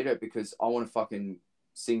you did it, because I want to fucking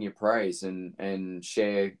sing your praise and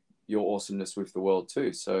share your awesomeness with the world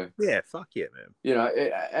too. So yeah, fuck yeah, man. You know,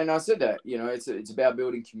 and I said that, you know, it's about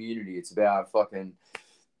building community. It's about fucking,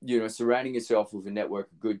 you know, surrounding yourself with a network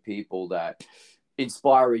of good people that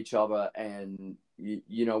inspire each other. And,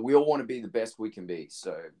 you know, we all want to be the best we can be.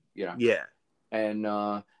 So, you know. Yeah. And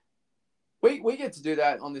we get to do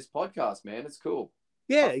that on this podcast, man. It's cool.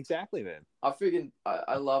 Yeah, exactly, man. I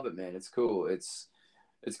love it, man. It's cool. It's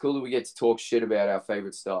cool that we get to talk shit about our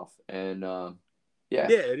favorite stuff. And, yeah,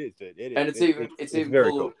 it is, dude. It is. And it's even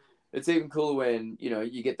very cooler. cool. It's even cooler when, you know,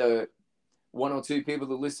 you get the one or two people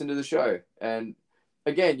that listen to the show. And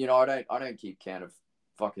again, you know, I don't keep count of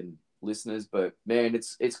fucking listeners, but man,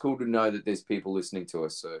 it's cool to know that there's people listening to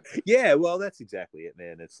us. So yeah, well, that's exactly it,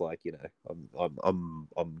 man. It's like, you know,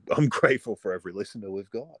 I'm grateful for every listener we've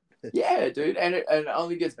got. Yeah, dude, and it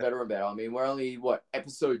only gets better and better. I mean, we're only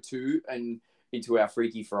episode 2 and into our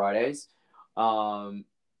Freaky Fridays.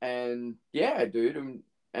 And yeah, dude,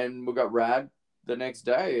 and we got Rad the next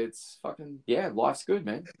day. It's fucking, yeah, life's good,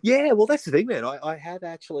 man. Yeah, well, that's the thing, man. I have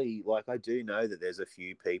actually, like, I do know that there's a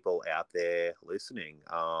few people out there listening,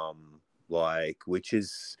 like, which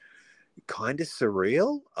is kind of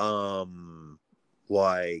surreal.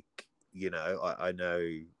 Like, you know, I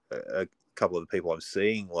know a couple of the people I'm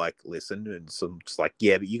seeing, like, listen, and some just like,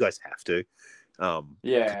 yeah, but you guys have to.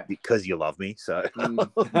 Yeah, because you love me, so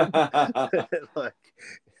like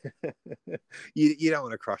you don't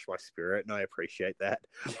want to crush my spirit, and I appreciate that.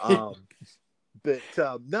 But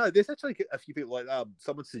no, there's actually a few people, like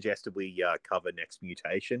someone suggested we cover Next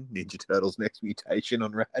Mutation, Ninja Turtles Next Mutation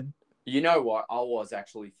on Rad. You know what? I was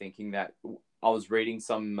actually thinking that. I was reading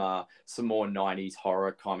some more 90s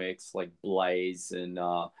horror comics like Blaze and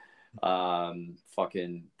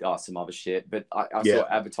fucking some other shit, but I saw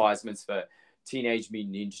advertisements for Teenage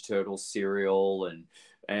Mutant Ninja Turtles cereal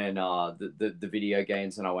and the video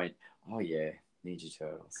games, and I went, oh yeah, Ninja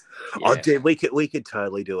Turtles. Yeah. Oh, dude, we could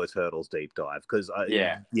totally do a Turtles deep dive, because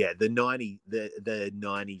the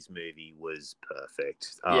 90s movie was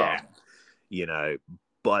perfect. Yeah, you know,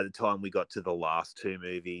 by the time we got to the last 2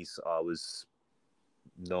 movies, I was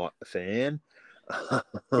not a fan.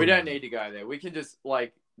 We don't need to go there. We can just,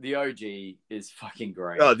 like, the OG is fucking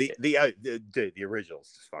great. Oh, the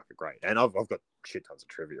original's just fucking great, and I've got shit tons of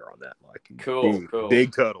trivia on that. Like, cool.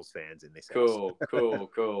 Big Turtles fans in this. Cool.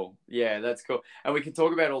 Yeah, that's cool. And we can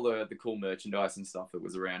talk about all the cool merchandise and stuff that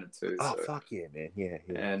was around it too. Oh, so. Fuck yeah, man. Yeah.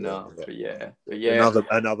 And but yeah.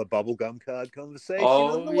 Another bubblegum card conversation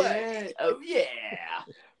on the way. Oh yeah.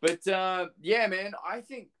 But yeah, man. I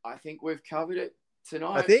think we've covered it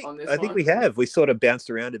tonight. I think we have. We sort of bounced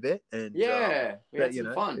around a bit, and we had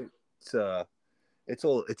some fun. It's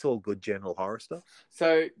all good general horror stuff.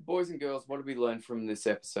 So, boys and girls, what did we learn from this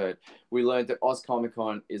episode? We learned that Oz Comic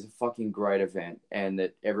Con is a fucking great event, and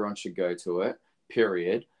that everyone should go to it.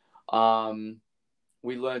 Period.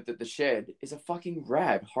 We learned that The Shed is a fucking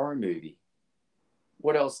rad horror movie.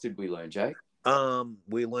 What else did we learn, Jake?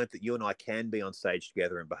 We learned that you and I can be on stage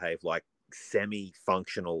together and behave like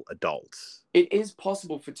semi-functional adults. It is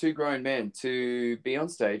possible for 2 grown men to be on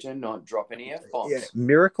stage and not drop any F-bombs. Yeah,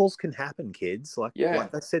 miracles can happen, kids. Like I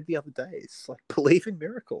said the other day, it's like, believe in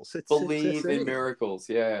miracles. Believe in miracles.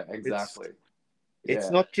 Yeah, exactly.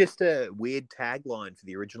 It's not just a weird tagline for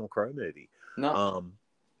the original Crow movie. No.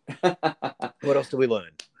 What else did we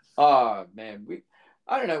learn? Oh man,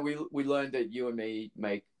 I don't know. We learned that you and me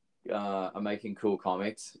are making cool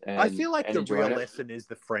comics. And I feel like the real lesson is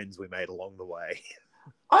the friends we made along the way.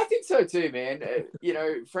 I think so too, man. You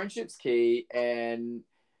know, friendship's key, and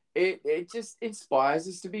it just inspires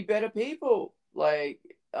us to be better people. Like,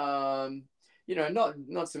 you know,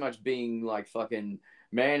 not so much being like fucking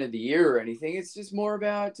man of the year or anything. It's just more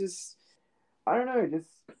about I don't know,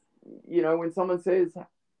 you know, when someone says,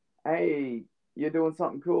 hey, you're doing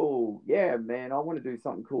something cool. Yeah, man, I want to do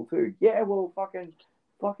something cool too. Yeah, well,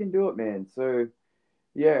 fucking do it, man. So,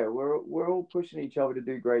 yeah, we're all pushing each other to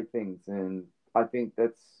do great things, and I think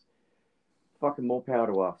that's fucking more power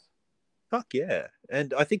to us. Fuck yeah.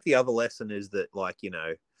 And I think the other lesson is that, like, you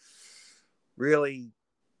know, really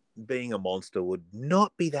being a monster would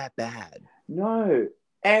not be that bad. No.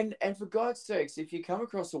 And for God's sakes, if you come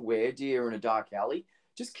across a weredeer in a dark alley,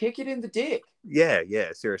 just kick it in the dick. Yeah,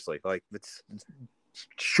 seriously. Like, it's a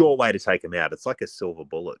short way to take him out. It's like a silver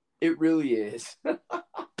bullet. It really is.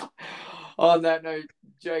 On that note,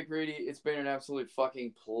 Jake Rudy, it's been an absolute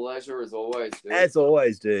fucking pleasure as always, dude. As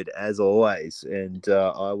always, dude. As always. And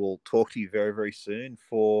I will talk to you very, very soon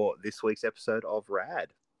for this week's episode of Rad.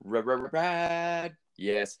 Rad.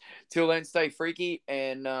 Yes. Till then, stay freaky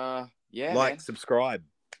and yeah. Like, man. subscribe.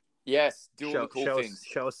 Yes. Do all the cool things.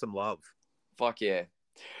 Show us some love. Fuck yeah.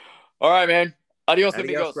 All right, man. Adios,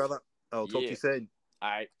 amigos. Brother. I'll talk to you soon. All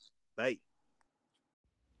right. Bye.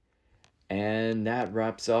 And that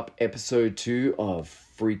wraps up episode 2 of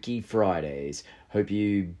Freaky Fridays. Hope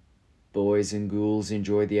you boys and ghouls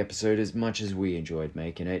enjoyed the episode as much as we enjoyed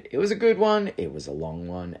making it. It was a good one, it was a long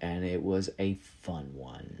one, and it was a fun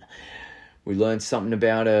one. We learned something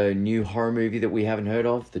about a new horror movie that we haven't heard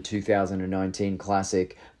of, the 2019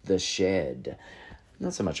 classic, The Shed.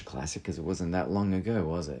 Not so much a classic because it wasn't that long ago,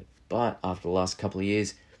 was it? But after the last couple of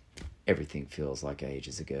years, everything feels like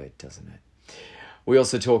ages ago, doesn't it? We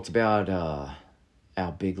also talked about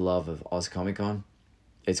our big love of Oz Comic Con.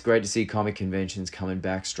 It's great to see comic conventions coming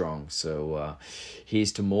back strong. So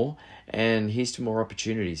here's to more. And here's to more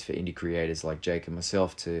opportunities for indie creators like Jake and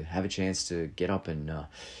myself to have a chance to get up and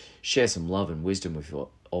share some love and wisdom with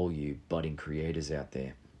all you budding creators out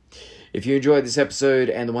there. If you enjoyed this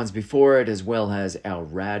episode and the ones before it, as well as our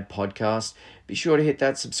Rad podcast, be sure to hit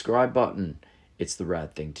that subscribe button. It's the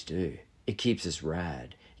rad thing to do. It keeps us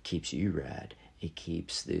rad. It keeps you rad. It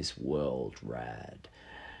keeps this world rad.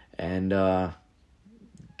 And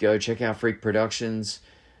go check out Freak Productions.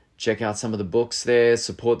 Check out some of the books there.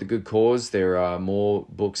 Support the good cause. There are more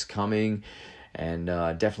books coming. And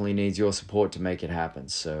definitely needs your support to make it happen.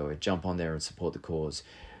 So jump on there and support the cause.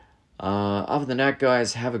 Other than that,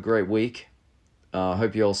 guys, have a great week.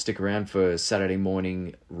 Hope you all stick around for Saturday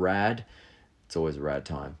morning rad. It's always a rad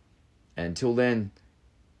time. Until then,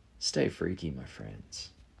 stay freaky, my friends.